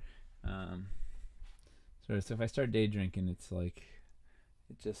 So if I start day drinking, it's like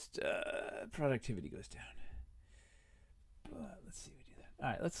it just productivity goes down. But let's see, we do that.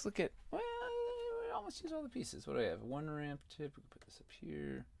 All right, let's look at. Well, we almost use all the pieces. What do I have? One ramp tip. We can put this up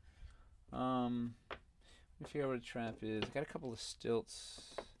here. Let me figure out what a trap is. I got a couple of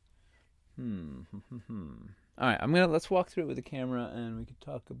stilts. All right, let's walk through it with the camera, and we can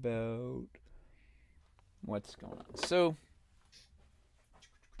talk about what's going on. So,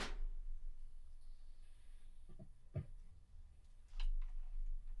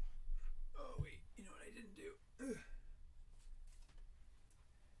 oh wait, you know what I didn't do? Ugh.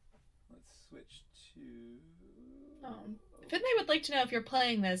 Let's switch to. Finlay would like to know if you're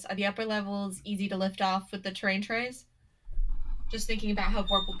playing this, are the upper levels easy to lift off with the terrain trays? Just thinking about how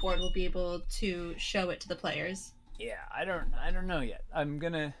Vorpal Board will be able to show it to the players. Yeah, I don't know yet. I'm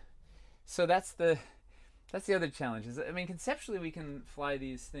gonna. So that's the other challenge. Is I mean, conceptually we can fly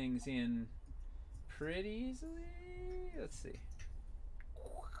these things in pretty easily. Let's see.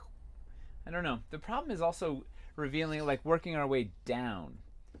 I don't know. The problem is also revealing, like, working our way down.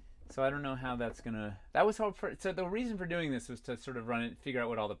 So I don't know how that's gonna. That was hard for. So the reason for doing this was to sort of run it, figure out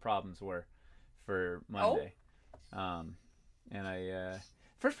what all the problems were for Monday. And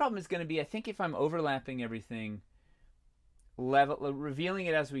first problem is going to be, I think if I'm overlapping everything, revealing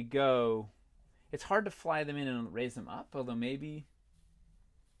it as we go, it's hard to fly them in and raise them up. Although maybe,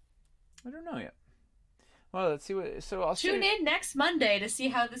 I don't know yet. Well, let's see what. So I'll tune in next Monday to see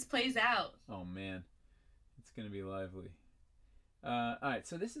how this plays out. Oh man, it's going to be lively. All right,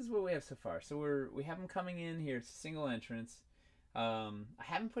 so this is what we have so far. So we have them coming in here. It's a single entrance. I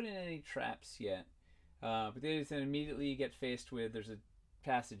haven't put in any traps yet. But the idea is that immediately you get faced with, there's a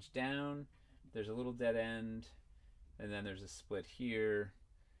passage down, there's a little dead end, and then there's a split here.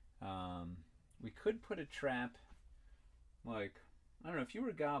 We could put a trap, like, I don't know, if you were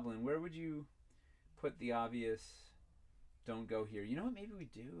a goblin, where would you put the obvious don't go here? You know what maybe we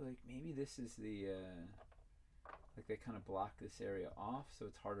do? Like, maybe this is the, like, they kind of block this area off, so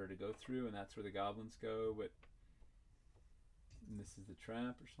it's harder to go through, and that's where the goblins go, but and this is the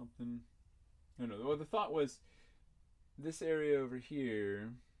trap or something. I don't know. Well, the thought was this area over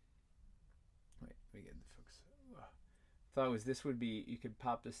here. Wait, we get the folks. Thought was this would be, you could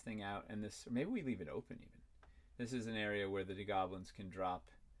pop this thing out, and this, or maybe we leave it open even. This is an area where the goblins can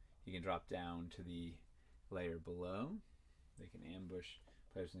drop. You can drop down to the layer below. They can ambush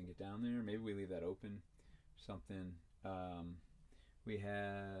players and get down there. Maybe we leave that open or something. We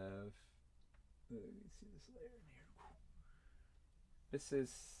have. Let me see this layer in here. This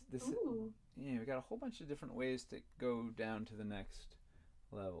is. Yeah, we got a whole bunch of different ways to go down to the next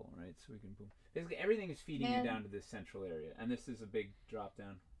level, right? So we can boom. Basically, everything is feeding you down to this central area, and this is a big drop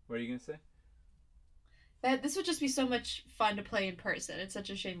down. What are you gonna say? That this would just be so much fun to play in person. It's such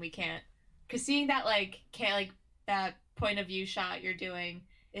a shame we can't, because seeing that that point of view shot you're doing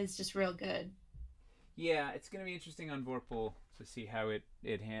is just real good. Yeah, it's gonna be interesting on Vorpal to see how it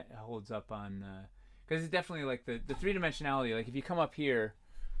holds up on, because it's definitely like the 3-dimensionality. Like if you come up here,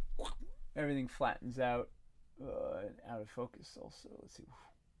 everything flattens out, and out of focus also. Let's see.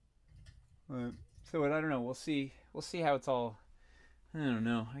 So I don't know. We'll see how it's all. I don't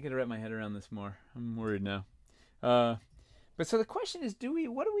know. I gotta wrap my head around this more. I'm worried now. But so the question is,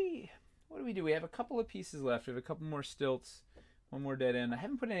 what do we do? We have a couple of pieces left. We have a couple more stilts, one more dead end. I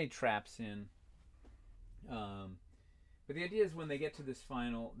haven't put any traps in. But the idea is when they get to this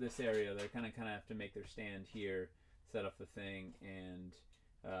area, they kind of have to make their stand here, set up the thing, and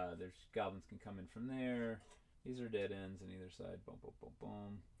There's goblins can come in from there. These are dead ends on either side. Boom, boom, boom,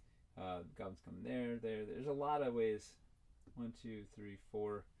 boom. Goblins come there, there. There's a lot of ways. 1, 2, 3,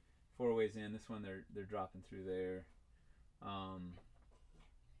 4. 4 ways in. This one they're dropping through there. Um,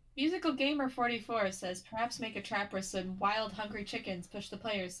 Musical Gamer 44 says perhaps make a trap where some wild, hungry chickens push the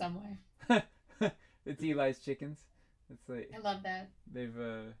players somewhere. it's Eli's chickens. It's like I love that. they've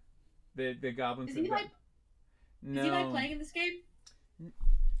the goblins. Is Eli? No. Is Eli playing in this game?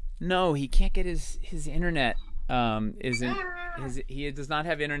 No, he can't get his internet. Isn't Ah! he does not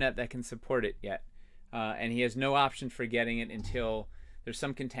have internet that can support it yet, and he has no option for getting it until there's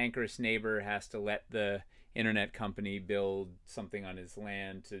some cantankerous neighbor has to let the internet company build something on his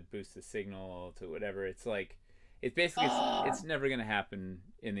land to boost the signal to whatever. It's like it's basically it's never going to happen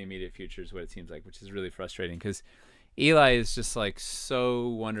in the immediate future is what it seems like, which is really frustrating because Eli is just like so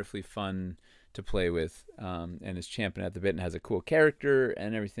wonderfully fun to play with, and is champing at the bit and has a cool character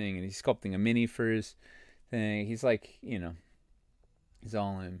and everything, and he's sculpting a mini for his thing. He's like, he's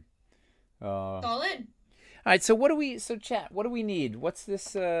all in. All in. All right, so chat, what do we need? What's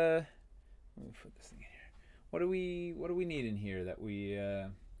this? Let me put this thing in here. What do we need in here that we?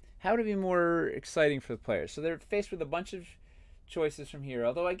 How to be more exciting for the players? So they're faced with a bunch of choices from here.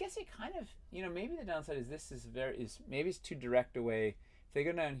 Although I guess it kind of, maybe the downside is this is maybe it's too direct a way. If they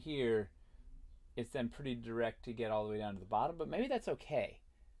go down here, it's then pretty direct to get all the way down to the bottom. But maybe that's okay,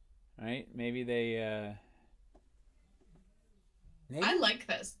 right? Maybe they. Maybe? I like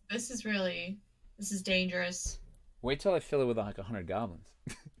this. This is dangerous. Wait till I fill it with like 100 goblins.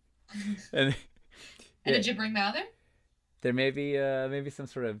 and And did you bring Mather? There may be maybe some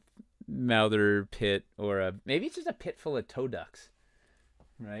sort of Mouther pit or maybe it's just a pit full of toe ducks,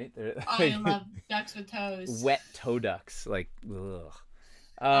 right? I love ducks with toes. Wet toe ducks, like ugh.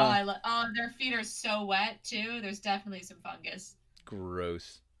 Their feet are so wet too. There's definitely some fungus.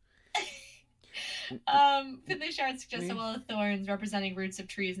 Gross. Finley Shard suggests a wall of thorns representing roots of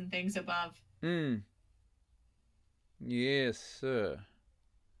trees and things above. Yes, sir.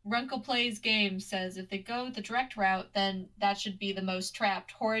 Runkle Plays Game says if they go the direct route, then that should be the most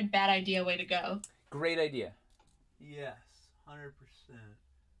trapped, horrid, bad idea way to go. Great idea. Yes, 100%.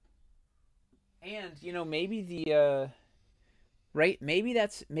 And maybe the right, maybe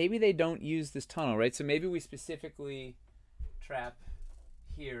they don't use this tunnel, right? So maybe we specifically trap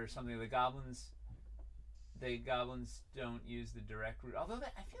here or something. The goblins don't use the direct route. Although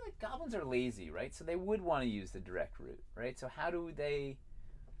I feel like goblins are lazy, right? So they would want to use the direct route, right? So how do they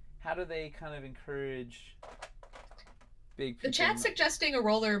kind of encourage big people? The chat's suggesting a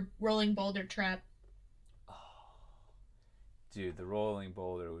rolling boulder trap. Oh, dude, the rolling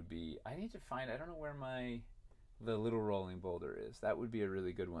boulder would be. I need to find. I don't know where the little rolling boulder is. That would be a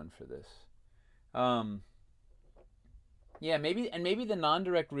really good one for this. Yeah, maybe the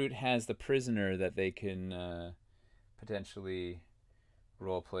non-direct route has the prisoner that they can potentially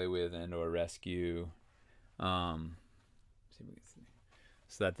role play with and or rescue. See if we can see.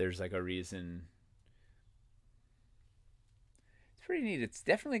 So that there's like a reason. It's pretty neat. It's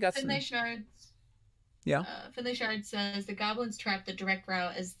definitely got Finlay Shards. Yeah. Finlay Shard says the goblins trap the direct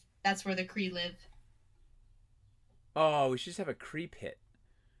route as that's where the Kree live. Oh, we should just have a Kree pit.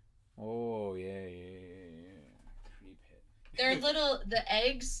 Oh yeah. Kree pit. They're the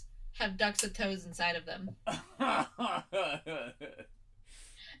eggs have ducks with toes inside of them.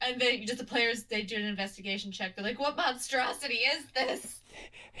 And the players, they did an investigation check. They're like, what monstrosity is this?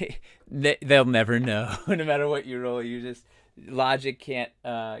 They'll never know. No matter what you roll, logic can't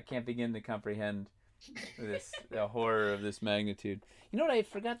begin to comprehend the horror of this magnitude. You know what? I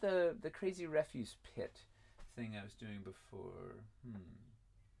forgot the crazy refuse pit thing I was doing before.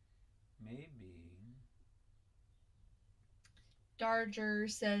 Maybe. Darger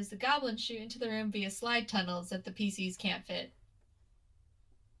says the goblins shoot into the room via slide tunnels that the PCs can't fit.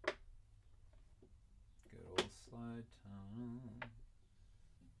 Slide tunnel.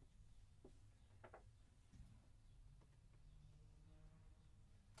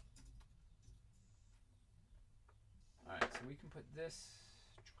 Alright, so we can put this.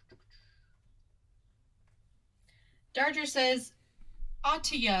 Darger says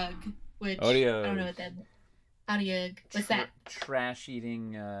Otyug, which Otyug. I don't know what that is. Otyug. What's that? Trash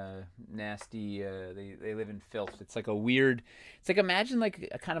eating, nasty. They live in filth. It's like a weird. It's like imagine like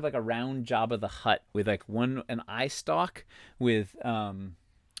a kind of like a round Jabba the Hutt with like an eye stalk with 2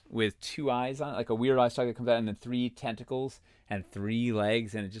 eyes on it, like a weird eye stalk that comes out, and then 3 tentacles and 3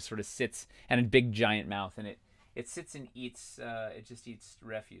 legs, and it just sort of sits, and a big giant mouth, and it sits and eats. It just eats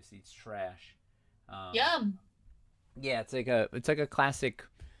refuse, eats trash. Yum. Yeah, it's like a classic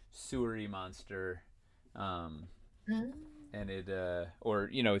sewery monster. and it or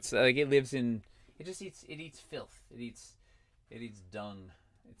you know, it's like it lives in. It eats filth. It eats dung.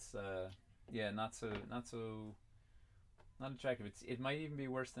 It's yeah, not attractive. It might even be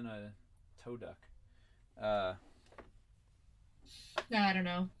worse than a toe duck. Uh, No, I don't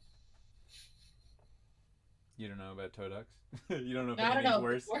know. you don't know about toe ducks. You don't know if I don't anything's know.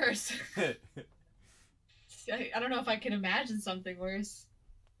 worse. Worse. I don't know if I can imagine something worse.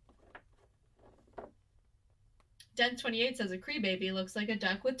 Den28 says a Cree baby looks like a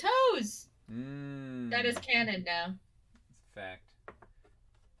duck with toes. That is canon now. It's a fact.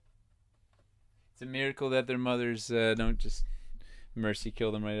 It's a miracle that their mothers don't just mercy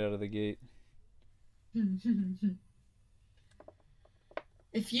kill them right out of the gate.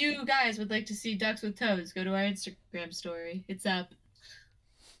 If you guys would like to see ducks with toes, go to our Instagram story. It's up.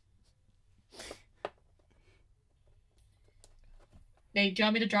 Nate, do you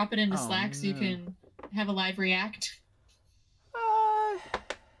want me to drop it into Slack so you can have a live react?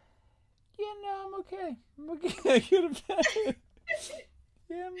 Yeah, no, I'm okay. I'm okay.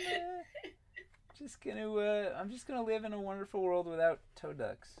 Yeah, I'm just gonna live in a wonderful world without toe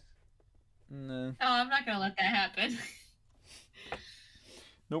ducks. No. Oh, I'm not gonna let that happen.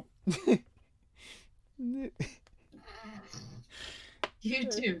 Nope. You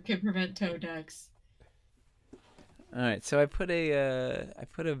too can prevent toe ducks. All right, so I put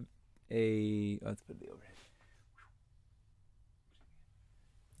let's put the overhead.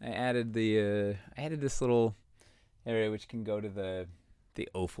 I added this little area which can go to the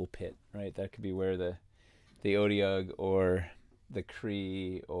offal pit, right? That could be where the Otyugh or the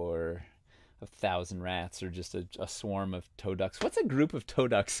Cree or 1,000 rats or just a swarm of toe ducks. What's a group of toe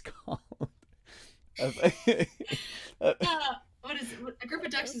ducks called? What is a group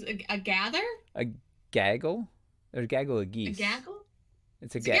of ducks? Is a gather? A gaggle? Or gaggle of A geese? gaggle?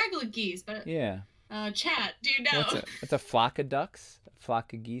 It's a gaggle of geese, but yeah. Chat, do you know? What's a flock of ducks? A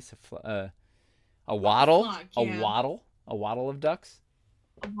flock of geese? A waddle? Flock, yeah. A waddle of ducks?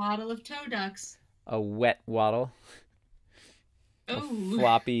 A waddle of toe ducks. A wet waddle. Oh. A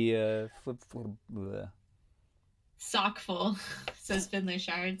floppy flip. Bleh. Sock full, says Finlay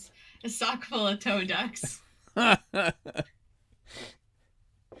Shards. A sock full of toe ducks.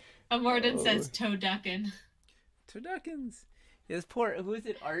 Morden says toe duckin'. Turduckins. His poor, who is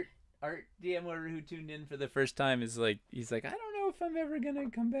it? Art DMer who tuned in for the first time is like, he's like, I don't know if I'm ever gonna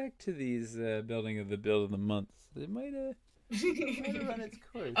come back to these building of the months. It might run its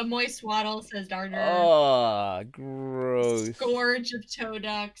course. A moist waddle, says Darner. Oh, gross. A scourge of toe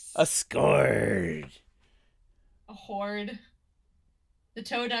ducks. A scourge. A horde. The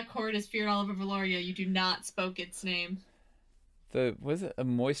toe duck horde is feared all over Valoria. You do not spoke its name. Was it a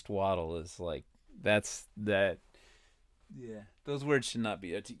moist waddle? Is like that. Yeah, those words should not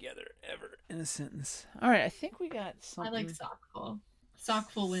be together ever in a sentence. All right, I think we got something. I like sockful.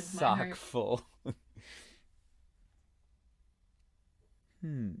 Sockful wins my heart. Sockful.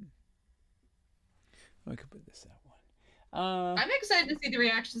 I could put this that one. I'm excited to see the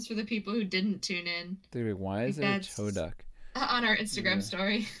reactions for the people who didn't tune in. They're like, why is there a toe duck? On our Instagram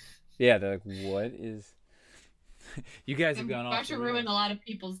story. Yeah, they're like, what is... You guys have gone off. About to ruin a lot of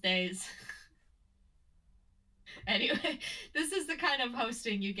people's days. Anyway, this is the kind of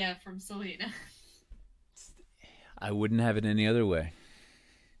hosting you get from Selena. I wouldn't have it any other way.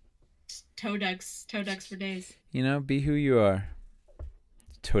 Toe ducks for days. You know, be who you are.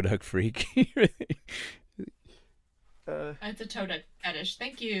 Toe duck freak. It's a toe duck fetish.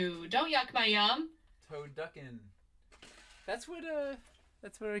 Thank you. Don't yuck my yum. Toe duckin'. That's what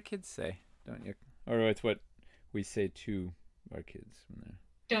our kids say. Don't yuck. Or it's what we say to our kids when they're...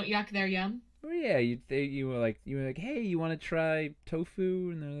 Don't yuck their yum. Oh yeah, you were like, hey, you want to try tofu?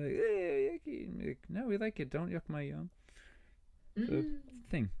 And they're like, hey, yucky. Like, no, we like it. Don't yuck my yum. So, it's a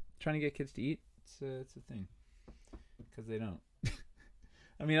thing. Trying to get kids to eat, it's a thing. Because they don't.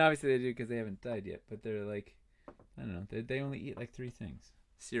 I mean, obviously they do because they haven't died yet. But they're like, I don't know. They only eat like 3 things: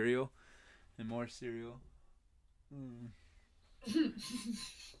 cereal, and more cereal.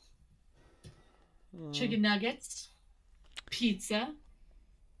 Chicken nuggets. Pizza.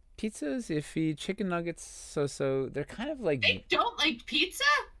 Pizza's iffy. Chicken nuggets, so they're kind of like... They don't like pizza?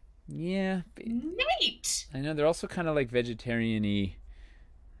 Yeah. Nate! I know, they're also kind of like vegetarian-y,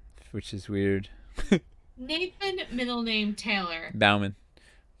 which is weird. Nathan, middle name Taylor. Bauman.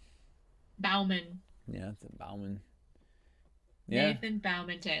 Yeah, it's a Bauman. Yeah. Nathan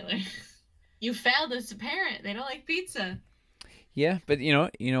Bauman Taylor. You failed as a parent. They don't like pizza. Yeah, but you know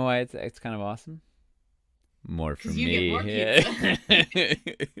why it's kind of awesome? More for you me. Get more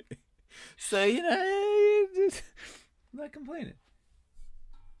pizza. So, just I'm not complaining.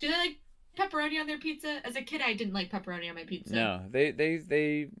 Do they like pepperoni on their pizza? As a kid, I didn't like pepperoni on my pizza. No,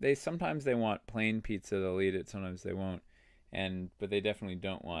 they sometimes they want plain pizza. They'll eat it. Sometimes they won't. But they definitely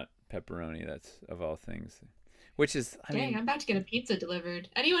don't want pepperoni. That's of all things. Which is, I Dang, mean, I'm about to get a pizza delivered.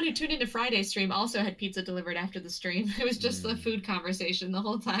 Anyone who tuned into Friday's stream also had pizza delivered after the stream. It was just a food conversation the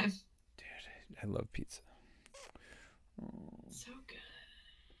whole time. dude, I love pizza. So good.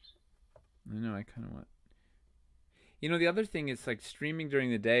 I know. I kind of want. The other thing is like streaming during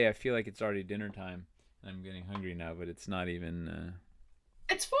the day. I feel like it's already dinner time. I'm getting hungry now, but it's not even.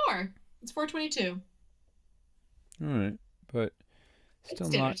 It's 4. It's 4:22. All right, but still It's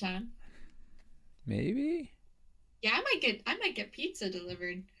dinner not. time. Maybe. Yeah, I might get pizza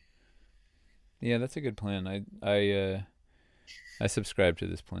delivered. Yeah, that's a good plan. I subscribe to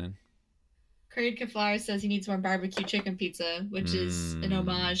this plan. Craig Keflar says he needs more barbecue chicken pizza, which is an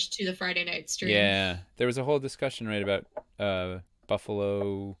homage to the Friday night stream. Yeah, there was a whole discussion right about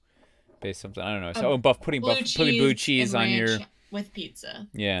buffalo based something. I don't know. So putting blue cheese on your with pizza.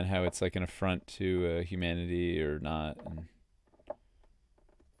 Yeah, and how it's like an affront to humanity or not.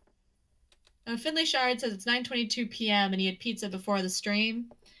 Finley Shard says it's 9:22 p.m. and he had pizza before the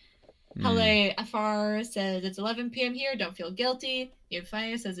stream. Halle Afar says it's 11 p.m. here. Don't feel guilty.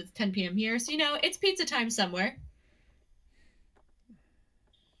 Yofaya says it's 10 p.m. here. So, it's pizza time somewhere.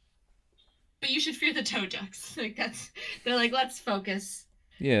 But you should fear the toe ducks. They're like, let's focus.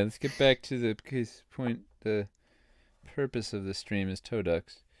 Yeah, let's get back to the case point. The purpose of the stream is toe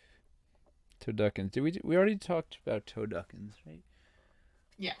ducks. Toe duckins. We already talked about toe duckins, right?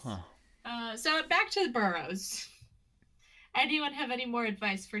 Yes. Huh. So back to the Burrows. Anyone have any more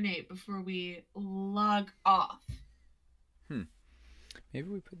advice for Nate before we log off? Maybe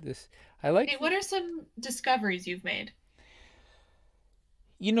we put this. Nate, what are some discoveries you've made?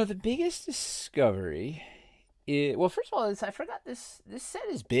 The biggest discovery is, well, first of all, I forgot this set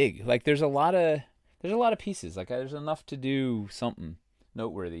is big. Like there's a lot of pieces. Like there's enough to do something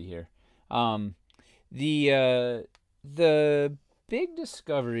noteworthy here. The big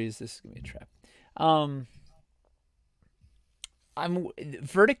discoveries. This is gonna be a trap.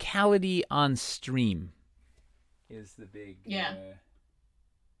 Verticality on stream is the big. Yeah.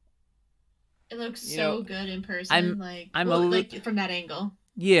 It looks so good in person. From that angle.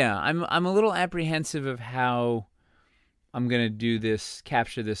 Yeah, I'm a little apprehensive of how I'm gonna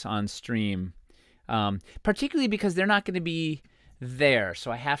capture this on stream, particularly because they're not going to be there.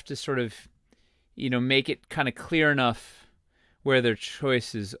 So I have to sort of, make it kind of clear enough where their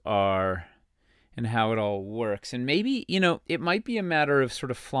choices are and how it all works. And maybe, it might be a matter of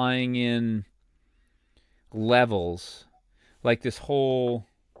sort of flying in levels, like this whole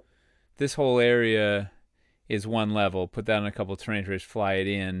area is one level. Put that on a couple of terrain trays, fly it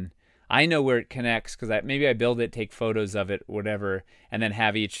in. I know where it connects because maybe I build it, take photos of it, whatever, and then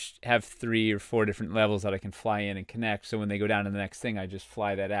have 3 or 4 different levels that I can fly in and connect. So when they go down to the next thing, I just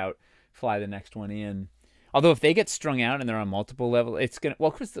fly that out, fly the next one in. Although if they get strung out and they're on multiple levels, it's gonna.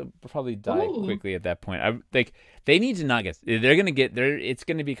 Well, Chris will probably die quickly at that point. They need to not get. They're gonna get there. It's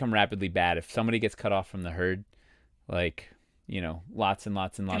gonna become rapidly bad if somebody gets cut off from the herd. Lots and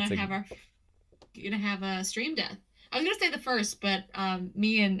lots and lots of. You're gonna have a stream death. I was gonna say the first, but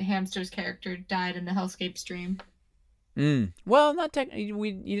me and Hamster's character died in the Hellscape stream. Well, not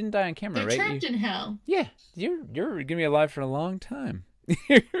technically. You didn't die on camera, right? They're trapped in hell. Yeah, you're gonna be alive for a long time.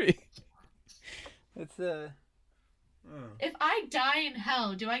 It's If I die in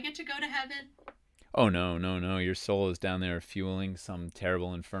hell, do I get to go to heaven? Oh no! Your soul is down there fueling some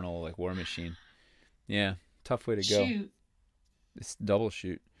terrible infernal war machine. Yeah, tough way to go. Shoot. It's double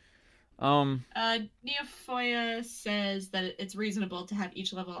shoot. Neophoia says that it's reasonable to have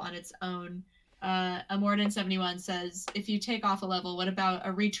each level on its own. Amorden71 says, if you take off a level, what about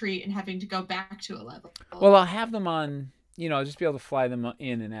a retreat and having to go back to a level? Well, I'll have them on, I'll just be able to fly them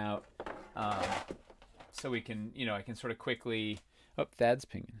in and out. So we can, I can sort of quickly... Oh, Thad's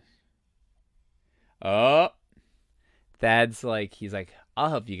pinging. Oh, Thad's he's like, I'll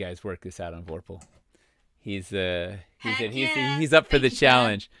help you guys work this out on Vorpal. He's up for the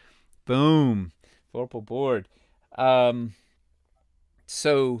challenge. Boom. Vorpal board.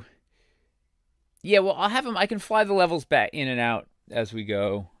 So, yeah, well, I'll have them. I can fly the levels back in and out as we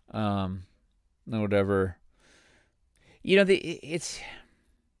go. Whatever. It's.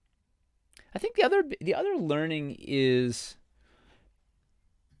 I think the other learning is.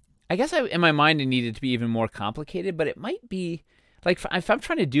 I guess in my mind it needed to be even more complicated, but it might be if I'm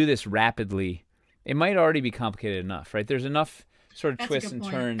trying to do this rapidly, it might already be complicated enough, right? There's enough sort of twists and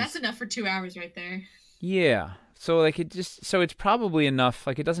turns. That's enough for 2 hours right there. Yeah. So it's probably enough.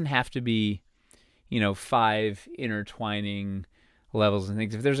 It doesn't have to be, 5 intertwining levels and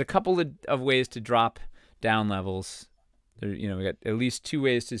things. If there's a couple of ways to drop down levels, there, we got at least 2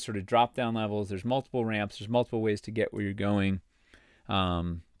 ways to sort of drop down levels. There's multiple ramps. There's multiple ways to get where you're going.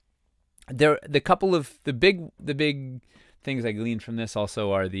 The big things I gleaned from this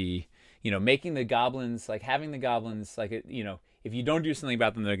also are the, making the goblins, like having the goblins, like, if you don't do something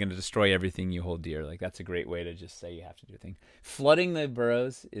about them, they're going to destroy everything you hold dear. Like, that's a great way to just say you have to do a thing. Flooding the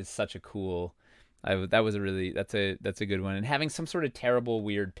burrows is such a cool, that's a good one. And having some sort of terrible,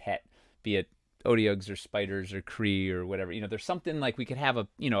 weird pet, be it Odiogs or spiders or Kree or whatever, there's something like we could have a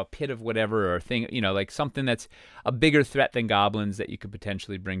pit of whatever or a thing, like something that's a bigger threat than goblins that you could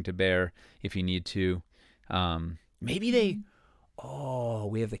potentially bring to bear if you need to. Maybe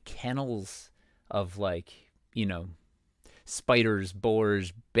we have the kennels of like, spiders,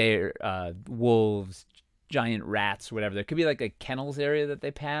 boars, bear, wolves, giant rats, whatever. There could be like a kennels area that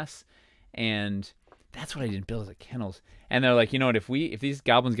they pass, and that's what I didn't build, is the kennels. And they're like, you know what? If these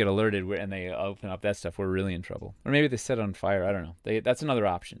goblins get alerted and they open up that stuff, we're really in trouble. Or maybe they set it on fire. I don't know. That's another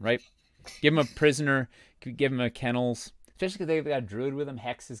option, right? Give them a prisoner. Give them a kennels. Especially because they've got a druid with them.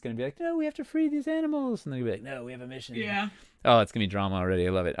 Hex is going to be like, no, we have to free these animals. And they're going to be like, no, we have a mission. Yeah. Oh, it's going to be drama already.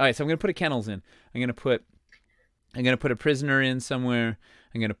 I love it. All right, so I'm going to put a kennels in. I'm going to put a prisoner in somewhere.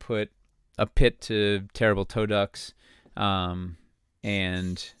 I'm going to put a pit to terrible toe ducks.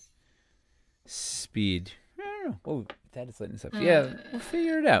 And speed. I don't know. Oh, that is letting us up. Yeah, we'll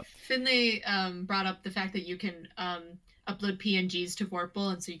figure it out. Finley brought up the fact that you can upload PNGs to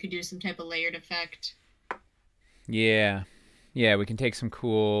Vorpal, and so you could do some type of layered effect. Yeah, we can take some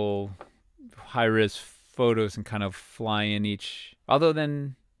cool high-res photos and kind of fly in each. Although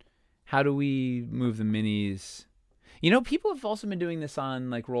then, how do we move the minis? People have also been doing this on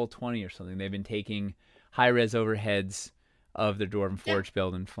like Roll20 or something. They've been taking high-res overheads of the Dwarven Forge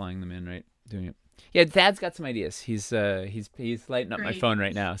build and flying them in, right? Doing it. Yeah, Thad's got some ideas. He's lighting up my phone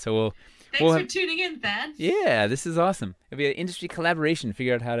right now. So Thanks for tuning in, Thad. Yeah, this is awesome. It'll be an industry collaboration.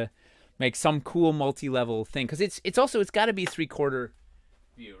 Figure out how to make some cool multi-level thing, because it's got to be 3/4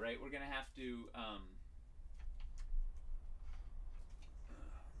 view, right? We're gonna have to.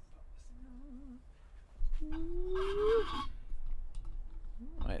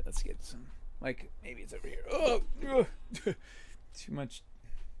 All right, let's get some. Like maybe it's over here. Oh, too much.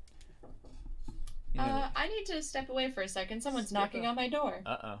 I need to step away for a second. Someone's knocking on my door.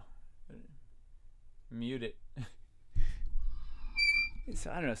 Mute it. So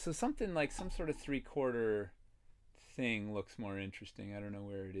I don't know. So something like some sort of 3/4 thing looks more interesting. I don't know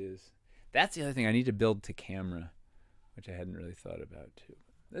where it is. That's the other thing I need to build to camera, which I hadn't really thought about too.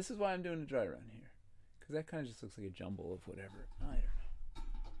 This is why I'm doing a dry run here, because that kind of just looks like a jumble of whatever. I don't know.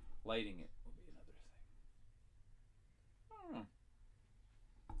 Lighting it will be another thing. I don't know.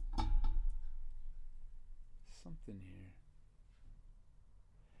 Something here.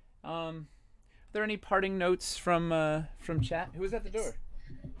 Are there any parting notes from chat? Who was at the door?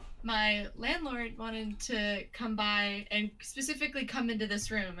 My landlord wanted to come by and specifically come into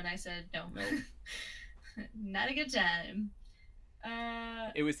this room, and I said no. Not a good time.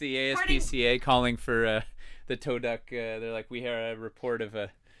 It was the ASPCA calling for the toe duck. They're like, we hear a report of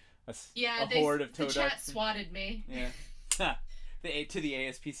a horde of toe ducks. The chat swatted me. Yeah. To the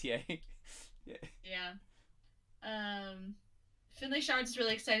ASPCA. Yeah. Finley Shard's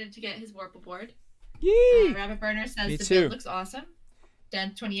really excited to get his Warple board. Yee! Rabbit Burner says Me the too. build looks awesome.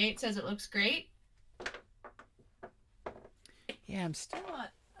 Dan28 says it looks great. Yeah, I'm still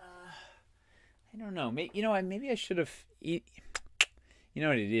not. I don't know. Maybe I should have. You know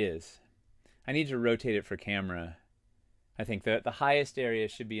what it is? I need to rotate it for camera. I think the highest area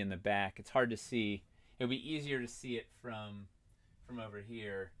should be in the back. It's hard to see. It would be easier to see it from over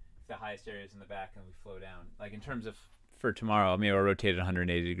here if the highest area is in the back and we flow down. Like in terms of for tomorrow, maybe I'll rotate it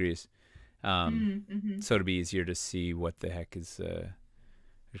 180 degrees. So it'll be easier to see what the heck is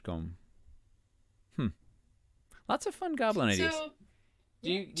going. Lots of fun goblin ideas. So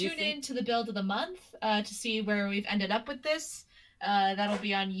do you tune think... in to the build of the month to see where we've ended up with this. That'll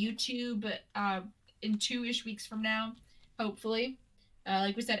be on YouTube in 2-ish weeks from now, hopefully.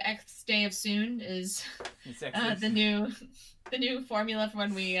 Like we said, X day of soon is the new formula for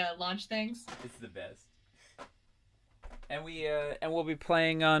when we launch things. It's the best. And we'll be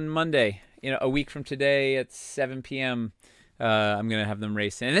playing on Monday. A week from today at 7 p.m. I'm gonna have them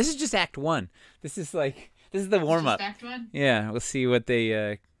race in. And this is just Act 1. This is the warm up. Act 1. Yeah, we'll see what they.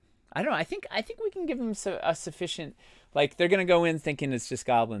 I don't know. I think we can give them a sufficient. Like they're gonna go in thinking it's just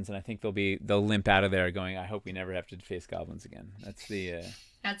goblins, and I think they'll limp out of there going, I hope we never have to face goblins again. That's the.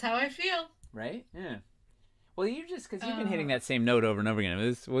 That's how I feel. Right? Yeah. Well, because you've been hitting that same note over and over again.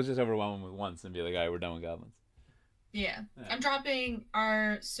 We'll just overwhelm them with once and be like, all right, we're done with goblins. Yeah. Yeah. I'm dropping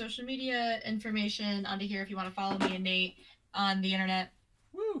our social media information onto here if you want to follow me and Nate on the internet.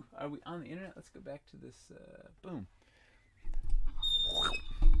 Woo! Are we on the internet? Let's go back to this. Boom.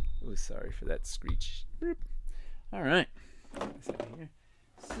 Oh, sorry for that screech. All right. So,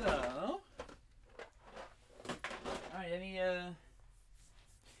 all right.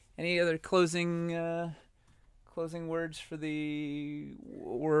 Any other closing words for the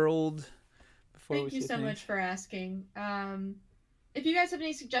world before Thank we you say so thanks? much for asking. If you guys have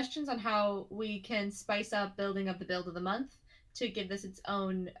any suggestions on how we can spice up building of the build of the month to give this its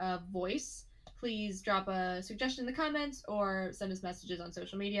own voice, please drop a suggestion in the comments or send us messages on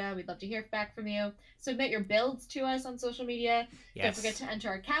social media. We'd love to hear back from you. Submit your builds to us on social media. Yes. Don't forget to enter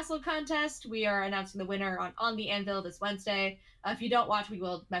our castle contest. We are announcing the winner on the Anvil this Wednesday. If you don't watch, we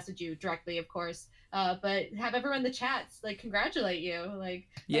will message you directly, of course. But have everyone in the chats like congratulate you, like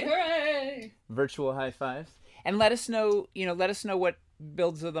hooray! Virtual high fives, and let us know. Let us know what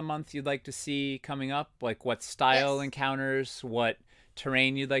builds of the month you'd like to see coming up. Like what style encounters, what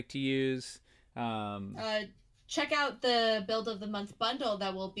terrain you'd like to use. Check out the build of the month bundle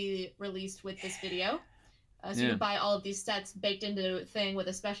that will be released with this video. You can buy all of these sets baked into a thing with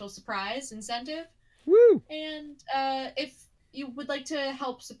a special surprise incentive. Woo! And if you would like to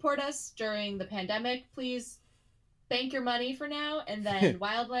help support us during the pandemic, please bank your money for now, and then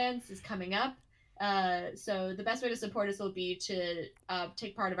Wildlands is coming up. So the best way to support us will be to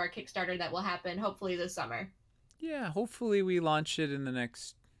take part of our Kickstarter that will happen hopefully this summer. Yeah, hopefully we launch it in the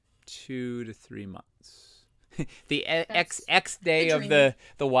next 2 to 3 months. The X day of the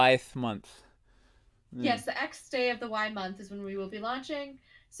Yth month. Yes, the X day of the Y month is when we will be launching.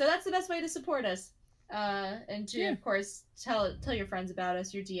 So that's the best way to support us. And to, of course, tell your friends about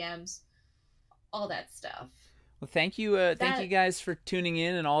us, your DMs, all that stuff. Well, thank you guys for tuning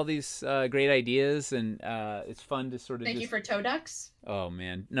in and all these great ideas, and it's fun to sort of. Thank you for toe ducks. Oh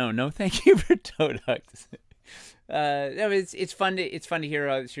man, no, thank you for toe ducks. It's fun to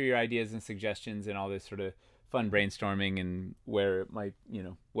hear your ideas and suggestions and all this sort of fun brainstorming and where it might,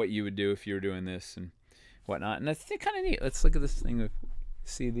 what you would do if you were doing this and whatnot, and that's kind of neat. Let's look at this thing.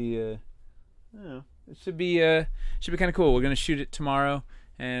 See the. I don't know. It should be kind of cool. We're gonna shoot it tomorrow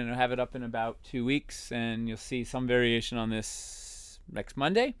and I'll have it up in about 2 weeks, and you'll see some variation on this next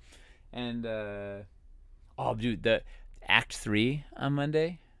Monday. And oh, dude, the Act 3 on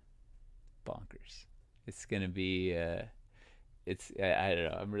Monday, bonkers. It's gonna be. I don't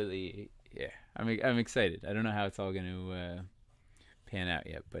know. I'm really I'm excited. I don't know how it's all gonna pan out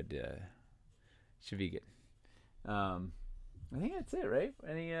yet, but should be good. I think that's it, right?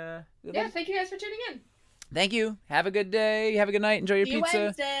 Thank you guys for tuning in. Thank you. Have a good day. Have a good night. Enjoy your pizza. See you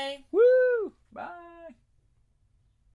Wednesday.